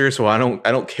answer, so I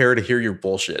don't care to hear your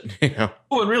bullshit. You know.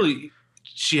 Well, and really,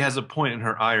 she has a point in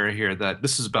her ire here that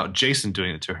this is about Jason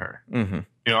doing it to her. Mm-hmm.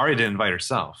 You know, Arya didn't invite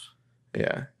herself.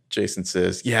 Yeah. Jason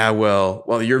says, yeah, well,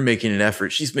 while you're making an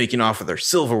effort, she's making off with her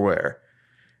silverware.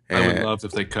 I would love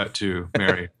if they cut to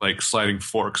Mary, like sliding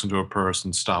forks into a purse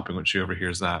and stopping when she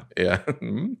overhears that. Yeah.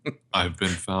 I've been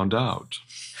found out.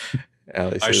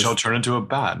 Allie says, I shall turn into a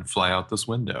bat and fly out this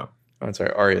window. Oh, I'm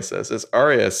sorry, Arya says. As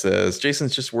Arya says,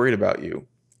 Jason's just worried about you.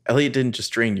 Elliot didn't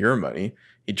just drain your money.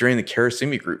 He drained the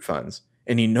Karasimi group funds.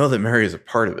 And you know that Mary is a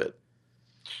part of it.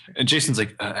 And Jason's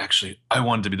like, actually, I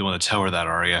wanted to be the one to tell her that,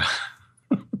 Arya.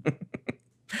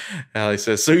 Allie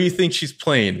says, so you think she's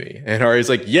playing me? And Arya's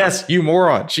like, yes, you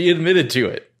moron. She admitted to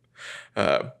it.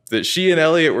 That she and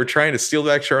Elliot were trying to steal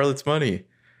back Charlotte's money.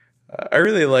 I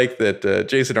really like that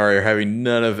Jason and Arya are having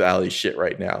none of Allie's shit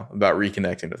right now about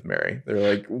reconnecting with Mary.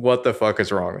 They're like, what the fuck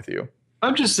is wrong with you?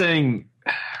 I'm just saying,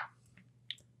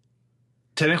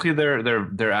 technically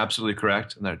they're absolutely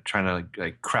correct. And they're trying to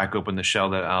like crack open the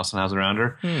shell that Allison has around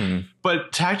her.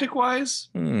 But tactic-wise,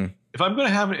 if I'm going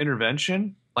to have an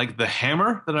intervention, like the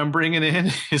hammer that I'm bringing in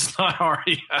is not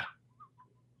Arya.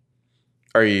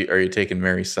 Are you taking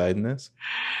Mary's side in this?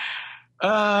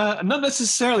 Not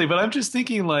necessarily, but I'm just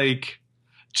thinking like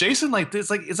Jason, like this,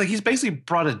 like it's like he's basically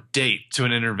brought a date to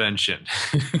an intervention.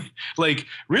 Like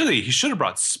really, he should have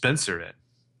brought Spencer in.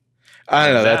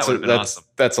 I don't know.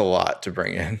 That's a lot to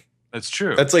bring in. That's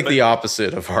true. That's like the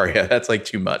opposite of Arya. That's like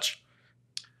too much.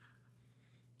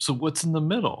 So what's in the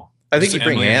middle? I think you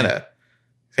bring Hannah.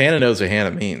 Hannah knows what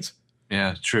Hannah means.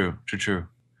 Yeah, true.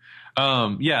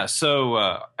 Yeah,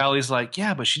 so Allie's like,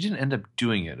 yeah, but she didn't end up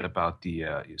doing it about the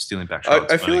stealing back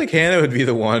Charlotte's money. I feel like Hannah would be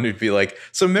the one who'd be like,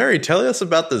 so Mary, tell us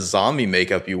about the zombie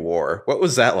makeup you wore. What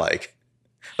was that like?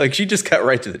 Like, she just cut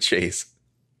right to the chase.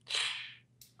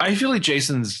 I feel like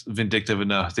Jason's vindictive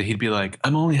enough that he'd be like,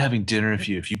 I'm only having dinner if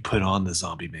you put on the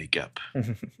zombie makeup.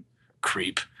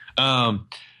 Creep.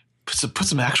 Put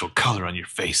some actual color on your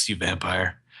face, you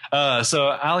vampire.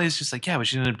 So Allie's just like, yeah, but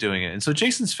she ended up doing it. And so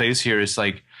Jason's face here is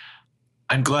like,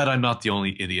 I'm glad I'm not the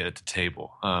only idiot at the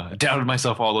table. I doubted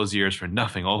myself all those years for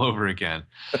nothing all over again.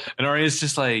 And Arya's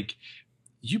just like,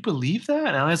 you believe that?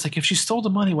 And Allie's like, if she stole the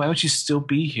money, why would she still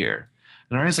be here?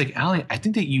 And Arya's like, Allie, I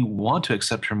think that you want to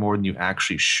accept her more than you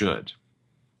actually should.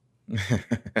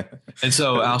 And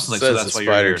so Allison's like, so that's why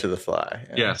you're here. To the fly.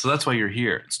 Yeah, so that's why you're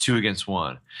here. It's 2 against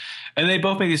 1. And they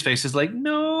both make these faces like,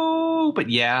 no, but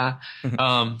yeah.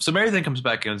 So Mary then comes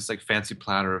back in with this like fancy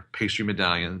platter of pastry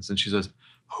medallions. And she says,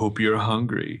 hope you're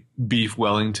hungry. Beef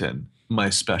Wellington, my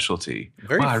specialty.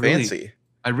 Very fancy.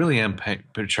 I really am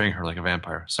portraying her like a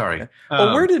vampire. Sorry.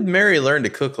 Well, where did Mary learn to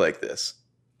cook like this?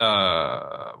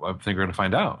 I think we're going to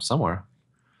find out somewhere.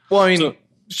 Well, I mean,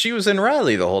 she was in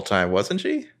Riley the whole time, wasn't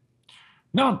she?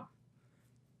 No.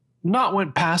 Not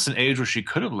went past an age where she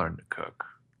could have learned to cook.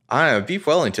 I don't know. Beef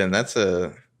Wellington, that's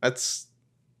a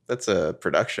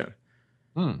production.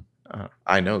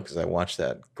 I know because I watched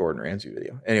that Gordon Ramsay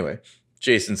video. Anyway,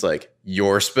 Jason's like,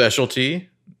 your specialty?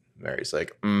 Mary's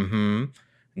like, mm-hmm.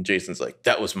 And Jason's like,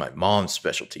 that was my mom's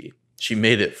specialty. She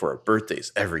made it for her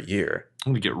birthdays every year.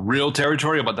 I'm going to get real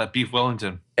territorial about that Beef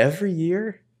Wellington. Every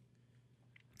year?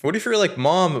 What if you're like,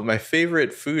 Mom, my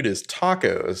favorite food is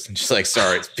tacos? And she's like,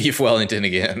 sorry, it's Beef Wellington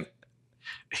again.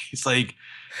 He's like,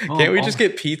 can't we just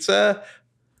get pizza?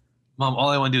 Mom, all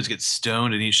I want to do is get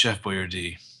stoned and eat Chef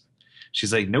Boyardee.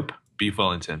 She's like, nope, Beef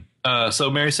Wellington. So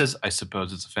Mary says, I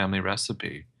suppose it's a family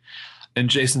recipe. And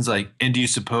Jason's like, and do you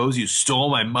suppose you stole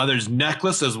my mother's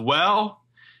necklace as well?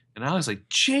 And Allie's like,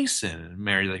 Jason. And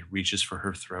Mary like reaches for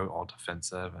her throat, all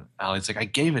defensive. And Allie's like, I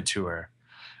gave it to her.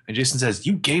 And Jason says,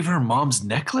 you gave her mom's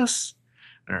necklace?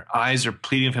 And her eyes are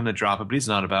pleading for him to drop it, but he's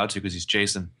not about to because he's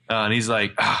Jason. And he's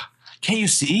like, can't you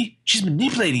see? She's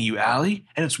manipulating you, Allie,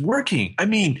 and it's working. I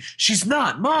mean, she's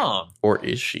not Mom. Or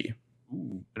is she?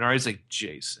 Ooh. And Ari's like,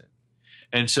 Jason.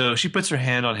 And so she puts her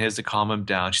hand on his to calm him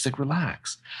down. She's like,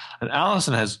 relax. And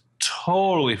Allison has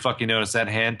totally fucking noticed that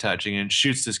hand touching and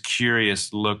shoots this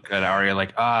curious look at Arya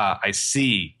like, I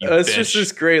see. It's just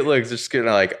this great look. It's just kind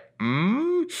of like,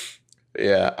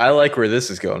 Yeah, I like where this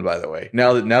is going, by the way.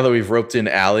 Now that we've roped in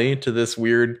Allie to this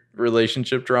weird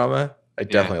relationship drama, I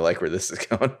definitely like where this is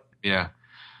going. Yeah.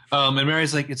 And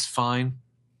Mary's like, it's fine.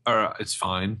 Or it's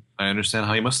fine. I understand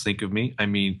how you must think of me. I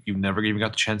mean, you never even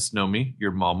got the chance to know me.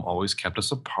 Your mom always kept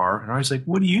us apart. And I was like,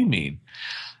 what do you mean?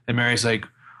 And Mary's like,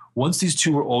 once these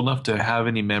two were old enough to have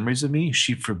any memories of me,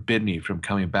 she forbid me from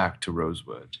coming back to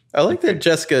Rosewood. I like that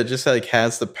Jessica just like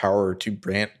has the power to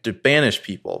banish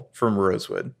people from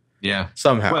Rosewood. Yeah.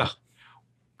 Somehow. Well,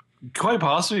 quite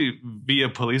possibly via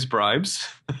police bribes.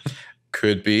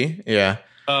 Could be. Yeah.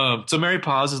 So Mary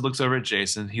pauses, looks over at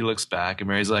Jason. He looks back, and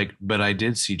Mary's like, but I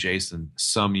did see Jason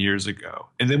some years ago.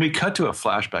 And then we cut to a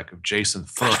flashback of Jason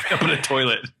throwing up in a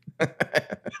toilet.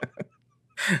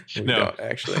 We don't,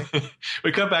 actually.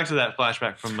 We cut back to that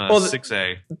flashback from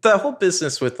 6A. The whole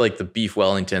business with like the beef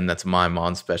Wellington, that's my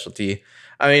mom's specialty.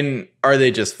 I mean, are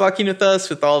they just fucking with us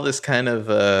with all this kind of,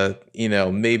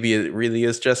 maybe it really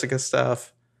is Jessica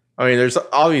stuff? I mean, there's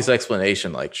obvious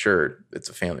explanation, like, sure, it's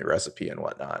a family recipe and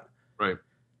whatnot. Right.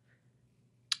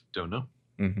 Don't know.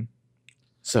 Mm-hmm.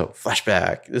 So,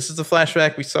 flashback. This is the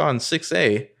flashback we saw in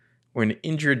 6A when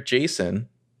injured Jason,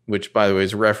 which, by the way,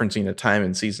 is referencing a time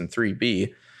in season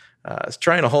 3B, is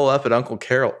trying to hole up at Aunt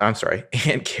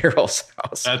Carol's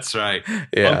house. That's right.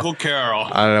 Yeah. Uncle Carol.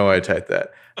 I don't know why I typed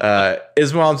that.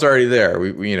 His mom's already there.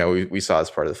 We saw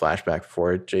as part of the flashback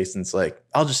before. Jason's like,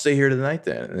 I'll just stay here tonight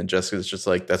then. And then Jessica's just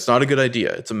like, that's not a good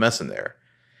idea. It's a mess in there.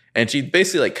 And she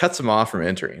basically like cuts him off from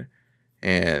entering.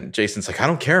 And Jason's like, I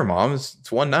don't care, Mom.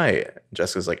 It's one night. And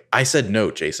Jessica's like, I said no,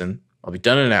 Jason. I'll be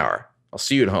done in an hour. I'll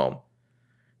see you at home.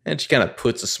 And she kind of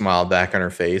puts a smile back on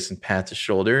her face and pats his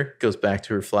shoulder, goes back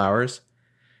to her flowers.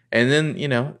 And then,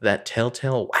 that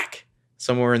telltale whack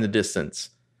somewhere in the distance.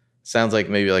 Sounds like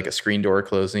maybe like a screen door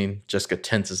closing. Jessica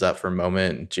tenses up for a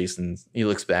moment. And Jason, he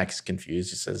looks back. He's confused.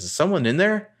 He says, is someone in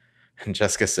there? And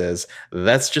Jessica says,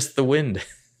 that's just the wind.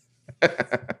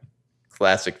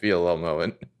 Classic VLL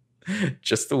moment.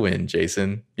 Just the wind,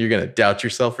 Jason. You're going to doubt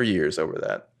yourself for years over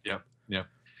that. Yep.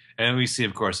 And we see,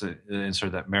 of course, an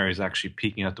insert that Mary's actually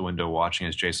peeking out the window watching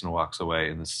as Jason walks away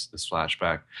in this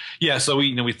flashback. Yeah, so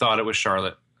we thought it was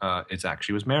Charlotte. It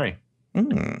actually was Mary.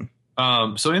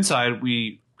 So inside,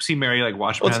 we see Mary like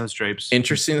watching behind the drapes.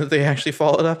 Interesting that they actually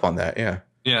followed up on that, yeah.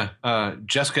 Yeah.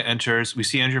 Jessica enters. We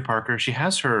see Andrea Parker. She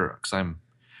has her, because I'm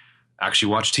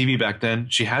actually watched TV back then.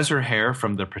 She has her hair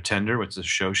from The Pretender, which is a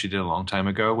show she did a long time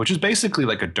ago, which is basically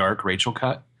like a dark Rachel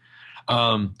cut.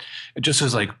 It just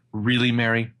says like, really,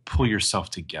 Mary, pull yourself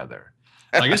together.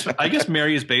 I guess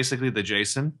Mary is basically the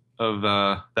Jason of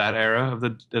that era of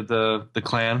the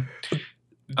clan.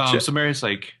 So Mary's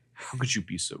like, how could you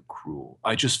be so cruel?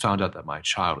 I just found out that my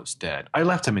child is dead. I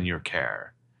left him in your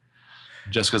care.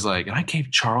 Jessica's like, and I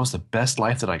gave Charles the best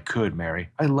life that I could, Mary.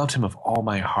 I loved him with all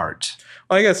my heart.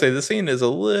 Well, I gotta say, the scene is a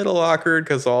little awkward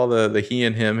because all the he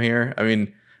and him here. I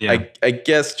mean, yeah. I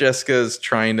guess Jessica's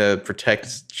trying to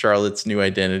protect Charlotte's new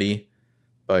identity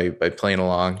by playing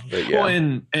along. But yeah.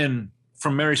 Well, and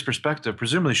from Mary's perspective,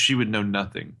 presumably she would know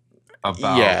nothing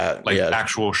about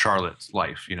actual Charlotte's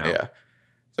life, Yeah.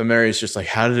 So Mary's just like,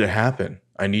 how did it happen?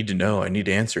 I need to know. I need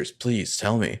answers. Please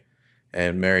tell me.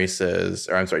 And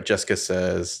Jessica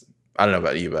says, I don't know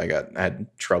about you, but I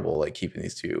had trouble like keeping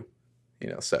these two,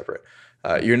 separate.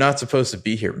 You're not supposed to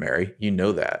be here, Mary. You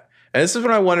know that. And this is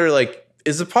when I wonder, like,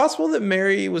 is it possible that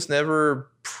Mary was never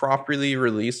properly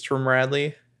released from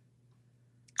Radley?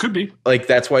 Could be. Like,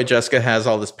 that's why Jessica has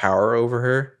all this power over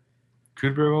her?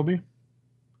 Could very well be.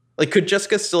 Like, could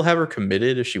Jessica still have her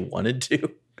committed if she wanted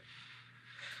to?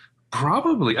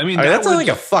 Probably. I mean that's like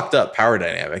a fucked up power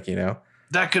dynamic,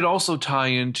 That could also tie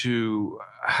into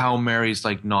how Mary's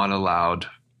like not allowed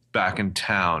back in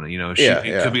town.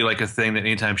 It could be like a thing that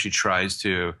anytime she tries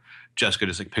to, Jessica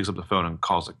just like picks up the phone and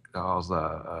calls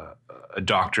a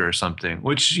doctor or something.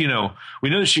 Which we know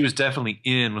that she was definitely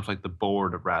in with like the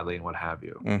board of Radley and what have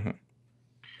you,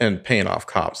 and paying off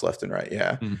cops left and right.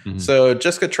 Yeah. Mm-hmm. So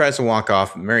Jessica tries to walk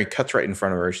off. Mary cuts right in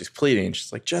front of her. She's pleading.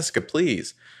 She's like, Jessica,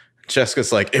 please.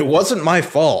 Jessica's like, it wasn't my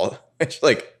fault. And she's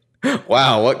like,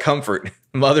 wow, what comfort.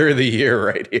 Mother of the year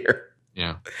right here.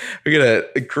 Yeah. We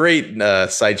get a great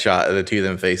side shot of the two of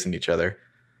them facing each other.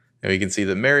 And we can see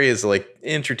that Mary is like an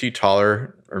inch or two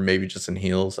taller, or maybe just in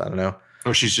heels. I don't know.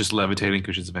 Or she's just levitating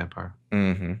because she's a vampire.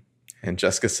 Mm-hmm. And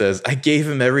Jessica says, I gave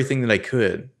him everything that I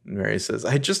could. And Mary says,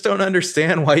 I just don't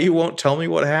understand why you won't tell me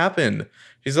what happened.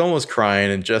 She's almost crying.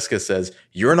 And Jessica says,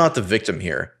 you're not the victim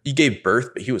here. You gave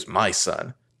birth, but he was my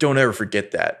son. Don't ever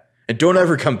forget that. And don't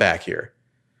ever come back here.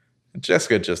 And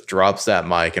Jessica just drops that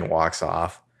mic and walks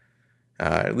off.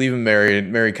 Leaving Mary.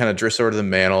 Mary kind of drifts over to the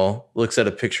mantle, looks at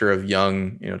a picture of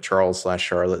young,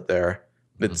 Charles/Charlotte there.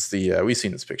 It's we've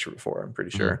seen this picture before, I'm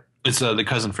pretty sure. It's the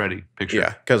Cousin Freddie picture.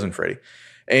 Yeah, Cousin Freddie.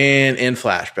 And in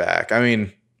flashback, I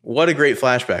mean, what a great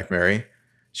flashback, Mary.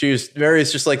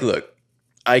 Mary's just like, look,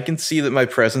 I can see that my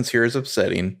presence here is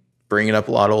upsetting, bringing up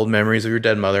a lot of old memories of your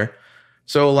dead mother.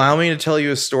 So allow me to tell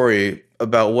you a story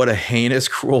about what a heinous,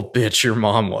 cruel bitch your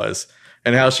mom was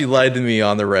and how she lied to me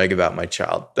on the reg about my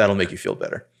child. That'll make you feel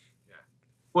better. Yeah.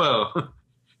 Well,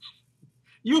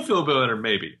 you'll feel better,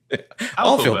 maybe.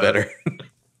 I'll feel better.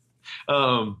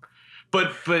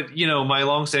 But my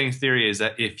long-standing theory is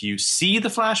that if you see the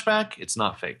flashback, it's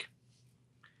not fake.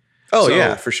 Oh,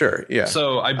 yeah, for sure. Yeah.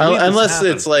 So I believe unless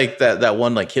it's like that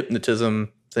one like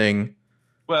hypnotism thing.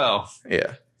 Well,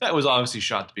 yeah, that was obviously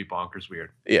shot to be bonkers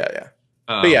weird. Yeah, yeah.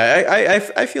 But yeah,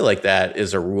 I feel like that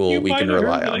is a rule we can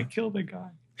rely on. I killed the guy.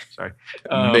 Sorry.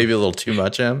 Maybe a little too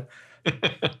much, Em.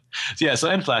 So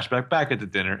in flashback, back at the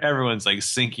dinner, everyone's like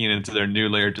sinking into their new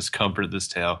layer of discomfort of this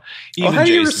tale. Even how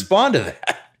do you respond to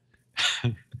that?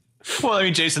 Well, I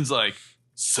mean, Jason's like,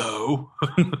 so?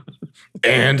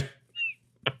 And?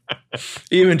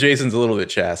 Even Jason's a little bit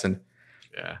chastened.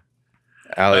 Yeah.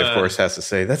 Allie, of course, has to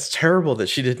say, that's terrible that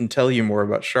she didn't tell you more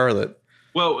about Charlotte.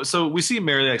 Well, so we see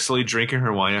Mary like slowly drinking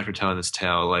her wine after telling this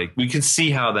tale. Like, we can see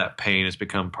how that pain has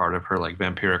become part of her like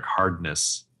vampiric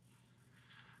hardness.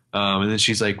 And then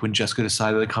she's like, when Jessica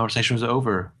decided the conversation was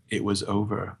over, it was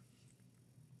over.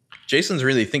 Jason's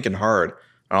really thinking hard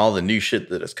on all the new shit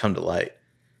that has come to light.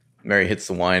 Mary hits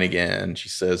the wine again. She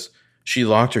says, she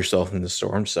locked herself in the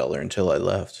storm cellar until I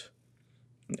left.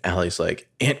 And Allie's like,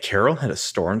 Aunt Carol had a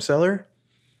storm cellar?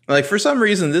 Like, for some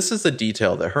reason, this is a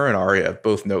detail that her and Arya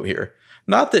both note here.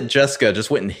 Not that Jessica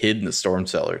just went and hid in the storm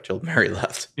cellar till Mary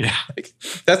left. Yeah. Like,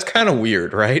 that's kind of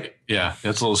weird, right? Yeah,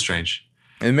 that's a little strange.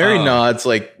 And Mary nods,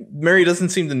 like, Mary doesn't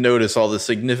seem to notice all the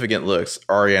significant looks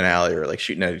Arya and Allie are, like,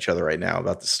 shooting at each other right now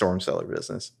about the storm cellar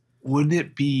business. Wouldn't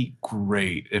it be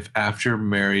great if after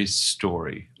Mary's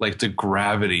story, like the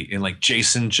gravity and like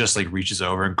Jason just like reaches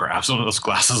over and grabs one of those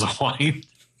glasses of wine?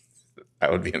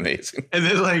 That would be amazing. And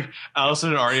then like Allison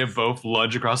and Arya both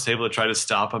lunge across the table to try to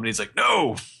stop him. And he's like,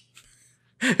 no.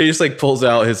 He just like pulls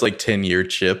out his like 10-year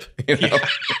chip. You know? Yeah.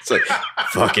 It's like,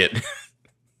 fuck it.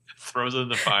 Throws it in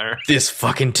the fire. This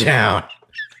fucking town.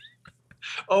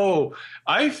 Oh,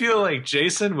 I feel like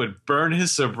Jason would burn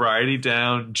his sobriety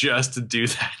down just to do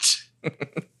that.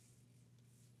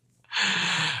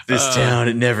 This town,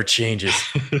 it never changes.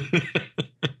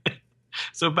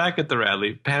 So back at the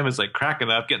Radley, Pam is like cracking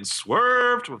up, getting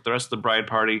swerved with the rest of the bride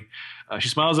party. She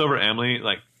smiles over at Emily.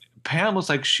 Like, Pam looks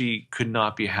like she could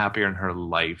not be happier in her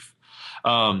life.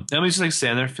 Emily's just like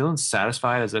standing there feeling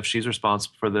satisfied as if she's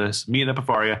responsible for this, meeting up with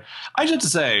Arya. I just have to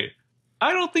say,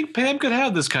 I don't think Pam could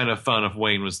have this kind of fun if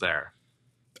Wayne was there.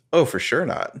 Oh, for sure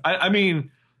not. I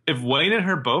mean, if Wayne and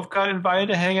her both got invited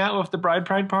to hang out with the bride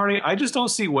pride party, I just don't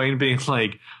see Wayne being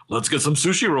like, let's get some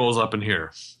sushi rolls up in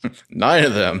here. 9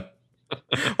 of them.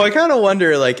 Well, I kind of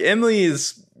wonder, like, Emily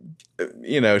is,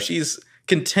 she's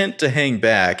content to hang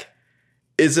back.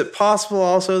 Is it possible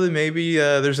also that maybe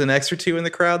there's an X or two in the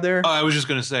crowd there? Oh, I was just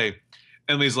going to say,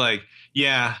 Emily's like,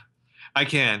 yeah, I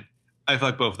can. I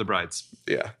fuck both the brides.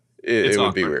 Yeah. It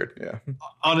would be weird. Yeah.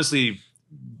 Honestly,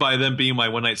 by them being my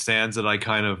one night stands that I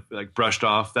kind of like brushed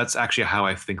off, that's actually how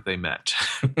I think they met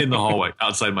in the hallway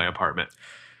outside my apartment.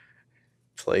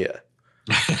 Playa.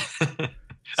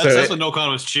 That's what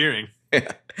Nokon was cheering.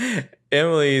 Yeah.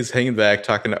 Emily's hanging back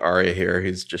talking to Arya here,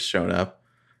 who's just shown up.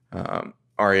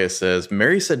 Arya says,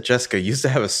 Mary said Jessica used to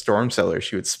have a storm cellar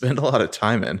she would spend a lot of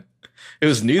time in. It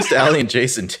was news to Allie and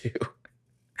Jason too.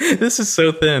 This is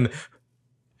so thin.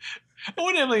 I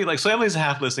want Emily, so Emily's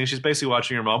half listening. She's basically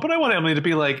watching her mom, but I want Emily to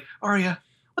be like, Arya,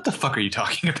 what the fuck are you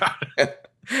talking about?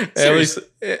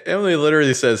 Emily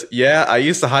literally says, yeah, I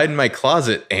used to hide in my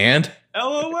closet and...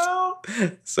 LOL.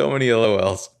 So many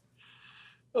LOLs.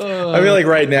 I feel like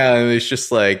right now, Emily's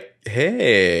just like,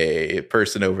 hey,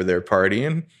 person over there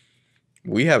partying.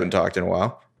 We haven't talked in a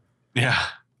while. Yeah.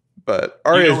 But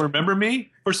Arya, you don't remember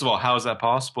me? First of all, how is that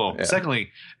possible? Yeah.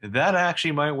 Secondly, that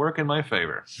actually might work in my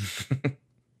favor.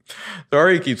 So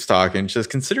Arya keeps talking. She says,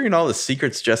 considering all the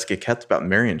secrets Jessica kept about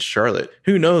Mary and Charlotte,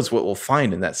 who knows what we'll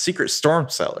find in that secret storm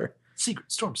cellar?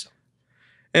 Secret storm cellar.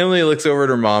 Emily looks over at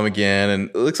her mom again, and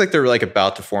it looks like they're like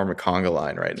about to form a conga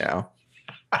line right now.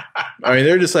 I mean,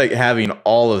 they're just like having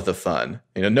all of the fun.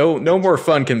 You know, no more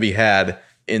fun can be had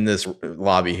in this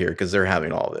lobby here because they're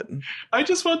having all of it. I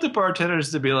just want the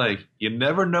bartenders to be like, you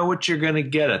never know what you're going to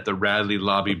get at the Radley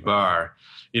Lobby Bar.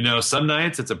 You know, some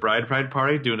nights it's a bride pride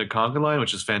party doing a conga line,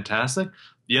 which is fantastic.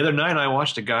 The other night I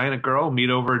watched a guy and a girl meet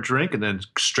over a drink and then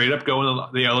straight up go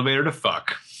in the elevator to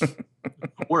fuck.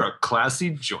 We're a classy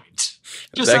joint.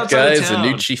 Just that guy is the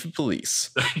new chief of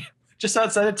police. Just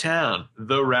outside of town,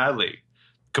 the Radley.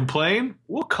 Complain?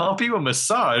 We'll comp you a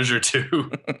massage or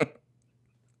two.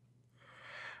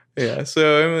 Yeah,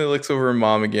 so Emily looks over her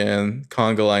mom again,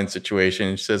 conga line situation,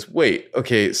 and she says, wait,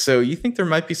 okay, so you think there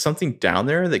might be something down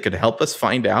there that could help us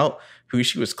find out who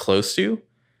she was close to?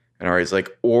 And Arya's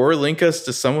like, or link us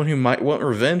to someone who might want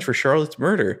revenge for Charlotte's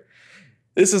murder.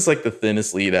 This is like the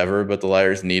thinnest lead ever, but the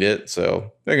liars need it,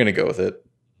 so they're going to go with it.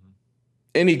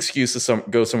 Any excuse to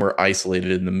go somewhere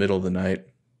isolated in the middle of the night.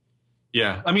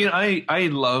 Yeah, I mean, I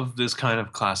love this kind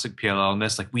of classic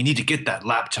PLL-ness. Like, we need to get that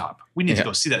laptop. We need to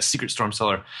go see that secret storm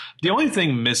cellar. The only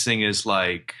thing missing is,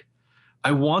 like,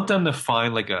 I want them to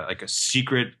find, like a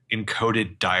secret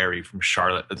encoded diary from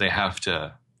Charlotte that they have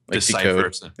to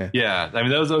decipher. Yeah, I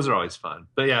mean, those are always fun.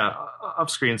 But, yeah, off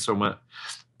screen so much.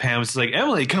 Pam's like,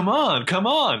 Emily, come on,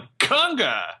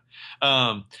 conga.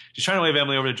 She's trying to wave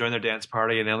Emily over to join their dance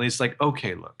party, and Emily's like,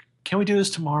 okay, look. Can we do this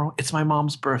tomorrow? It's my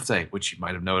mom's birthday, which you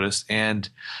might have noticed. And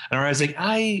Aria's like,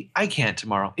 I can't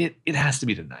tomorrow. It has to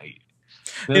be tonight.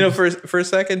 You know, for a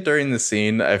second during the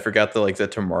scene, I forgot the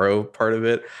tomorrow part of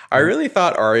it. I really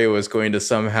thought Arya was going to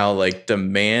somehow like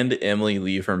demand Emily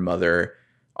leave her mother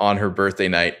on her birthday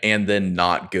night and then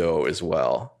not go as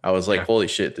well. I was like, holy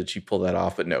shit, did she pull that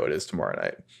off? But no, it is tomorrow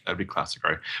night. That'd be classic,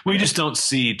 right? We just don't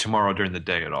see tomorrow during the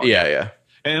day at all. Yeah.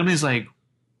 And Emily's like,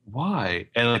 why?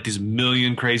 And like these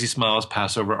million crazy smiles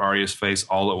pass over Arya's face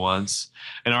all at once.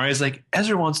 And Arya's like,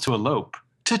 Ezra wants to elope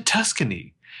to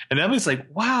Tuscany. And Emily's like,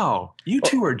 wow, you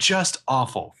two are just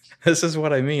awful. This is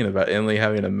what I mean about Emily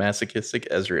having a masochistic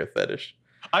Ezra fetish.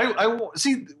 I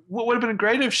see what would have been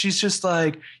great if she's just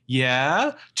like,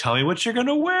 yeah, tell me what you're going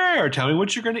to wear. Tell me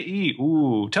what you're going to eat.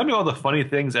 Ooh, tell me all the funny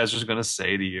things Ezra's going to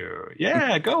say to you.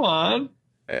 Yeah, go on.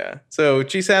 Yeah. So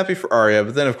she's happy for Arya,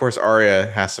 but then of course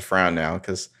Arya has to frown now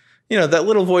because, you know, that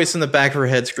little voice in the back of her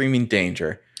head screaming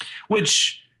danger.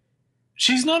 Which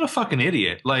she's not a fucking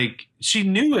idiot. Like, she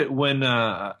knew it when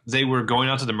they were going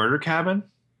out to the murder cabin.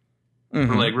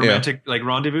 For like romantic like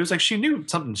rendezvous. Like, she knew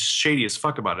something shady as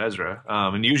fuck about Ezra.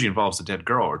 And usually involves a dead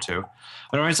girl or two.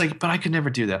 And Arya's like, but I could never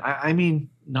do that. I mean,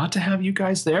 not to have you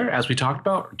guys there, as we talked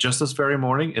about, just this very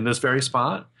morning in this very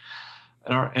spot.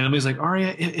 And Emily's like,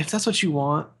 Arya, if that's what you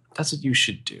want, that's what you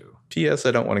should do. P.S.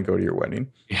 I don't want to go to your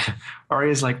wedding. Yeah.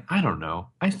 Arya's like, I don't know.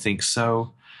 I think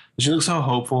so. She looks so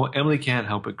hopeful. Emily can't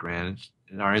help but grin.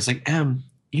 And Arya's like, Em,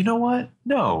 you know what?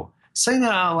 No. Saying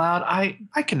that out loud,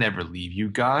 I can never leave you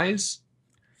guys.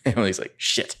 Emily's like,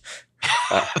 shit.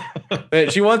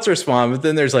 She wants to respond, but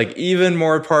then there's like even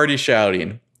more party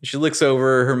shouting. She looks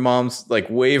over, her mom's like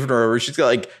waving her over. She's got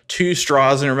like 2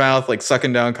 straws in her mouth, like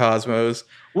sucking down Cosmos.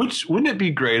 Which, wouldn't it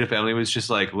be great if Emily was just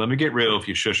like, let me get real with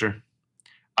you, shusher.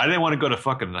 I didn't want to go to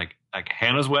fucking like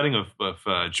Hannah's wedding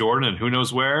of Jordan and who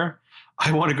knows where.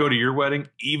 I want to go to your wedding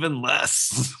even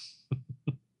less.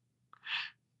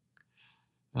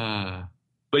 But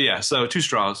yeah, so 2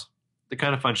 straws. The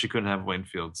kind of fun she couldn't have at Wayne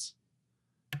Fields.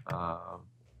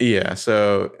 Yeah,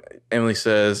 so Emily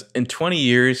says, in 20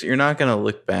 years, you're not going to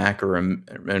look back and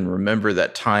remember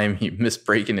that time you missed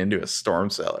breaking into a storm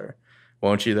cellar.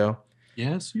 Won't you, though?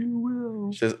 Yes, you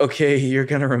will. She says, okay, you're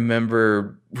going to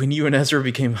remember when you and Ezra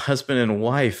became husband and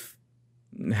wife,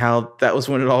 how that was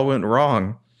when it all went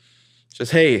wrong. She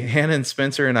says, hey, Hannah and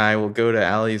Spencer and I will go to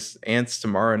Allie's aunt's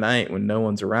tomorrow night when no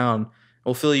one's around.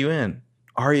 We'll fill you in.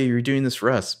 Arya, you're doing this for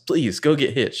us. Please, go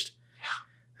get hitched.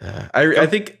 I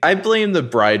think I blame the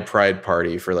bride pride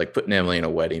party for like putting Emily in a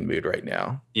wedding mood right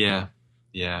now. Yeah.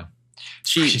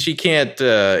 She can't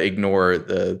ignore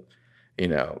the, you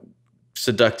know,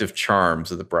 seductive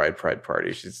charms of the bride pride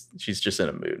party. She's just in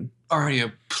a mood.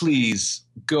 Arya, please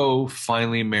go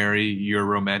finally marry your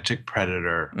romantic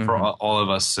predator for all of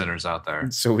us sinners out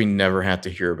there. So we never have to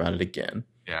hear about it again.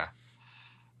 Yeah.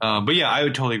 But yeah, I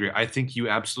would totally agree. I think you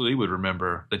absolutely would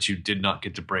remember that you did not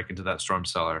get to break into that storm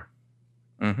cellar.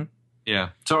 Mm-hmm. Yeah.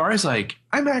 So Arya's like,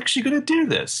 I'm actually going to do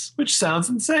this, which sounds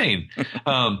insane.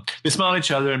 They smile at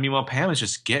each other, and meanwhile, Pam is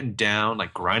just getting down,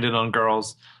 like grinding on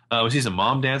girls. We see some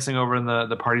mom dancing over in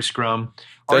the party scrum.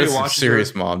 That is some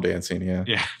serious mom dancing, yeah.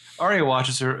 Yeah. Arya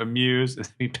watches her amused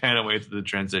as we pan away to the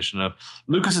transition of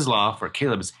Lucas's loft where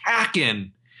Caleb is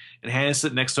hacking and Hannah's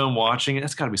sitting next to him watching.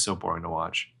 That's got to be so boring to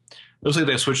watch. Looks like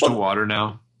they switched to water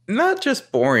now. Not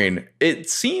just boring. It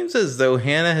seems as though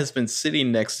Hannah has been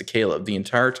sitting next to Caleb the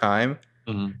entire time.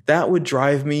 Mm-hmm. That would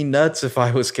drive me nuts if I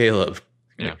was Caleb.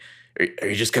 Yeah. Are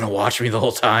you just going to watch me the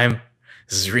whole time?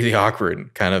 This is really awkward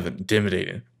and kind of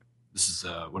intimidating. This is,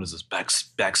 what is this,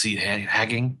 backseat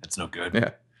hacking? That's no good. Yeah.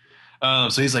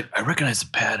 So he's like, I recognize the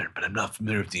pattern, but I'm not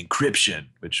familiar with the encryption,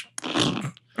 which...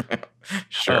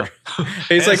 Sure.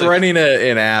 He's like running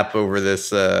an app over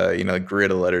this,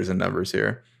 grid of letters and numbers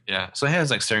here. Yeah. So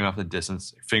Hannah's like staring off in the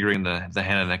distance, fingering the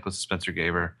Hannah necklace Spencer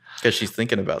gave her. Because she's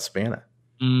thinking about Spanna.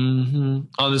 Mm-hmm.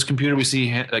 On this computer, we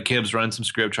see Caleb's running some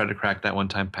script, trying to crack that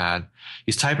one-time pad.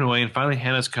 He's typing away, and finally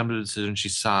Hannah's come to the decision. She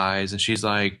sighs, and she's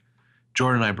like,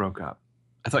 Jordan and I broke up.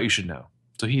 I thought you should know.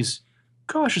 So he's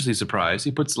cautiously surprised.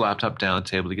 He puts the laptop down on the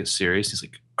table to get serious. He's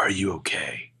like, are you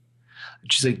okay?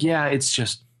 And she's like, yeah, it's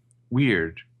just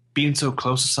weird. Being so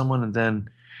close to someone and then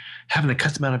having to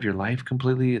cut them out of your life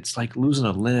completely. It's like losing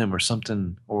a limb or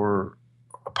something or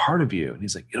a part of you. And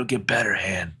he's like, it'll get better,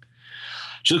 Han.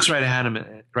 She looks right at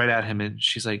him and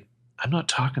she's like, I'm not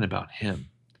talking about him.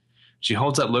 She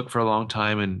holds that look for a long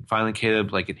time and finally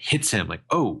Caleb, like it hits him like,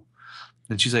 oh.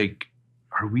 And she's like,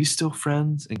 are we still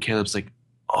friends? And Caleb's like,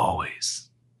 always.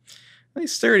 They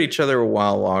stare at each other a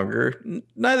while longer.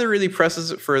 Neither really presses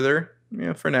it further,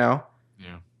 for now.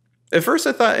 Yeah. At first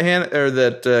I thought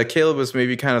that Caleb was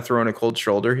maybe kind of throwing a cold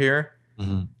shoulder here.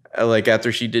 Mm-hmm. Like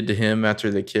after she did to him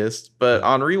after they kissed. But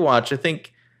on rewatch, I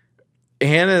think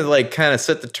Hannah like kind of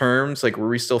set the terms, like, were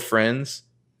we still friends?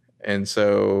 And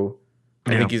so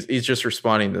I think he's just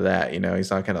responding to that,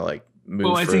 he's not gonna like move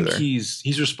further. Well, I think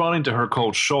he's responding to her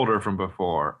cold shoulder from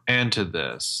before and to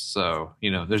this. So,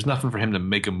 there's nothing for him to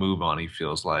make a move on, he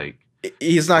feels like.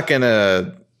 He's not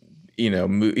gonna,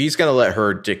 move. He's gonna let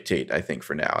her dictate, I think,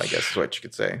 for now, I guess is what you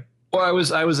could say. Well, I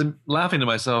was laughing to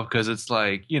myself because it's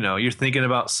like, you're thinking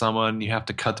about someone, you have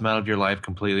to cut them out of your life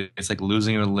completely. It's like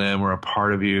losing a limb or a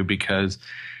part of you because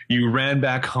you ran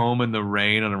back home in the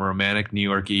rain on a romantic New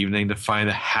York evening to find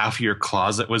that half your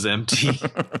closet was empty.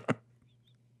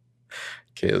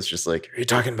 Kayla's just like, are you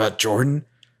talking about Jordan?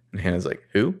 And Hannah's like,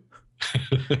 who?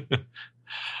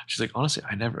 She's like, honestly,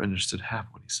 I never understood half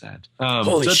what he said.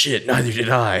 Holy shit, neither did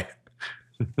I.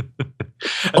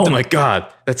 Oh my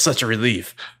God, that's such a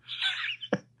relief.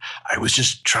 I was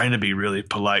just trying to be really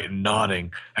polite and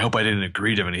nodding. I hope I didn't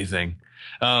agree to anything.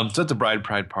 So at the bride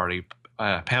pride party,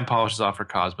 Pam polishes off her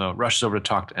Cosmo, rushes over to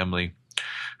talk to Emily,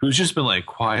 who's just been like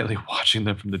quietly watching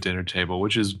them from the dinner table,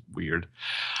 which is weird.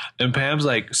 And Pam's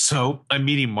like, so I'm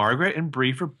meeting Margaret and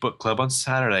Bree for book club on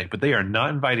Saturday, but they are not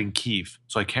inviting Keith,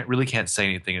 so I can't say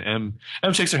anything. And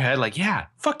Em shakes her head like, yeah,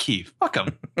 fuck Keith, fuck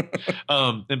him.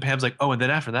 And Pam's like, oh, and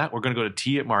then after that, we're going to go to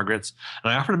tea at Margaret's.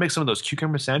 And I offer to make some of those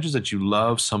cucumber sandwiches that you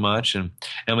love so much. And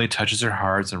Emily touches her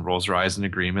heart and rolls her eyes in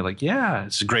agreement. Like, yeah,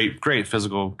 it's great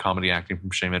physical comedy acting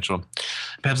from Shay Mitchell.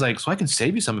 And Pam's like, so I can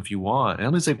save you some if you want. And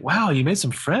Emily's like, wow, you made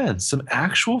some friends, some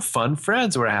actual fun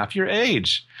friends who are half your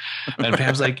age. And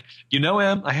Pam's like,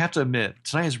 Em, I have to admit,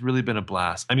 tonight has really been a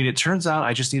blast. I mean, it turns out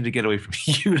I just need to get away from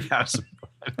you to have some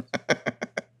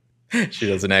fun. She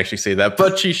doesn't actually say that,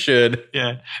 but she should.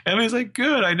 Yeah. Emily's like,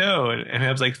 good, I know. And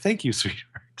Pam's like, thank you,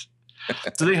 sweetheart.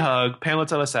 So they hug. Pam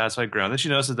lets out a satisfied groan. Then she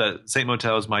notices that Saint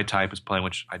Motel's My Type is playing,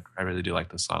 which I really do like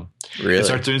this song. Really? They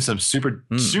start doing some super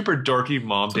dorky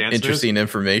mom dances. Interesting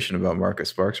information about Marcus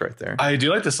Sparks right there. I do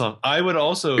like this song. I would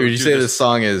also. Would you say this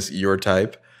song is your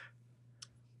type?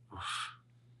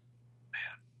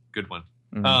 Good one.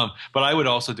 Mm-hmm. But I would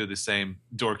also do the same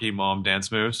dorky mom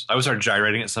dance moves. I would start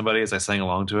gyrating at somebody as I sang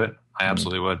along to it. I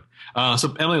absolutely would.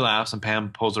 So Emily laughs and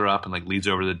Pam pulls her up and like leads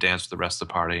over to the dance for the rest of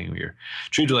the party. And we're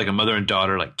treated like a mother and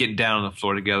daughter, like getting down on the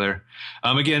floor together.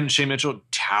 Again, Shay Mitchell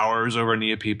towers over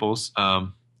Nia Peoples. I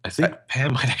think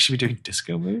Pam might actually be doing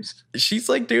disco moves. She's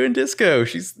like doing disco.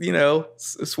 She's,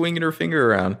 swinging her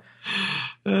finger around.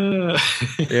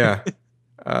 Yeah.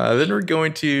 Then we're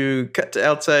going to cut to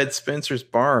outside Spencer's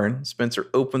barn. Spencer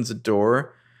opens the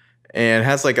door and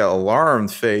has like an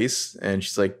alarmed face. And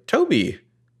she's like, Toby.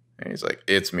 And he's like,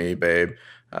 it's me, babe.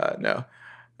 No.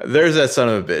 There's that son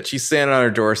of a bitch. She's standing on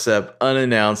her doorstep,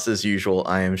 unannounced as usual,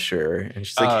 I am sure. And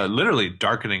she's like, literally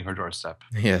darkening her doorstep.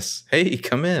 Yes. Hey,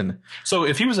 come in. So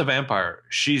if he was a vampire,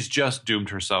 she's just doomed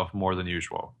herself more than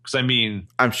usual. Because I mean,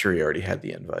 I'm sure he already had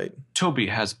the invite. Toby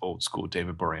has old school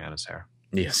David Boreanaz hair.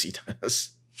 Yes, he does.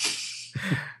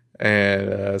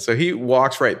 And so he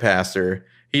walks right past her.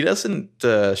 He doesn't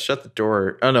shut the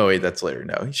door. Oh, no, wait, that's later.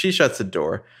 No, she shuts the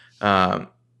door.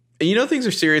 Things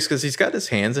are serious because he's got his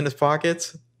hands in his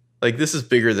pockets. Like, this is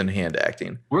bigger than hand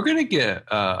acting. We're going to get,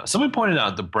 someone pointed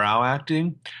out the brow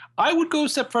acting. I would go a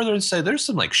step further and say there's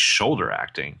some like shoulder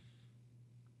acting.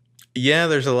 Yeah,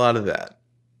 there's a lot of that.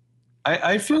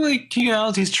 I feel like Keegan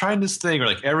Allen, he's trying this thing, or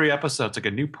like every episode, it's like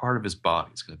a new part of his body.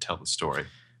 He's going to tell the story.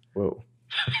 Whoa.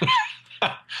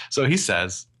 So he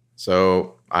says.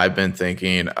 So I've been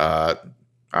thinking, I've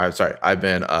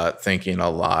been thinking a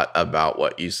lot about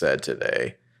what you said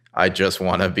today. I just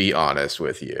want to be honest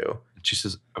with you. She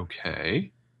says,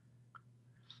 okay.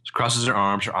 She crosses her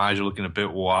arms. Her eyes are looking a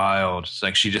bit wild. It's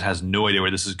like she just has no idea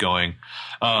where this is going.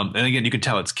 And again, you can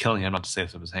tell it's killing him not to say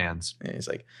this with his hands. And he's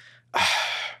like,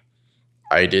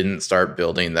 I didn't start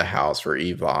building the house for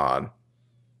Yvonne.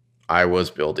 I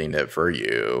was building it for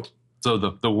you. So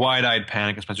the wide-eyed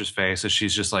panic in Spencer's face as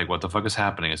she's just like, what the fuck is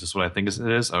happening? Is this what I think it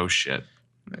is? Oh, shit.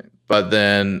 But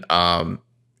then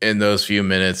in those few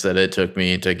minutes that it took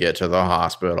me to get to the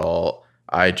hospital,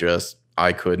 I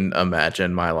couldn't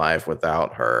imagine my life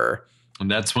without her. And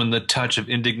that's when the touch of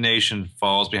indignation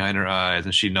falls behind her eyes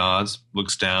and she nods,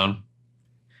 looks down.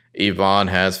 Yvonne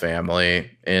has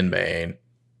family in Maine.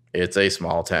 It's a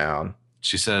small town.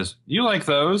 She says, you like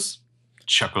those?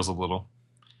 Chuckles a little.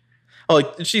 Oh,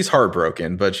 like, she's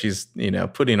heartbroken, but she's,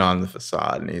 putting on the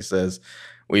facade. And he says,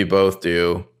 we both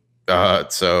do.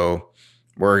 So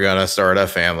we're going to start a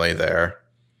family there.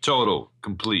 Total,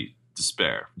 complete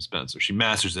despair from Spencer. She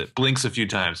masters it, blinks a few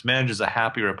times, manages a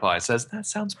happy reply, says, that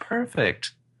sounds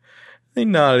perfect. They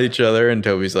nod at each other, and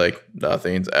Toby's like,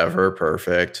 nothing's ever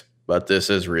perfect, but this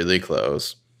is really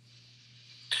close.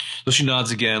 So she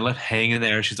nods again, left hanging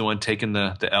there. She's the one taking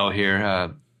the L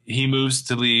here. He moves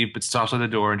to leave, but stops at the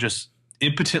door and just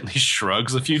impotently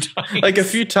shrugs a few times. Like a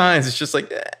few times, it's just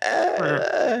like,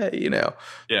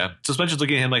 Yeah. So Spencer's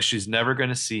looking at him like she's never going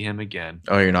to see him again.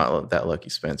 Oh, you're not that lucky,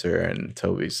 Spencer. And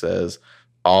Toby says,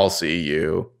 I'll see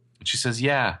you. And she says,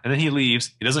 yeah. And then he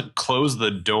leaves. He doesn't close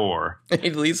the door. He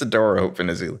leaves the door open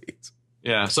as he leaves.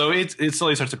 Yeah. So it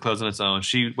slowly starts to close on its own.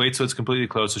 She waits till it's completely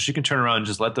closed so she can turn around and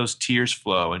just let those tears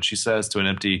flow. And she says to an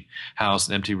empty house,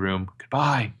 an empty room,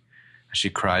 goodbye. And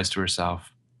she cries to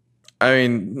herself. I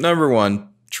mean, number one,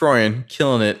 Troyan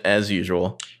killing it as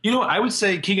usual. I would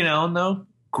say Keegan Allen, though,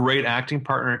 great acting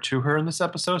partner to her in this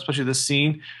episode, especially this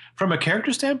scene. From a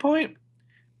character standpoint,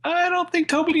 I don't think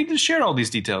Toby needed to share all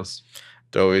these details.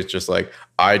 Toby's just like,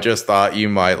 I just thought you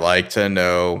might like to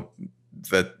know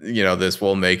that, this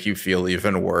will make you feel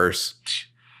even worse.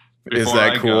 Is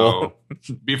that cool?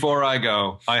 Before I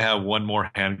go, I have one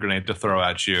more hand grenade to throw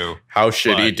at you. How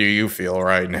shitty do you feel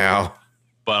right now?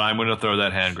 But I'm going to throw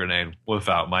that hand grenade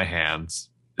without my hands.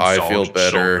 I feel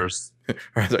better.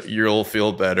 You'll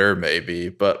feel better, maybe,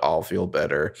 but I'll feel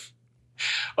better.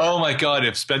 Oh my God.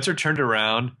 If Spencer turned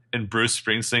around and Bruce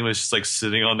Springsteen was just like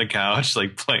sitting on the couch,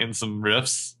 like playing some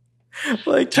riffs.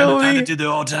 Like, Toby, time to do the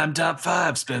all-time top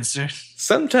 5, Spencer.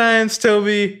 Sometimes,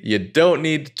 Toby, you don't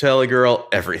need to tell a girl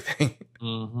everything.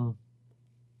 Mm-hmm.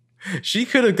 She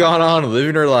could have gone on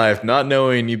living her life not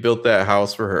knowing you built that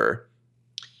house for her.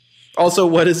 Also,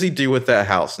 what does he do with that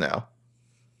house now?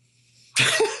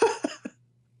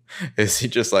 Is he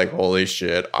just like, holy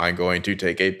shit, I'm going to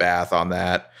take a bath on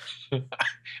that?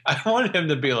 I want him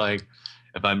to be like,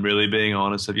 if I'm really being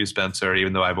honest with you, Spencer,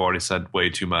 even though I've already said way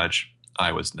too much,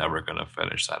 I was never going to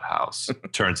finish that house.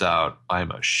 Turns out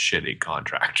I'm a shitty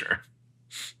contractor.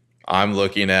 I'm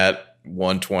looking at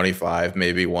 125,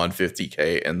 maybe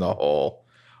 150K in the hole.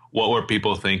 What were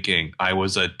people thinking? I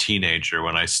was a teenager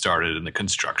when I started in the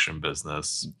construction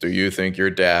business. Do you think your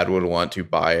dad would want to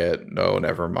buy it? No,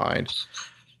 never mind.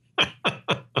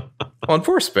 Well, and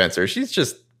poor Spencer, she's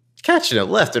just catching it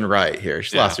left and right here.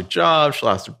 She lost her job. She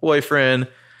lost her boyfriend.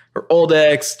 Her old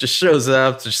ex just shows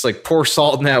up, just like pour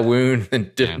salt in that wound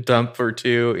and dump her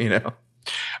too,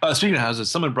 Speaking of houses,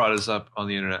 someone brought us up on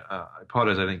the internet. I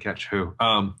apologize, I didn't catch who.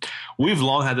 We've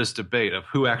long had this debate of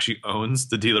who actually owns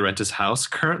the De Laurentiis house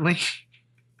currently.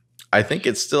 I think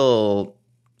it's still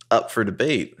up for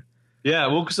debate. Yeah,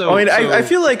 well, I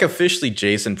feel like officially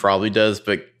Jason probably does,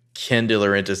 but Ken De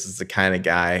Laurentiis is the kind of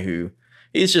guy who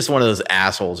he's just one of those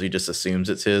assholes who just assumes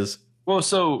it's his. Well,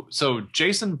 so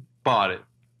Jason bought it.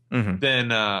 Mm-hmm.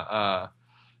 Then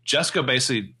Jessica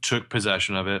basically took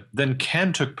possession of it. Then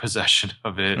Ken took possession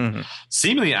of it. Mm-hmm.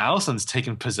 Seemingly Allison's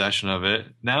taken possession of it.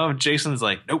 Now Jason's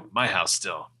like, nope, my house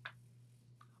still.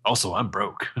 Also, I'm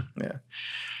broke. Yeah.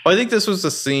 Well, I think this was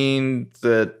the scene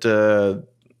that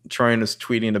Troyan was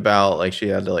tweeting about. Like she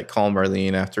had to like call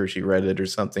Marlene after she read it or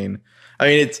something. I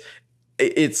mean,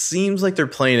 it seems like they're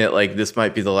playing it like this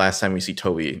might be the last time we see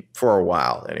Toby for a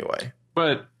while anyway.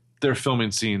 But they're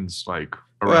filming scenes like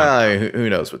around. Well, who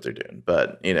knows what they're doing.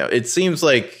 But, it seems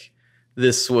like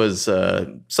this was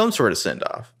some sort of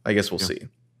send-off. I guess we'll see.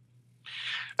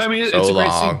 I mean, so it's a great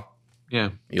long. scene. Yeah.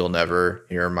 You'll never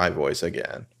hear my voice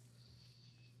again.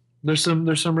 There's some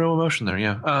real emotion there,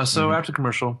 yeah. So after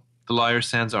commercial, the liar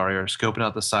sans Arya are scoping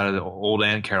out the side of the old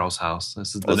Aunt Carol's house.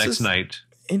 This is the next night.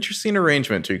 Interesting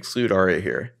arrangement to exclude Arya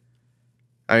here.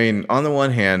 I mean, on the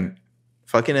one hand,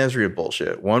 fucking Ezra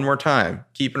bullshit. One more time,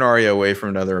 keeping Arya away from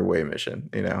another away mission,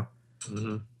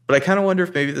 Mm-hmm. But I kind of wonder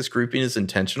if maybe this grouping is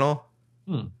intentional.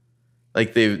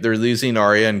 Like they're losing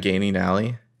Arya and gaining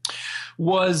Allie.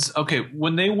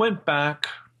 When they went back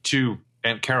to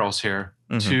Aunt Carol's here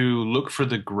to look for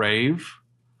the grave,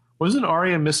 wasn't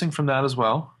Arya missing from that as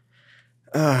well?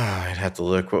 I'd have to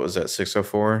look. What was that,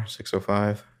 604,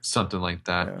 605? Something like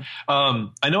that. Yeah.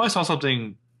 I know I saw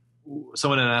something,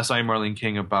 someone had asked I. Marlene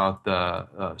King about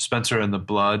the Spencer and the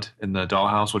blood in the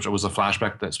dollhouse, which was a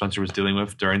flashback that Spencer was dealing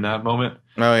with during that moment.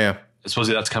 Oh, yeah.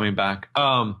 Supposedly that's coming back.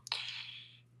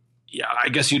 Yeah, I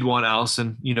guess you'd want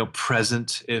Allison,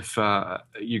 present if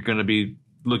you're going to be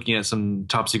looking at some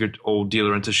top secret old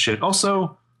dealer into shit.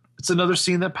 Also, it's another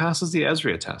scene that passes the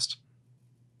Ezra test.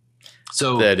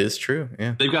 So that is true.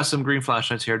 Yeah, they've got some green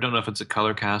flashlights here. I don't know if it's a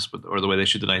color cast or the way they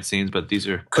shoot the night scenes, but these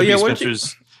could be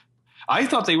Spencer's. I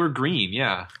thought they were green.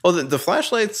 Yeah. Well, the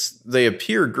flashlights, they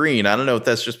appear green. I don't know if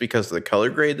that's just because of the color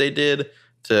grade they did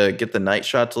to get the night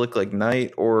shot to look like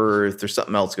night, or if there's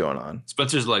something else going on.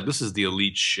 Spencer's like, this is the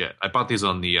elite shit. I bought these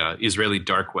on the Israeli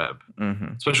dark web.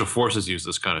 Mm-hmm. Special forces use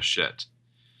this kind of shit.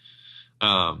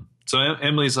 So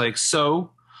Emily's like,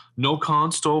 so Noel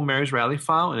Khan stole Mary's rally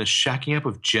file and is shacking up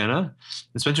with Jenna.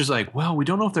 And Spencer's like, well, we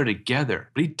don't know if they're together,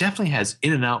 but he definitely has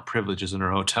in and out privileges in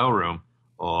her hotel room.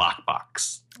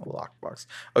 Lockbox.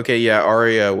 Okay, yeah,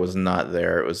 Arya was not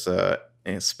there. It was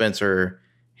Spencer,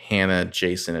 Hannah,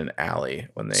 Jason, and Allie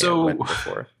when they went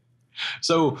before.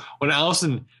 So when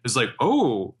Allison is like,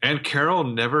 oh, Aunt Carol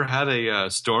never had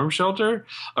a storm shelter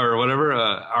or whatever,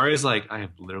 Arya's like, I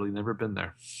have literally never been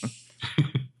there.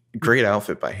 Great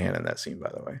outfit by Hannah in that scene, by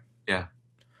the way. Yeah.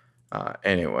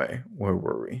 Anyway, where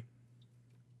were we?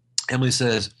 Emily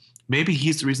says, maybe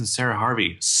he's the reason Sarah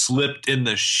Harvey slipped in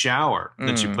the shower.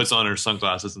 Then she puts on her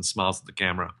sunglasses and smiles at the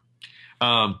camera.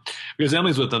 Because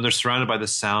Emily's with them, they're surrounded by the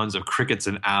sounds of crickets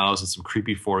and owls and some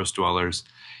creepy forest dwellers.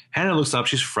 Hannah looks up.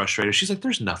 She's frustrated. She's like,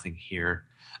 there's nothing here.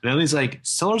 And Emily's like,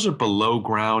 cellars are below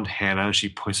ground, Hannah. She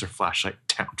points her flashlight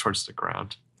down towards the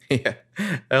ground. Yeah.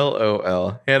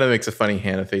 LOL. Hannah makes a funny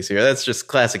Hannah face here. That's just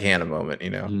classic Hannah moment,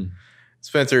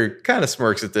 Spencer kind of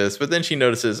smirks at this, but then she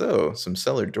notices, some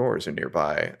cellar doors are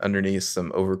nearby underneath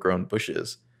some overgrown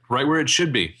bushes. Right where it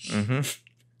should be. Mm-hmm.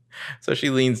 So she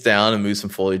leans down and moves some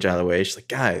foliage out of the way. She's like,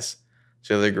 guys.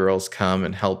 So the other girls come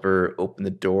and help her open the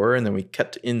door, and then we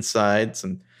cut to inside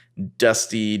some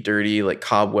dusty, dirty, like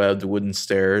cobwebbed wooden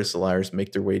stairs. The liars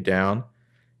make their way down,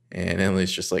 and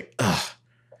Emily's just like, ugh,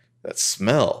 that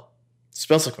smell. It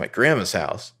smells like my grandma's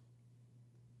house.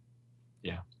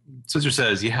 Yeah. Sister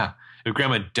says, yeah, if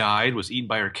grandma died, was eaten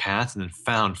by her cats, and then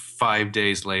found 5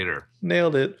 days later.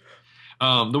 Nailed it.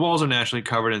 The walls are naturally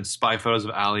covered in spy photos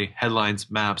of Allie,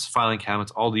 headlines, maps, filing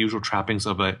cabinets, all the usual trappings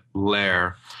of a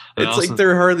lair. And it's like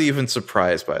they're hardly even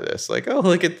surprised by this. Like, oh,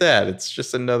 look at that. It's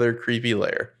just another creepy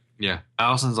lair. Yeah.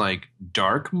 Allison's like,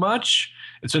 dark much?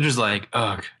 And Spencer's like,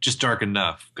 ugh, just dark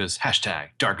enough, because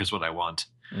 #dark is what I want.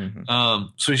 Mm-hmm.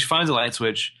 So she finds a light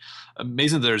switch.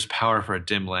 Amazing that there's power for a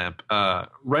dim lamp.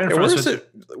 Right in front of it.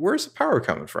 Where's the power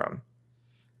coming from?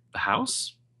 The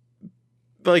house?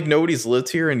 But like nobody's lived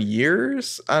here in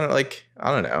years. I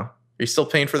don't know. Are you still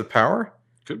paying for the power?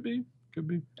 Could be.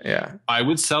 Yeah. I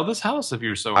would sell this house if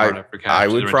you're so hard up for cash. I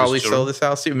would probably sell this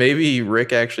house too. Maybe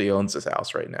Rick actually owns this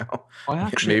house right now.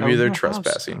 Maybe they're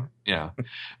trespassing. Yeah.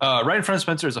 Right in front of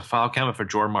Spencer is a file cabinet for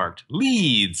drawer marked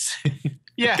leads.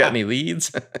 Yeah. Got any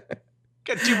leads?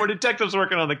 Got 2 more detectives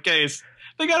working on the case.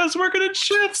 They got us working in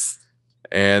shifts.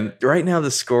 And right now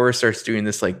the score starts doing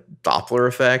this like Doppler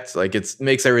effect. Like it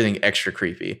makes everything extra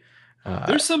creepy.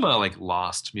 There's some like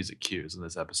lost music cues in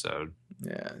this episode.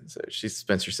 Yeah. So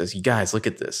Spencer says, you guys, look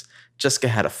at this. Jessica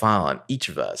had a file on each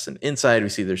of us. And inside we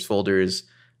see there's folders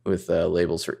with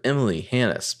labels for Emily,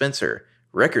 Hannah, Spencer,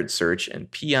 Record Search, and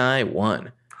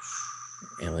PI1.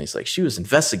 Emily's like, she was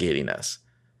investigating us.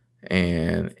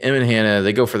 And Em and Hannah,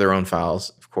 they go for their own files,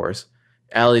 of course.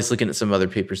 Allie's looking at some other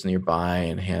papers nearby,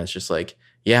 and Hannah's just like,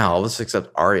 yeah, all of us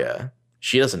except Arya.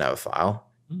 She doesn't have a file.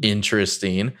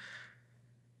 Interesting.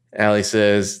 Allie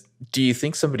says, do you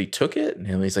think somebody took it? And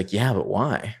Emily's like, yeah, but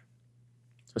why?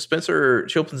 So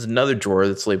she opens another drawer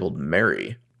that's labeled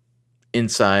Mary.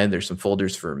 Inside, there's some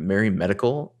folders for Mary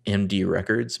Medical, MD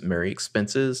Records, Mary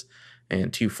Expenses,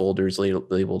 and 2 folders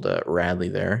labeled Radley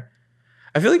there.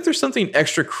 I feel like there's something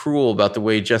extra cruel about the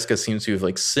way Jessica seems to have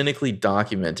like cynically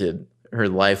documented her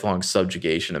lifelong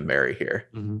subjugation of Mary here.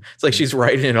 Mm-hmm. It's like she's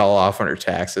writing it all off on her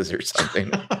taxes or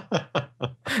something.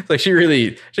 It's like she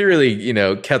really,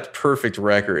 kept perfect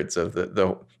records of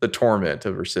the torment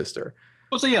of her sister.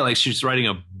 Well, so yeah, like she's writing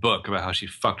a book about how she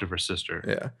fucked with her sister.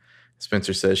 Yeah.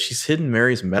 Spencer says she's hidden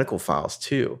Mary's medical files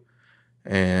too.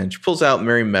 And she pulls out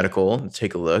Mary Medical to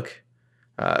take a look.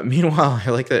 Meanwhile, I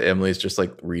like that Emily's just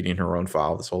like reading her own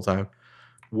file this whole time.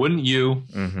 Wouldn't you?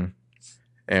 Mm-hmm.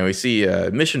 And we see a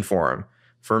mission form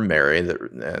for Mary,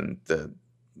 and the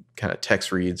kind of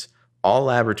text reads, all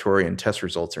laboratory and test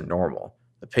results are normal.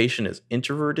 The patient is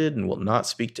introverted and will not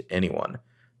speak to anyone.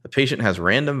 The patient has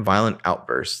random violent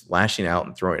outbursts, lashing out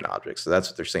and throwing objects. So that's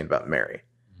what they're saying about Mary.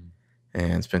 Mm-hmm.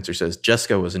 And Spencer says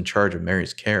Jessica was in charge of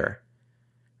Mary's care.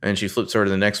 And she flips over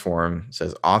to the next form,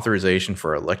 says authorization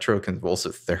for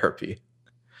electroconvulsive therapy.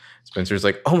 Spencer's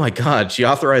like, oh my God, she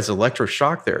authorized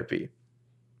electroshock therapy.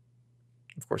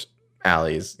 Of course,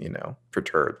 Allie's,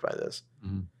 perturbed by this.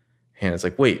 Mm-hmm. Hannah's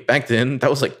like, wait, back then, that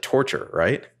was like torture,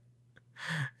 right?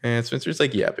 And Spencer's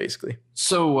like, yeah, basically.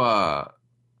 So,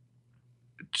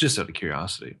 just out of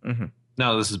curiosity, mm-hmm.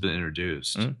 now this has been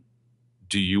introduced, mm-hmm.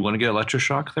 do you want to get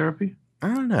electroshock therapy?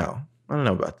 I don't know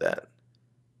about that.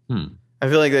 I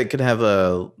feel like that could have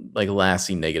a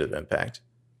lasting negative impact.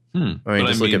 I mean,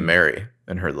 look at Mary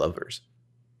and her lovers.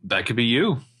 That could be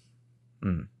you.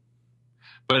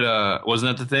 But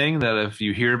wasn't that the thing that if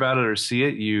you hear about it or see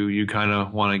it, you kind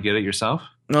of want to get it yourself?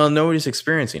 No, nobody's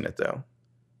experiencing it though.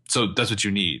 So that's what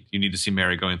you need. You need to see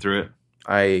Mary going through it.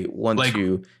 I want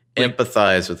to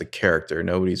empathize with the character.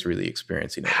 Nobody's really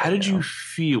experiencing it. How did you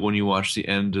feel when you watched the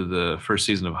end of the first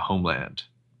season of Homeland?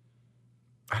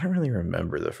 I don't really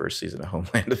remember the first season of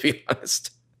Homeland, to be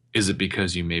honest. Is it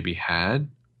because you maybe had?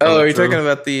 Are you talking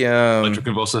about the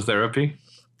electroconvulsive therapy?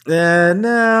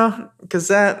 No, because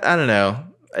that, I don't know.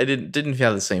 I didn't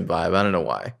have the same vibe. I don't know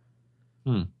why.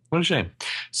 What a shame.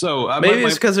 So maybe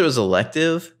it's because it was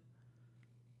elective.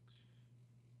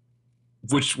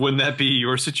 Which wouldn't that be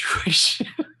your situation?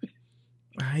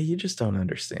 You just don't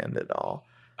understand it all.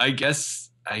 I guess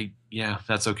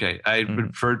that's okay. I would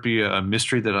prefer it to be a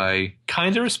mystery that I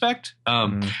kind of respect.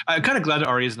 I'm kind of glad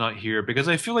Ari is not here because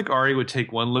I feel like Ari would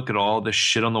take one look at all the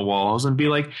shit on the walls and be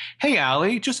like, hey,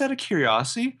 Allie, just out of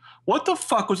curiosity, what the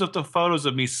fuck was with the photos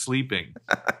of me sleeping?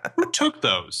 Who took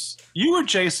those? You or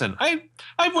Jason?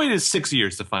 I've waited 6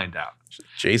 years to find out.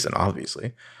 Jason,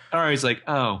 obviously. Ari's like,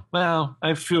 oh, well,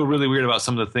 I feel really weird about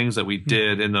some of the things that we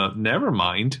did and never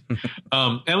mind.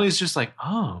 Emily's just like,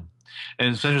 oh.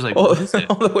 And Spencer's like, what is it?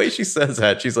 The way she says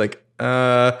that, she's like,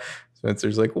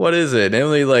 Spencer's like, what is it? And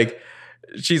Emily,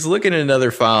 she's looking at another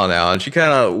file now, and she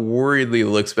kind of worriedly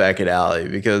looks back at Allie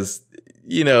because,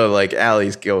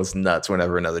 Allie goes nuts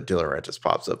whenever another De Laurentiis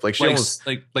pops up. She almost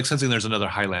sensing there's another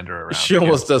Highlander around. She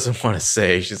almost doesn't want to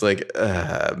say. She's like,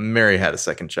 Mary had a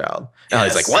second child. Yes.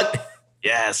 Allie's like, what?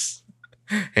 Yes.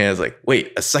 Hannah's like,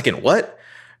 wait, a second what?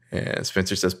 And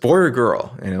Spencer says, boy or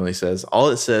girl? And Emily says, all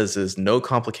it says is no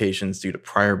complications due to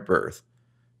prior birth.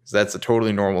 So that's a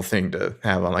totally normal thing to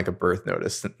have on a birth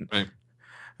notice. Right.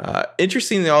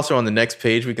 Interestingly, also on the next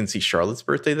page, we can see Charlotte's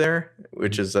birthday there,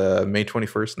 which is May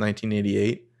 21st,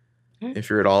 1988. If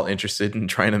you're at all interested in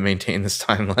trying to maintain this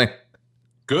timeline.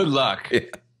 Good luck. Yeah.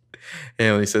 And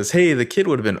Emily says, hey, the kid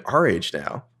would have been our age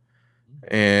now.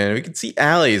 And we can see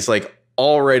Allie's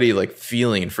already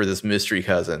feeling for this mystery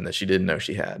cousin that she didn't know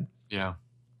she had. Yeah.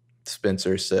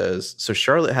 Spencer says, so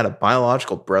Charlotte had a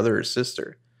biological brother or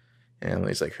sister. And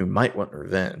Emily's like, who might want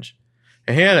revenge.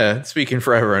 And Hannah, speaking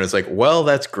for everyone, is like, well,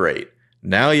 that's great.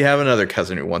 Now you have another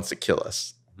cousin who wants to kill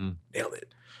us. Nailed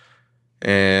it.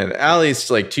 And Allie's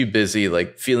too busy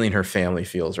feeling her family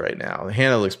feels right now.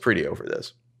 Hannah looks pretty over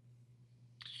this.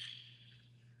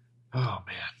 Oh,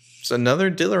 man. It's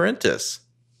another De Laurentiis.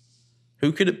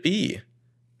 Who could it be?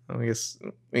 I guess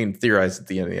we can theorize at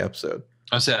the end of the episode.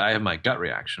 I said I have my gut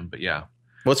reaction, but yeah.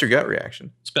 What's your gut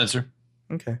reaction? Spencer.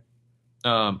 Okay.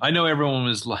 I know everyone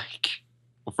was like,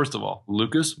 well, first of all,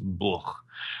 Lucas.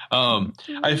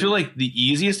 I feel like the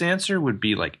easiest answer would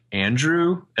be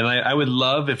Andrew, and I would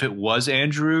love if it was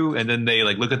Andrew, and then they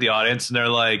look at the audience and they're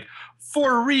like,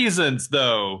 for reasons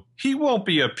though, he won't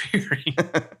be appearing.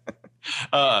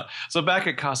 So back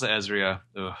at Casa Ezria,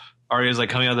 Arya's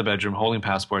coming out of the bedroom, holding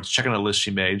passports, checking a list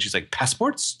she made. She's like,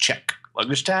 passports? Check.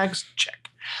 Luggage tags? Check.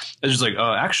 And she's like,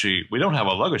 actually, we don't have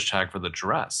a luggage tag for the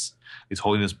dress. He's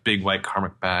holding this big white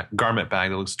garment bag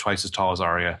that looks twice as tall as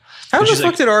Arya. How the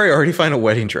fuck did Arya already find a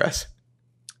wedding dress?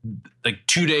 Like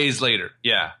 2 days later.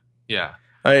 Yeah.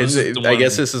 I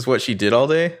guess this is what she did all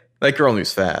day. That girl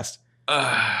moves fast.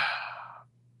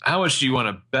 How much do you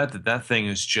want to bet that thing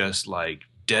is just like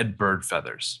dead bird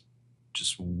feathers,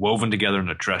 just woven together in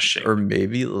a dress shape? Or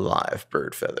maybe live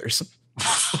bird feathers.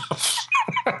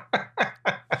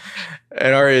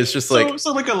 And Arya is just like...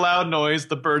 So like a loud noise,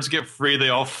 the birds get free, they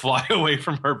all fly away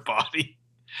from her body.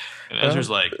 And Ezra's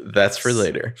like... That's for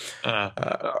later.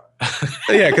 Yeah,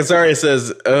 because Arya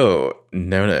says, oh,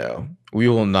 no. We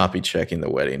will not be checking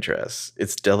the wedding dress.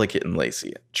 It's delicate and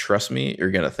lacy. Trust me, you're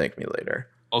going to thank me later.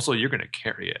 Also, you're going to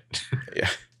carry it. Yeah.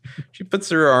 She puts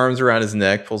her arms around his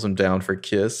neck, pulls him down for a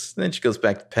kiss. Then she goes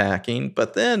back to packing.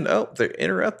 But then, they're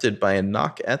interrupted by a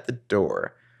knock at the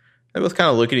door. They both kind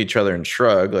of look at each other and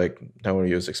shrug, like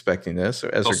nobody was expecting this. So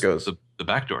Ezra goes... The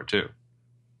back door, too.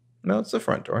 No, it's the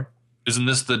front door. Isn't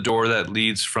this the door that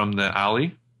leads from the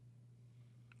alley?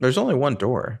 There's only one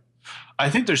door. I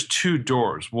think there's 2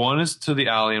 doors. One is to the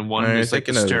alley and one is like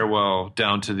the stairwell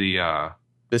down to the...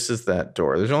 This is that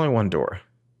door. There's only one door.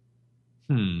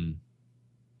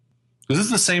 This is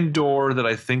the same door that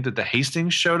I think that the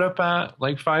Hastings showed up at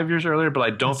like 5 years earlier, but I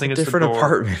don't think it's a different the door.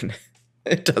 Apartment.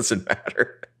 It doesn't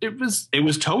matter. It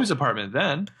was Toby's apartment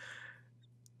then.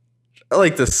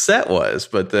 Like the set was,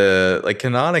 but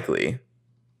canonically,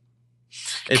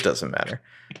 it doesn't matter.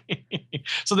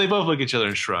 So they both look at each other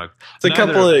and shrug. It's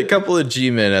a couple of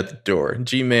G-men at the door.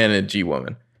 G-man and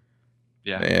G-woman.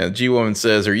 Yeah. And G-woman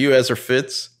says, "Are you Ezra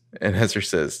Fitz?" And Ezra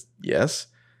says, "Yes."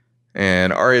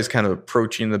 And Arya's kind of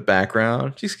approaching the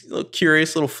background. She's a little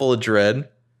curious, a little full of dread.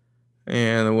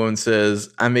 And the woman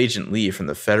says, "I'm Agent Lee from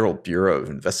the Federal Bureau of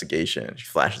Investigation." She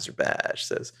flashes her badge,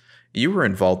 says, "You were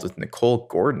involved with Nicole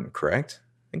Gordon, correct?"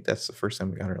 I think that's the first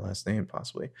time we got her last name,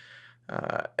 possibly.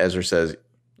 Ezra says,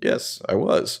 "Yes, I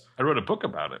was. I wrote a book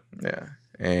about it." Yeah.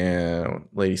 And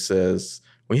lady says,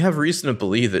 "We have reason to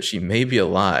believe that she may be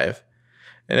alive."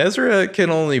 And Ezra can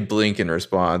only blink in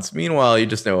response. Meanwhile, you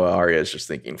just know Arya is just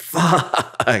thinking,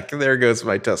 fuck, there goes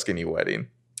my Tuscany wedding.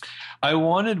 I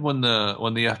wanted when the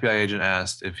FBI agent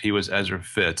asked if he was Ezra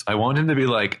Fitz, I wanted him to be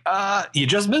like, you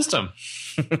just missed him.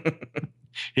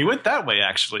 He went that way,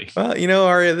 actually. Well,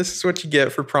 Arya, this is what you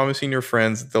get for promising your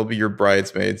friends that they'll be your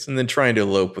bridesmaids and then trying to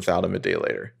elope without them a day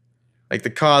later. Like the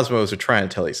Cosmos are trying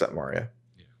to tell you something, Arya.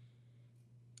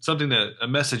 Yeah. A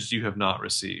message you have not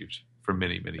received for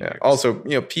many, many years. Also,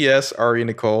 P.S. Arya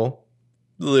Nicole,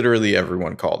 literally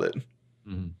everyone called it.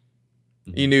 Mm-hmm.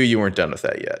 Mm-hmm. You knew you weren't done with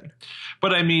that yet.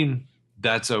 But I mean,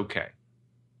 that's okay.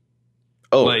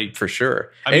 Oh, for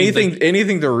sure.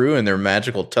 Anything to ruin their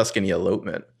magical Tuscany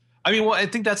elopement. I mean, well, I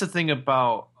think that's the thing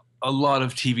about a lot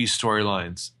of TV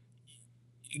storylines.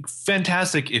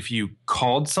 Fantastic if you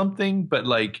called something, but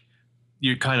like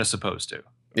you're kind of supposed to.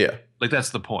 Yeah. Like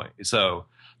that's the point. So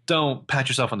don't pat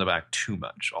yourself on the back too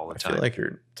much all the time. I feel like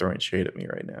you're throwing shade at me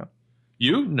right now.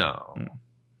 You? No.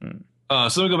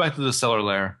 So we go back to the cellar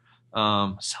lair.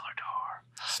 Cellar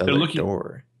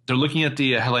door. They're looking at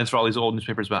the headlines for all these old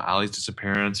newspapers about Allie's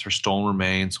disappearance, her stolen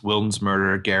remains, Wilden's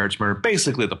murder, Garrett's murder,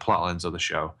 basically the plot lines of the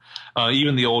show.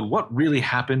 Even the old What Really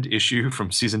Happened issue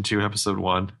from season 2, episode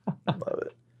 1. Love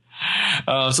it.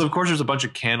 So, of course, there's a bunch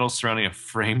of candles surrounding a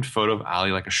framed photo of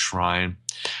Allie like a shrine.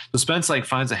 So Spence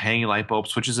finds a hanging light bulb,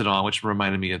 switches it on, which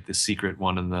reminded me of the secret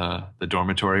one in the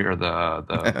dormitory or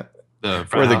the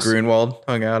where the Grunwald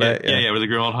hung out at. Yeah, where the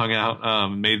Grunwald hung out,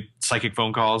 made psychic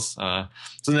phone calls. So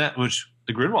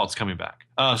the Grunwald's coming back.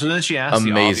 So then she asks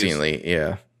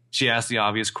she asked the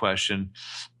obvious question,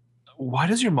 why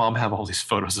does your mom have all these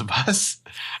photos of us?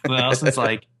 And then Allison's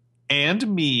like, and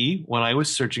me when I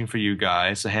was searching for you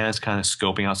guys. So Hannah's kind of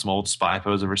scoping out some old spy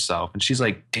photos of herself. And she's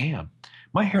like, damn,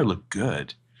 my hair looked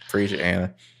good. Preach it,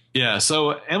 Anna. Yeah,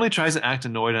 so Emily tries to act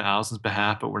annoyed on Allison's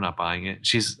behalf, but we're not buying it.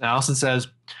 Allison says,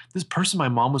 this person my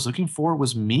mom was looking for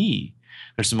was me.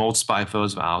 There's some old spy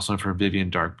photos of Allison of her Vivian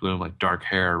Dark Bloom, like dark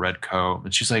hair, red coat.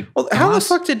 And she's like, well, how the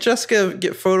fuck did Jessica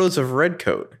get photos of red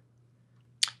coat?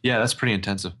 Yeah, that's pretty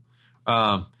intensive.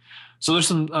 So there's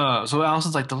some, so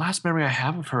Allison's like, the last memory I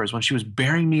have of her is when she was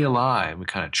burying me alive. We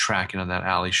kind of tracking on that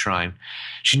alley shrine.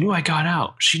 She knew I got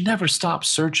out. She never stopped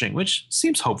searching, which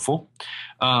seems hopeful.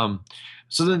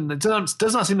 So then it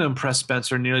does not seem to impress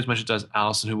Spencer nearly as much as it does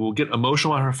Allison, who will get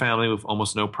emotional on her family with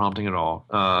almost no prompting at all.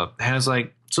 Hannah's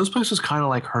like, so this place was kind of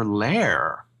like her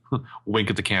lair. Wink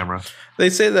at the camera. They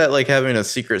say that like having a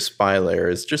secret spy lair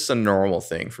is just a normal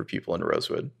thing for people in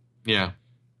Rosewood. Yeah.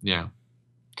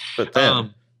 But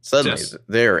then suddenly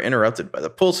they are interrupted by the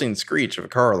pulsing screech of a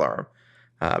car alarm.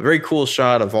 Very cool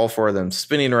shot of all four of them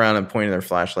spinning around and pointing their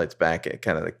flashlights back at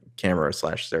kind of the camera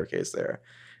 / staircase there.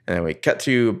 And then we cut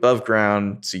to above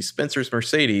ground, see Spencer's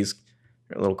Mercedes,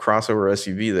 a little crossover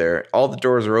SUV there. All the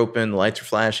doors are open, the lights are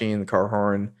flashing, the car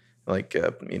horn,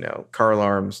 car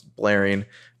alarms blaring.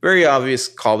 Very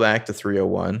obvious callback to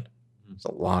 301. There's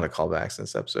a lot of callbacks in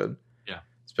this episode. Yeah.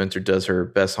 Spencer does her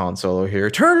best Han Solo here.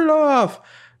 Turn it off!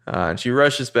 And she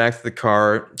rushes back to the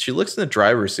car. She looks in the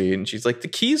driver's seat and she's like, the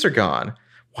keys are gone.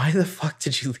 Why the fuck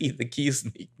did you leave the keys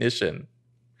in the ignition?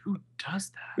 Who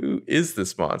does that? Who is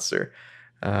this monster?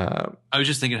 I was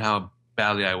just thinking how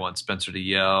badly I want Spencer to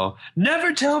yell,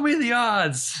 never tell me the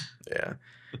odds. Yeah.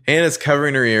 Hannah's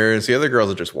covering her ears. The other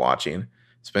girls are just watching.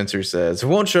 Spencer says, it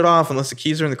won't shut off unless the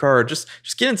keys are in the car. Just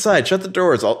get inside. Shut the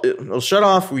doors. It'll shut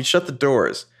off if we shut the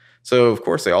doors. So, of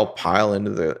course, they all pile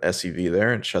into the SUV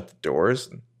there and shut the doors.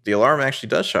 The alarm actually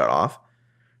does shut off.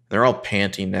 They're all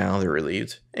panting now. They're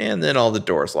relieved. And then all the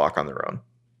doors lock on their own.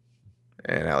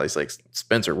 And Allie's like,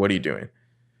 Spencer, what are you doing?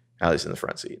 Allie's in the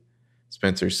front seat.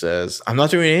 Spencer says, I'm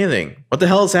not doing anything. What the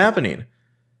hell is happening?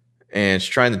 And she's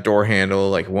trying the door handle,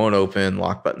 like it won't open.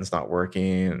 Lock button's not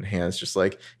working. And Hannah's just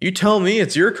like, you tell me,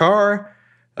 it's your car.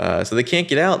 So they can't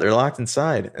get out. They're locked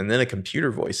inside. And then a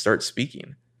computer voice starts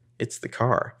speaking. It's the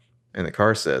car. And the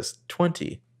car says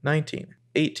 20, 19,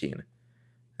 18.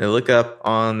 They look up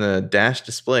on the dash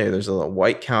display. There's a little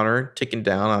white counter ticking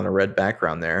down on a red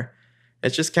background there.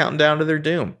 It's just counting down to their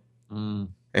doom. And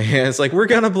it's like, we're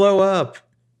going to blow up.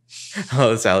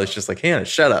 Oh, Sally's just like, Hannah,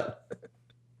 shut up.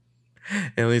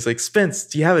 And he's like, Spence,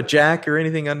 do you have a jack or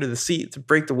anything under the seat to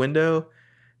break the window?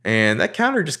 And that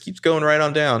counter just keeps going right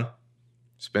on down.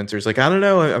 Spencer's like, I don't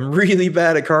know. I'm really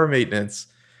bad at car maintenance.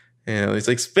 And he's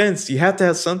like, Spence, you have to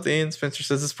have something. Spencer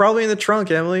says, it's probably in the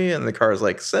trunk, Emily. And the car's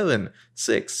like 7,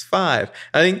 6, 5.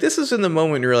 I think this is in the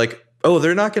moment you're like, oh,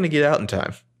 they're not going to get out in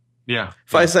time. Yeah.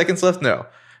 5 seconds left? No.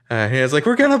 And it's like,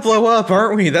 we're going to blow up,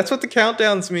 aren't we? That's what the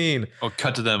countdowns mean. Oh,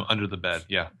 cut to them under the bed.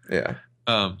 Yeah. Yeah.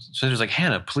 Spencer's like,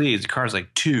 Hannah, please. The car's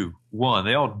like 2, 1.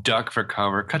 They all duck for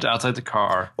cover. Cut to outside the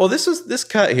car. Well, this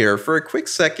cut here for a quick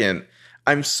second.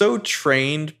 I'm so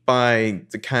trained by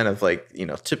the kind of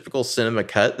typical cinema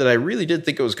cut that I really did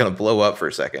think it was going to blow up for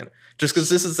a second. Just because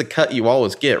this is the cut you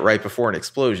always get right before an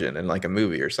explosion in like a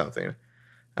movie or something.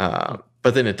 But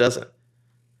then it doesn't.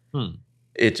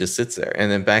 It just sits there.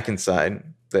 And then back inside,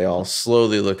 they all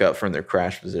slowly look up from their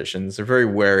crash positions. They're very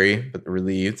wary, but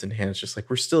relieved. And Hannah's just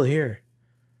like, we're still here.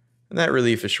 And that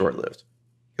relief is short-lived.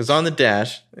 Because on the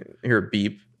dash, they hear a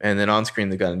beep. And then on screen,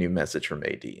 they got a new message from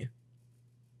AD.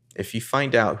 If you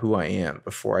find out who I am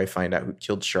before I find out who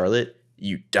killed Charlotte,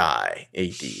 you die,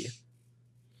 AD.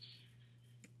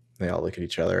 They all look at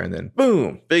each other and then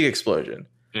boom, big explosion.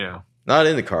 Yeah. Not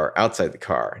in the car, outside the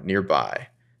car, nearby.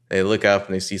 They look up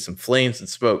and they see some flames and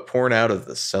smoke pouring out of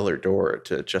the cellar door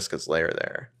to Jessica's lair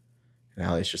there. And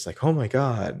Allie's just like, oh my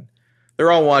God.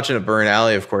 They're all watching it burn.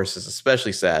 Allie, of course, is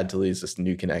especially sad to lose this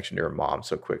new connection to her mom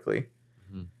so quickly.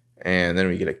 And then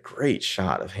we get a great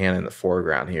shot of Hannah in the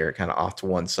foreground here, kind of off to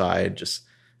one side, just,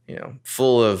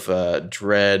 full of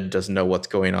dread, doesn't know what's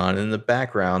going on. And in the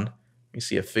background, we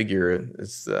see a figure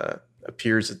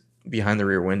appears behind the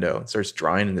rear window and starts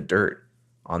drawing in the dirt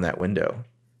on that window.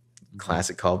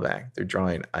 Classic callback. They're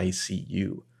drawing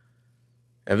ICU.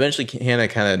 Eventually, Hannah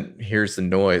kind of hears the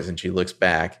noise and she looks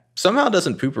back. Somehow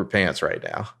doesn't poop her pants right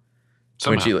now.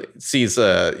 Somehow. When she sees,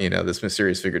 this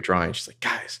mysterious figure drawing, she's like,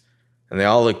 guys. And they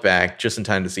all look back just in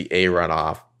time to see A run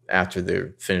off after they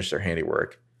finish their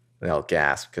handiwork. And they all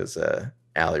gasp because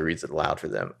Allie reads it aloud for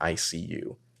them,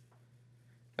 ICU.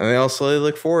 And they all slowly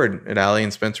look forward at Allie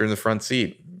and Spencer in the front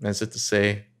seat, as if to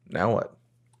say, now what?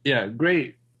 Yeah,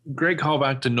 great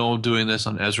callback to Noel doing this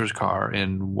on Ezra's car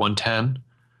in 110.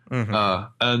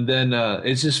 And then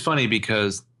it's just funny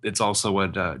because it's also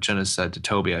what Jenna said to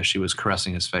Toby as she was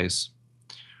caressing his face.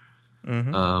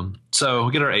 So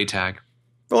we get our A tag.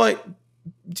 Well,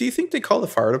 do you think they call the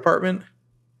fire department?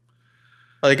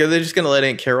 Like, are they just going to let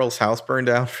Aunt Carol's house burn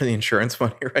down for the insurance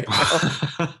money right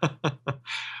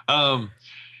now?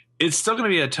 It's still going to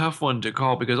be a tough one to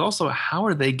call because also, how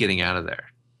are they getting out of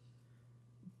there?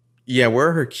 Yeah, where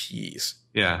are her keys?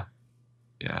 Yeah.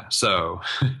 So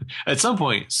at some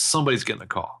point, somebody's getting a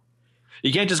call.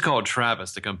 You can't just call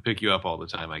Travis to come pick you up all the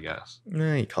time, I guess.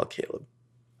 No, you call Caleb.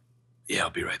 Yeah, I'll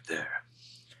be right there.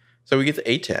 So we get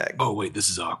the A tag. Oh, wait, this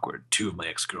is awkward. 2 of my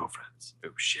ex-girlfriends. Oh,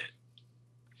 shit.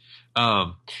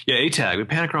 A tag. We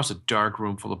pan across a dark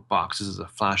room full of boxes as a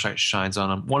flashlight shines on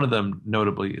them. One of them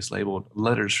notably is labeled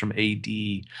Letters from AD.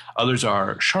 Others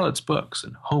are Charlotte's books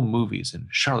and home movies and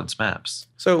Charlotte's maps.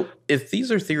 So if these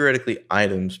are theoretically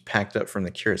items packed up from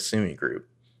the Kirasumi group,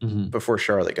 before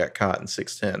Charlotte got caught in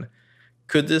 610.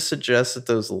 Could this suggest that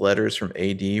those letters from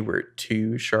AD were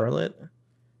to Charlotte?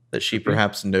 That she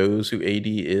perhaps knows who AD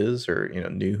is, or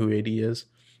knew who AD is?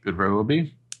 Could very well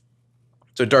be.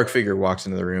 So a dark figure walks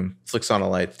into the room, flicks on a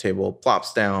light at the table,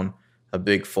 plops down a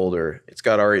big folder. It's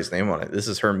got Aria's name on it. This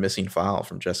is her missing file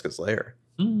from Jessica's lair.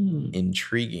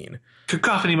 Intriguing.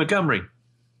 Cacophony Montgomery.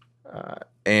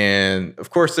 And of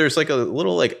course, there's like a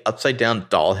little like upside down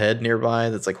doll head nearby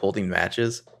that's like holding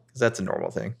matches, because that's a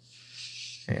normal thing.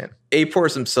 And A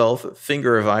pours himself a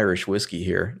finger of Irish whiskey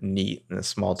here, neat, in a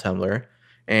small tumbler,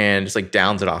 and just like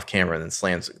downs it off camera and then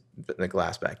slams the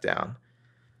glass back down.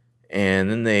 And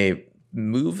then they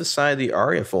move aside the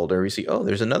Aria folder. We see,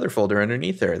 there's another folder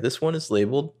underneath there. This one is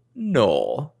labeled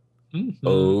Null.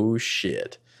 Oh,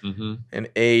 shit. And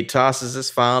A tosses this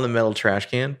file in a metal trash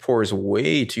can, pours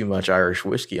way too much Irish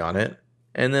whiskey on it,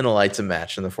 and then lights a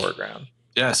match in the foreground.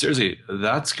 Yeah, seriously,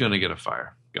 that's going to get a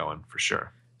fire going for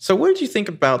sure. So what did you think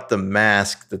about the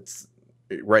mask that's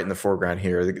right in the foreground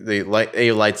here?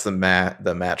 A lights the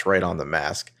match right on the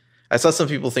mask. I saw some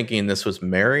people thinking this was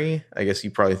Mary. I guess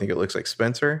you probably think it looks like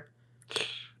Spencer.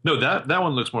 No, that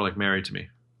one looks more like Mary to me.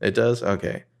 It does?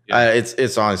 Okay. Yeah.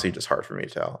 It's honestly just hard for me to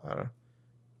tell.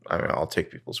 I mean, I'll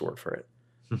take people's word for it.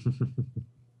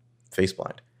 Face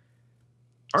blind.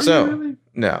 Are you really?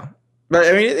 No. But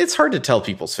I mean, it's hard to tell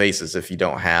people's faces if you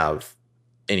don't have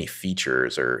any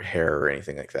features or hair or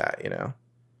anything like that,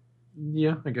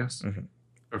 Yeah, I guess. Or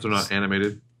if they're not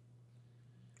animated.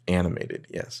 Animated,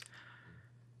 yes.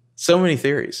 So many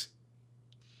theories.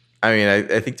 I mean,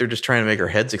 I think they're just trying to make our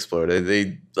heads explode.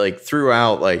 They like threw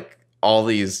out like all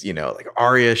these, like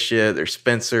Arya shit. There's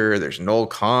Spencer. There's Noel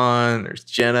Khan. There's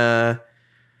Jenna.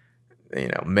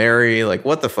 Mary. Like,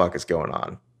 what the fuck is going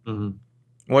on?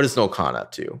 What is Noel Khan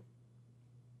up to?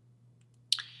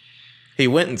 He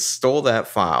went and stole that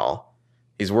file.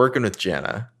 He's working with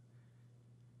Jenna.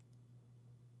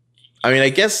 I mean, I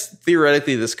guess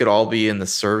theoretically this could all be in the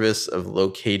service of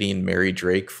locating Mary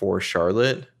Drake for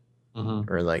Charlotte.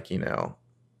 Or like,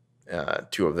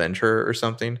 to avenge her or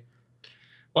something.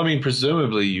 Well, I mean,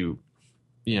 presumably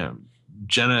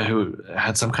Jenna, who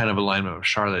had some kind of alignment with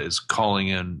Charlotte, is calling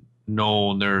in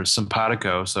Noel, and they're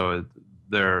simpatico, so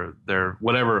they're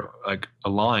whatever like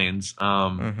aligns.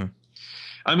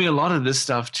 I mean, a lot of this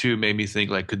stuff too made me think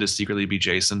like, could this secretly be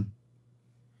Jason?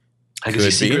 Like, is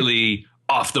he secretly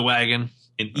off the wagon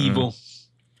and evil?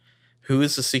 Who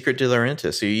is the secret de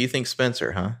Laurentiis? So you think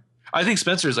Spencer, huh? I think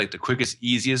Spencer is like the quickest,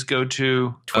 easiest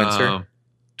go-to.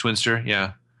 Twinster,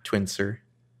 yeah. Twinser?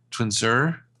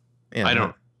 Yeah. I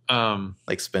don't...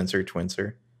 like Spencer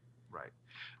Twinser. Right.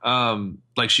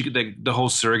 Like she could, like the whole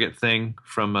surrogate thing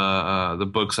from the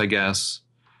books, I guess.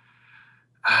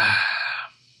 I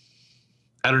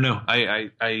don't know.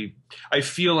 I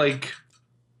feel like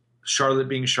Charlotte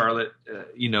being Charlotte,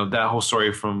 that whole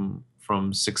story from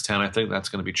 610, I think that's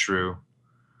going to be true.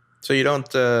 So you don't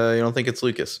think it's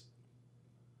Lucas?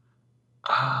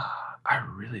 I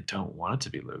really don't want it to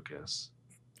be Lucas.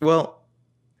 Well,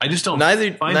 I just don't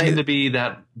find him to be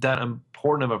that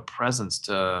important of a presence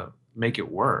to make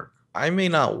it work. I may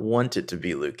not want it to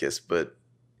be Lucas, but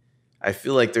I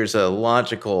feel like there's a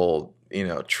logical,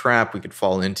 trap we could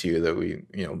fall into that we,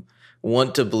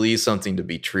 want to believe something to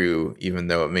be true, even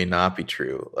though it may not be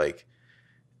true. Like,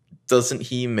 doesn't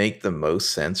he make the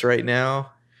most sense right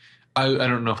now? I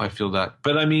don't know if I feel that,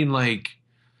 but I mean, like,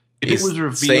 if he's it was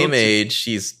revealed same age,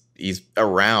 he's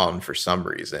around for some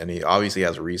reason. He obviously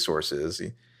has resources.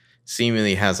 He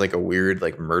seemingly has like a weird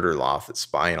like murder loft that's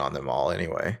spying on them all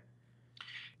anyway.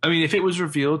 I mean, if it was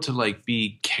revealed to like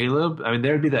be Caleb, I mean,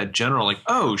 there'd be that general like,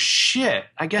 oh shit,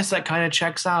 I guess that kind of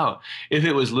checks out. If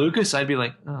it was Lucas, I'd be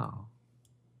like, oh,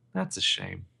 that's a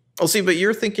shame. Well, see, but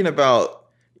you're thinking about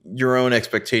your own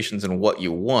expectations and what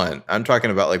you want. I'm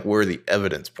talking about like where the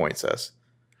evidence points us.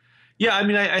 Yeah, I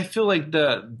mean, I feel like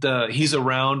the he's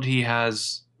around, he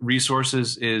has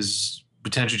resources, is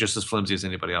potentially just as flimsy as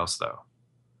anybody else, though.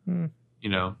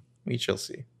 We shall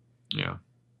see. Yeah.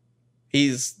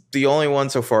 He's the only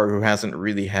one so far who hasn't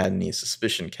really had any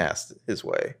suspicion cast his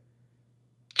way,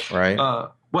 right?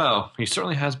 Well, he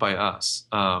certainly has by us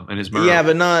and his murder. Yeah,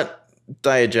 but not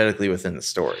diegetically within the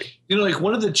story. Like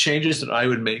one of the changes that I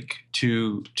would make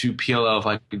to PLL if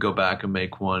I could go back and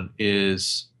make one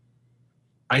is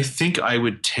I think I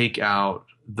would take out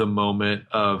the moment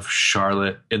of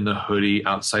Charlotte in the hoodie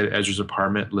outside Ezra's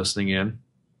apartment listening in.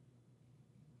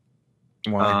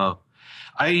 Why?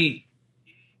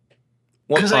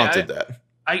 What prompted that?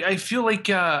 I feel like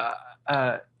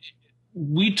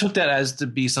we took that as to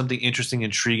be something interesting,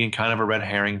 intriguing, kind of a red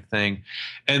herring thing.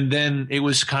 And then it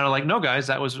was kind of like, no, guys,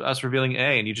 that was us revealing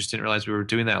A, and you just didn't realize we were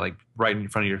doing that like right in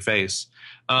front of your face.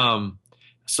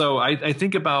 So I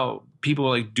think about people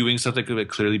like doing stuff that could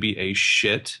clearly be A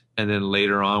shit, and then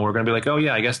later on we're going to be like, oh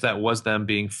yeah, I guess that was them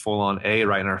being full on A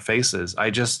right in our faces.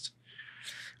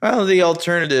 Well, the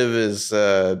alternative is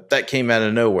that came out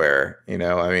of nowhere. You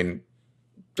know, I mean,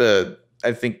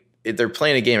 I think they're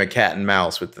playing a game of cat and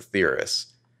mouse with the theorists.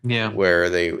 Yeah. Where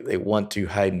they want to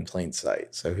hide in plain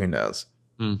sight. So who knows?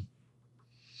 I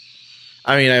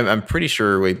mean, I'm pretty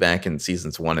sure way back in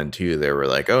seasons 1 and 2, they were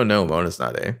like, oh no, Mona's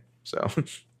not A. So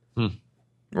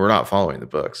we're not following the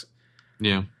books.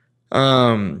 Yeah.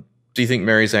 Do you think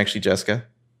Mary's actually Jessica?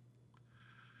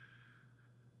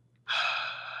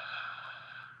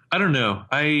 I don't know.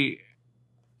 They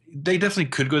definitely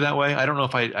could go that way. I don't know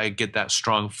if I get that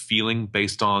strong feeling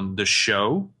based on the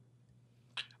show.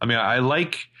 I mean, I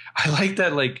like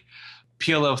that like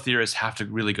PLL theorists have to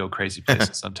really go crazy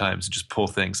places sometimes and just pull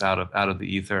things out of the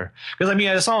ether. Because I mean,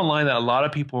 I saw online that a lot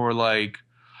of people were like,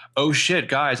 oh shit,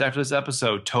 guys, after this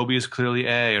episode, Toby is clearly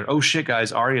A, or oh shit,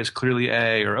 guys, Arya is clearly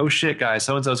A, or oh shit, guys,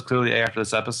 so and so is clearly A after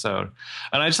this episode.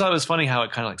 And I just thought it was funny how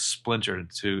it kind of like splintered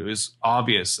into, it was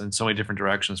obvious in so many different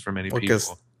directions for many people.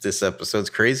 Because this episode's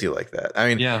crazy like that. I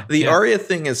mean, the Arya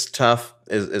thing is tough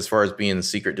as far as being the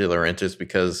secret De Laurentiis,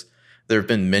 because there have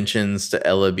been mentions to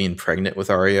Ella being pregnant with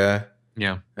Arya,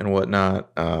 and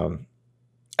whatnot.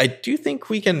 I do think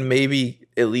we can maybe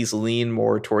at least lean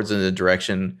more towards in the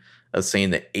direction of saying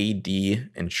that AD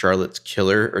and Charlotte's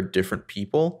killer are different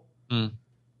people.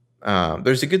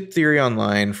 There's a good theory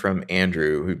online from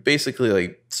Andrew who basically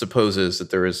like supposes that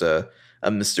there is a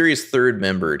mysterious third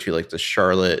member to like the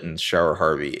Charlotte and Shower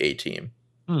Harvey A team.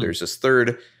 There's this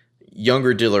third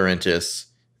younger De Laurentiis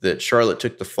that Charlotte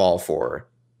took the fall for.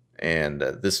 And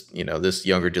this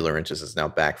younger De Laurentiis is now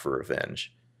back for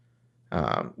revenge,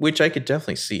 which I could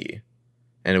definitely see.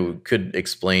 And it could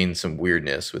explain some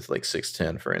weirdness with like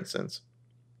 610, for instance.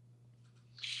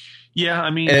 Yeah,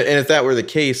 I mean... And if that were the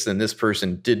case, then this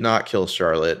person did not kill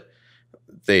Charlotte.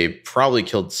 They probably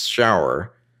killed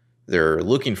Shower. They're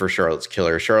looking for Charlotte's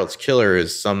killer. Charlotte's killer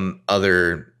is some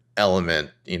other element,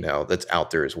 that's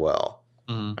out there as well.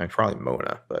 I mean, probably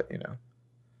Mona, but,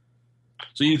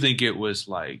 So you think it was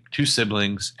like two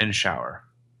siblings and Shower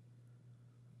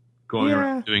going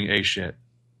around doing A shit?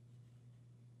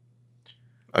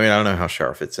 I mean, I don't know how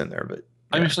Shower fits in there, but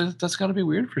I mean, that's got to be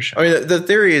weird for Shower. I mean, the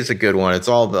theory is a good one. It's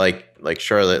all like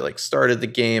Charlotte like started the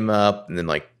game up and then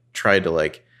like tried to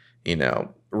like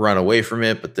run away from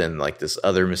it, but then like this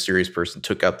other mysterious person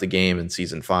took up the game in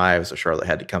season 5, so Charlotte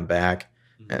had to come back,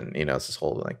 and it's this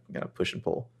whole like push and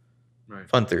pull. Right.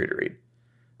 Fun theory to read.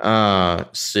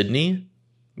 Sydney,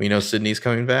 we know Sydney's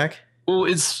coming back. Well,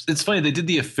 it's funny, they did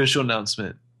the official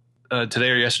announcement today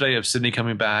or yesterday of Sydney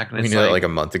coming back, and we knew that like a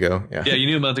month ago. Yeah, you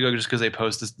knew a month ago just because they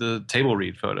posted the table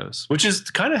read photos, which is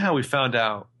kind of how we found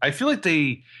out. I feel like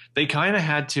they kind of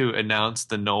had to announce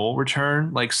the Noel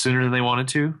return like sooner than they wanted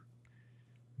to,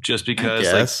 just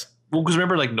because because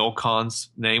remember like Noel Khan's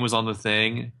name was on the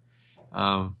thing.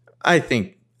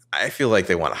 I feel like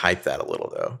they want to hype that a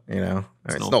little though.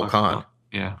 It's Noel Khan.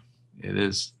 Yeah, it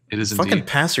is. It is. Fucking indeed.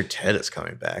 Pastor Ted is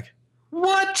coming back.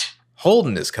 What?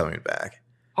 Holden is coming back.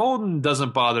 Holden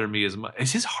doesn't bother me as much.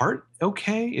 Is his heart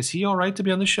okay? Is he all right to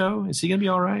be on the show? Is he gonna be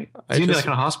all right? Is he like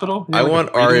in a hospital? I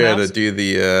want Arya to do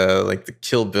the like the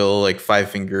Kill Bill like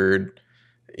 5-fingered,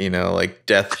 like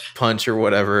death punch or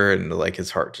whatever, and like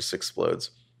his heart just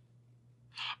explodes.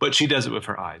 But she does it with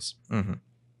her eyes. Mm-hmm.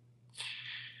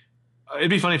 It'd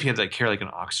be funny if he had to carry like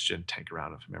an oxygen tank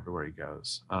around with him everywhere he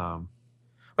goes. I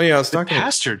was talking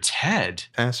Pastor Ted.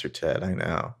 Pastor Ted, I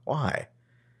know. Why?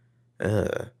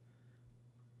 I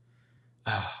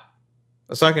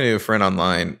was talking to a friend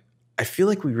online. I feel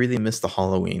like we really missed the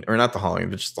Halloween, or not the Halloween,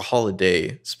 but just the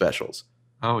holiday specials.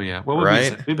 Oh yeah, well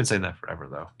we've been saying that forever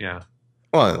though. Yeah.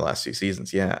 Well, in the last 2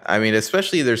 seasons, yeah. I mean,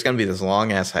 especially there's going to be this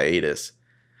long ass hiatus.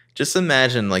 Just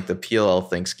imagine like the PLL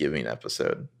Thanksgiving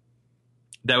episode.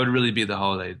 That would really be the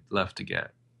holiday left to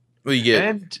get. Well, you get,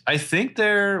 and I think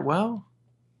they're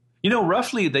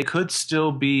roughly they could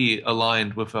still be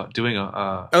aligned with doing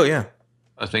a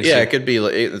Thanksgiving. Yeah, it could be.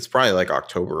 It's probably like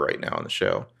October right now on the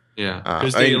show. Yeah,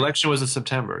 because the election was in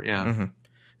September. Yeah. Mm-hmm.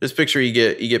 This picture, you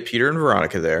get Peter and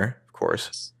Veronica there, of course.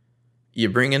 Yes. You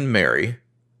bring in Mary.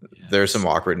 Yes. There's some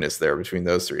awkwardness there between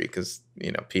those three because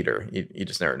Peter, you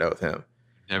just never know with him.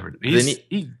 Never.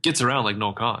 He gets around like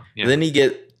Noel Khan. Yeah. Then you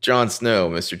get Jon Snow,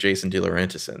 Mr. Jason De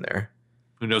Laurentiis in there,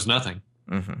 who knows nothing.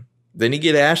 Mm-hmm. Then you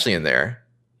get Ashley in there,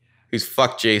 who's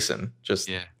fuck Jason. Just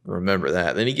remember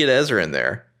that. Then you get Ezra in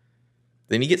there,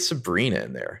 Then you get Sabrina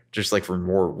in there, just like for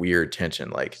more weird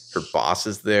tension. Like her boss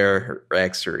is there, her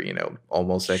ex, or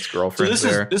almost ex-girlfriend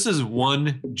there. This is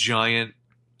one giant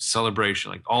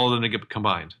celebration, like all of them to get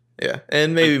combined. Yeah,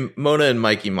 and maybe Mona and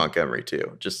Mikey Montgomery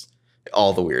too. Just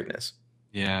all the weirdness.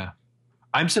 Yeah,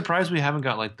 I'm surprised we haven't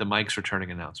got like the Mike's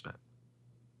returning announcement.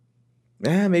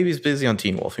 Yeah, maybe he's busy on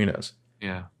Teen Wolf. Who knows?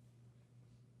 Yeah.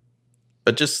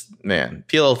 But just, man,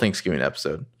 PLL Thanksgiving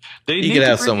episode. You could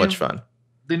have so much fun.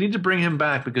 They need to bring him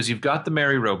back because you've got the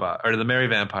Merry Robot or the Merry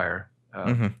Vampire,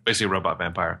 basically a robot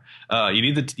vampire. You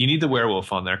need the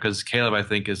werewolf on there because Caleb, I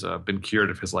think, has been cured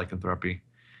of his lycanthropy.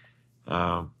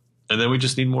 And then we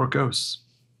just need more ghosts.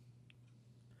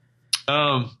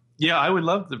 Yeah, I would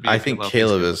love to be. I think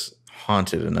Caleb is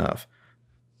haunted enough.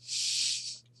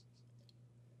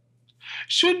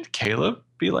 Shouldn't Caleb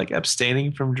be like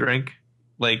abstaining from drink?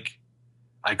 Like,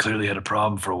 I clearly had a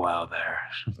problem for a while there.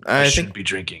 I shouldn't be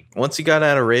drinking. Once he got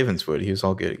out of Ravenswood, he was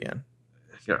all good again.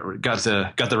 Got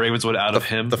the Ravenswood out of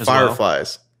him. The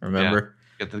Fireflies, remember?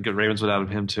 Yeah, got the good Ravenswood out of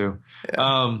him too.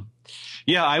 Yeah.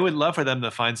 Yeah, I would love for them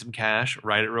to find some cash,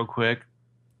 write it real quick,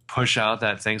 push out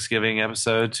that Thanksgiving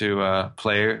episode to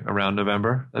play around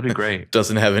November. That'd be great.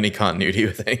 Doesn't have any continuity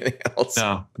with anything else.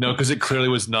 No, because it clearly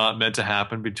was not meant to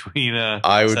happen between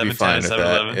I would be fine with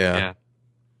that. Yeah.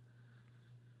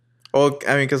 Well,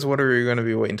 I mean, because what are you going to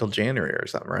be waiting until January or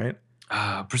something, right?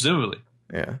 Presumably.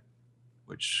 Yeah.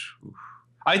 Which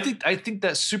I think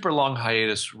that super long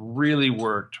hiatus really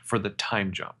worked for the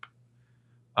time jump.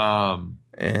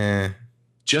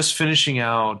 Just finishing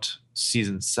out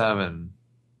season 7.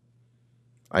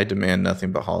 I demand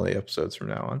nothing but holiday episodes from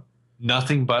now on.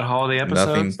 Nothing but holiday episodes?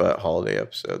 Nothing but holiday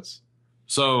episodes.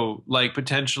 So, like,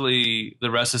 potentially the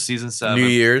rest of season 7. New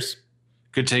Year's.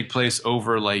 Could take place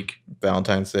over, like,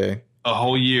 Valentine's Day. A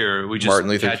whole year. We just Martin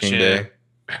Luther King Day.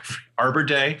 Arbor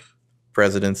Day.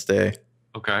 President's Day.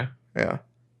 Okay. Yeah.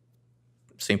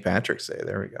 St. Patrick's Day.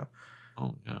 There we go.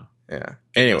 Oh, yeah. Yeah.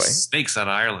 Anyway. Snakes out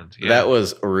of Ireland. Yeah. That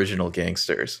was Original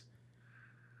Gangsters.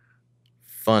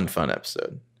 Fun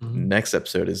episode. Mm-hmm. Next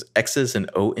episode is X's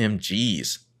and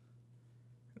OMGs.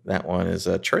 That one is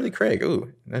Charlie Craig.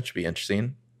 Ooh, that should be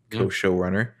interesting.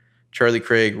 Co-showrunner. Charlie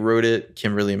Craig wrote it.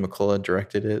 Kimberly McCullough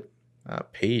directed it.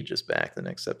 Paige is back the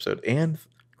next episode. And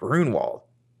Grunwald.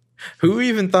 Who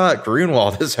even thought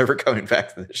Grunwald is ever coming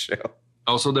back to this show?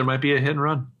 Also, there might be a hit and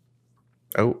run.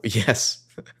 Oh, yes.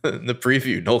 In the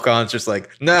preview, Noel Khan's just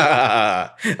like, nah,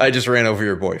 I just ran over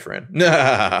your boyfriend.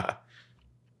 Nah.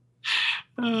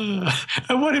 I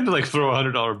want him to like throw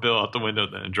 $100 bill out the window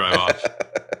then and drive off.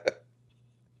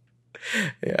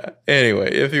 Yeah.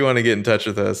 Anyway, if you want to get in touch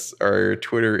with us, our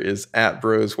Twitter is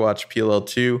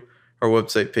 @BrosWatchPLL2. Our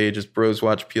website page is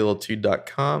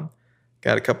broswatchpll2.com.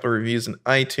 Got a couple of reviews in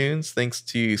iTunes. Thanks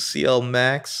to CL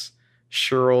Max,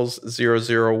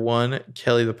 Shirls001,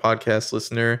 Kelly the podcast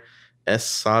listener, S.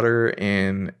 Sauter,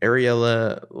 and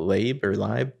Ariella Leib.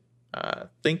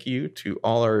 Thank you to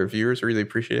all our reviewers. Really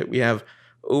appreciate it. We have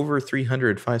over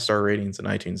 300 5-star ratings in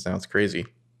iTunes now. It's crazy.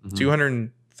 Mm-hmm.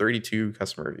 232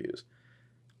 customer reviews.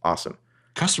 Awesome.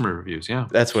 Customer reviews, yeah.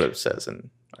 That's what it says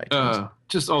in iTunes.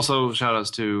 Just also shout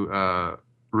outs to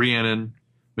Rhiannon,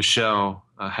 Michelle,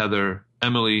 Heather,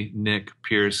 Emily, Nick,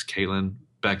 Pierce, Caitlin,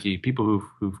 Becky, people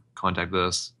who've contacted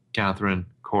us, Catherine,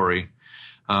 Corey.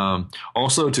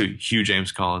 Also to Hugh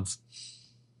James Collins.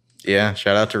 Yeah,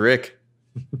 shout out to Rick.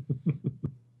 Do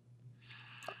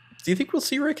you think we'll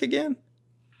see Rick again?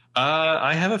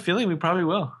 I have a feeling we probably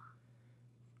will.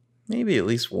 Maybe at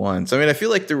least once. I mean, I feel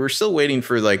like we're still waiting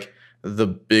for like the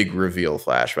big reveal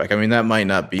flashback. I mean, that might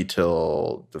not be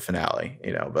till the finale,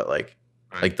 but like,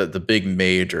 right. Like the big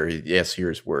major, yes,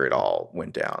 here's where it all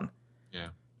went down. Yeah.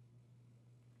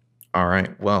 All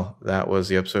right. Well, that was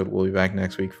the episode. We'll be back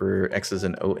next week for X's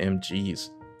and OMGs.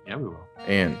 Yeah, we will.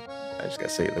 And I just got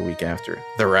to say it the week after,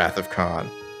 The Wrath of Khan.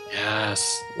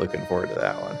 Yes. Looking forward to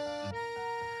that one.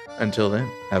 Until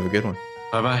then, have a good one.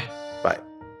 Bye-bye.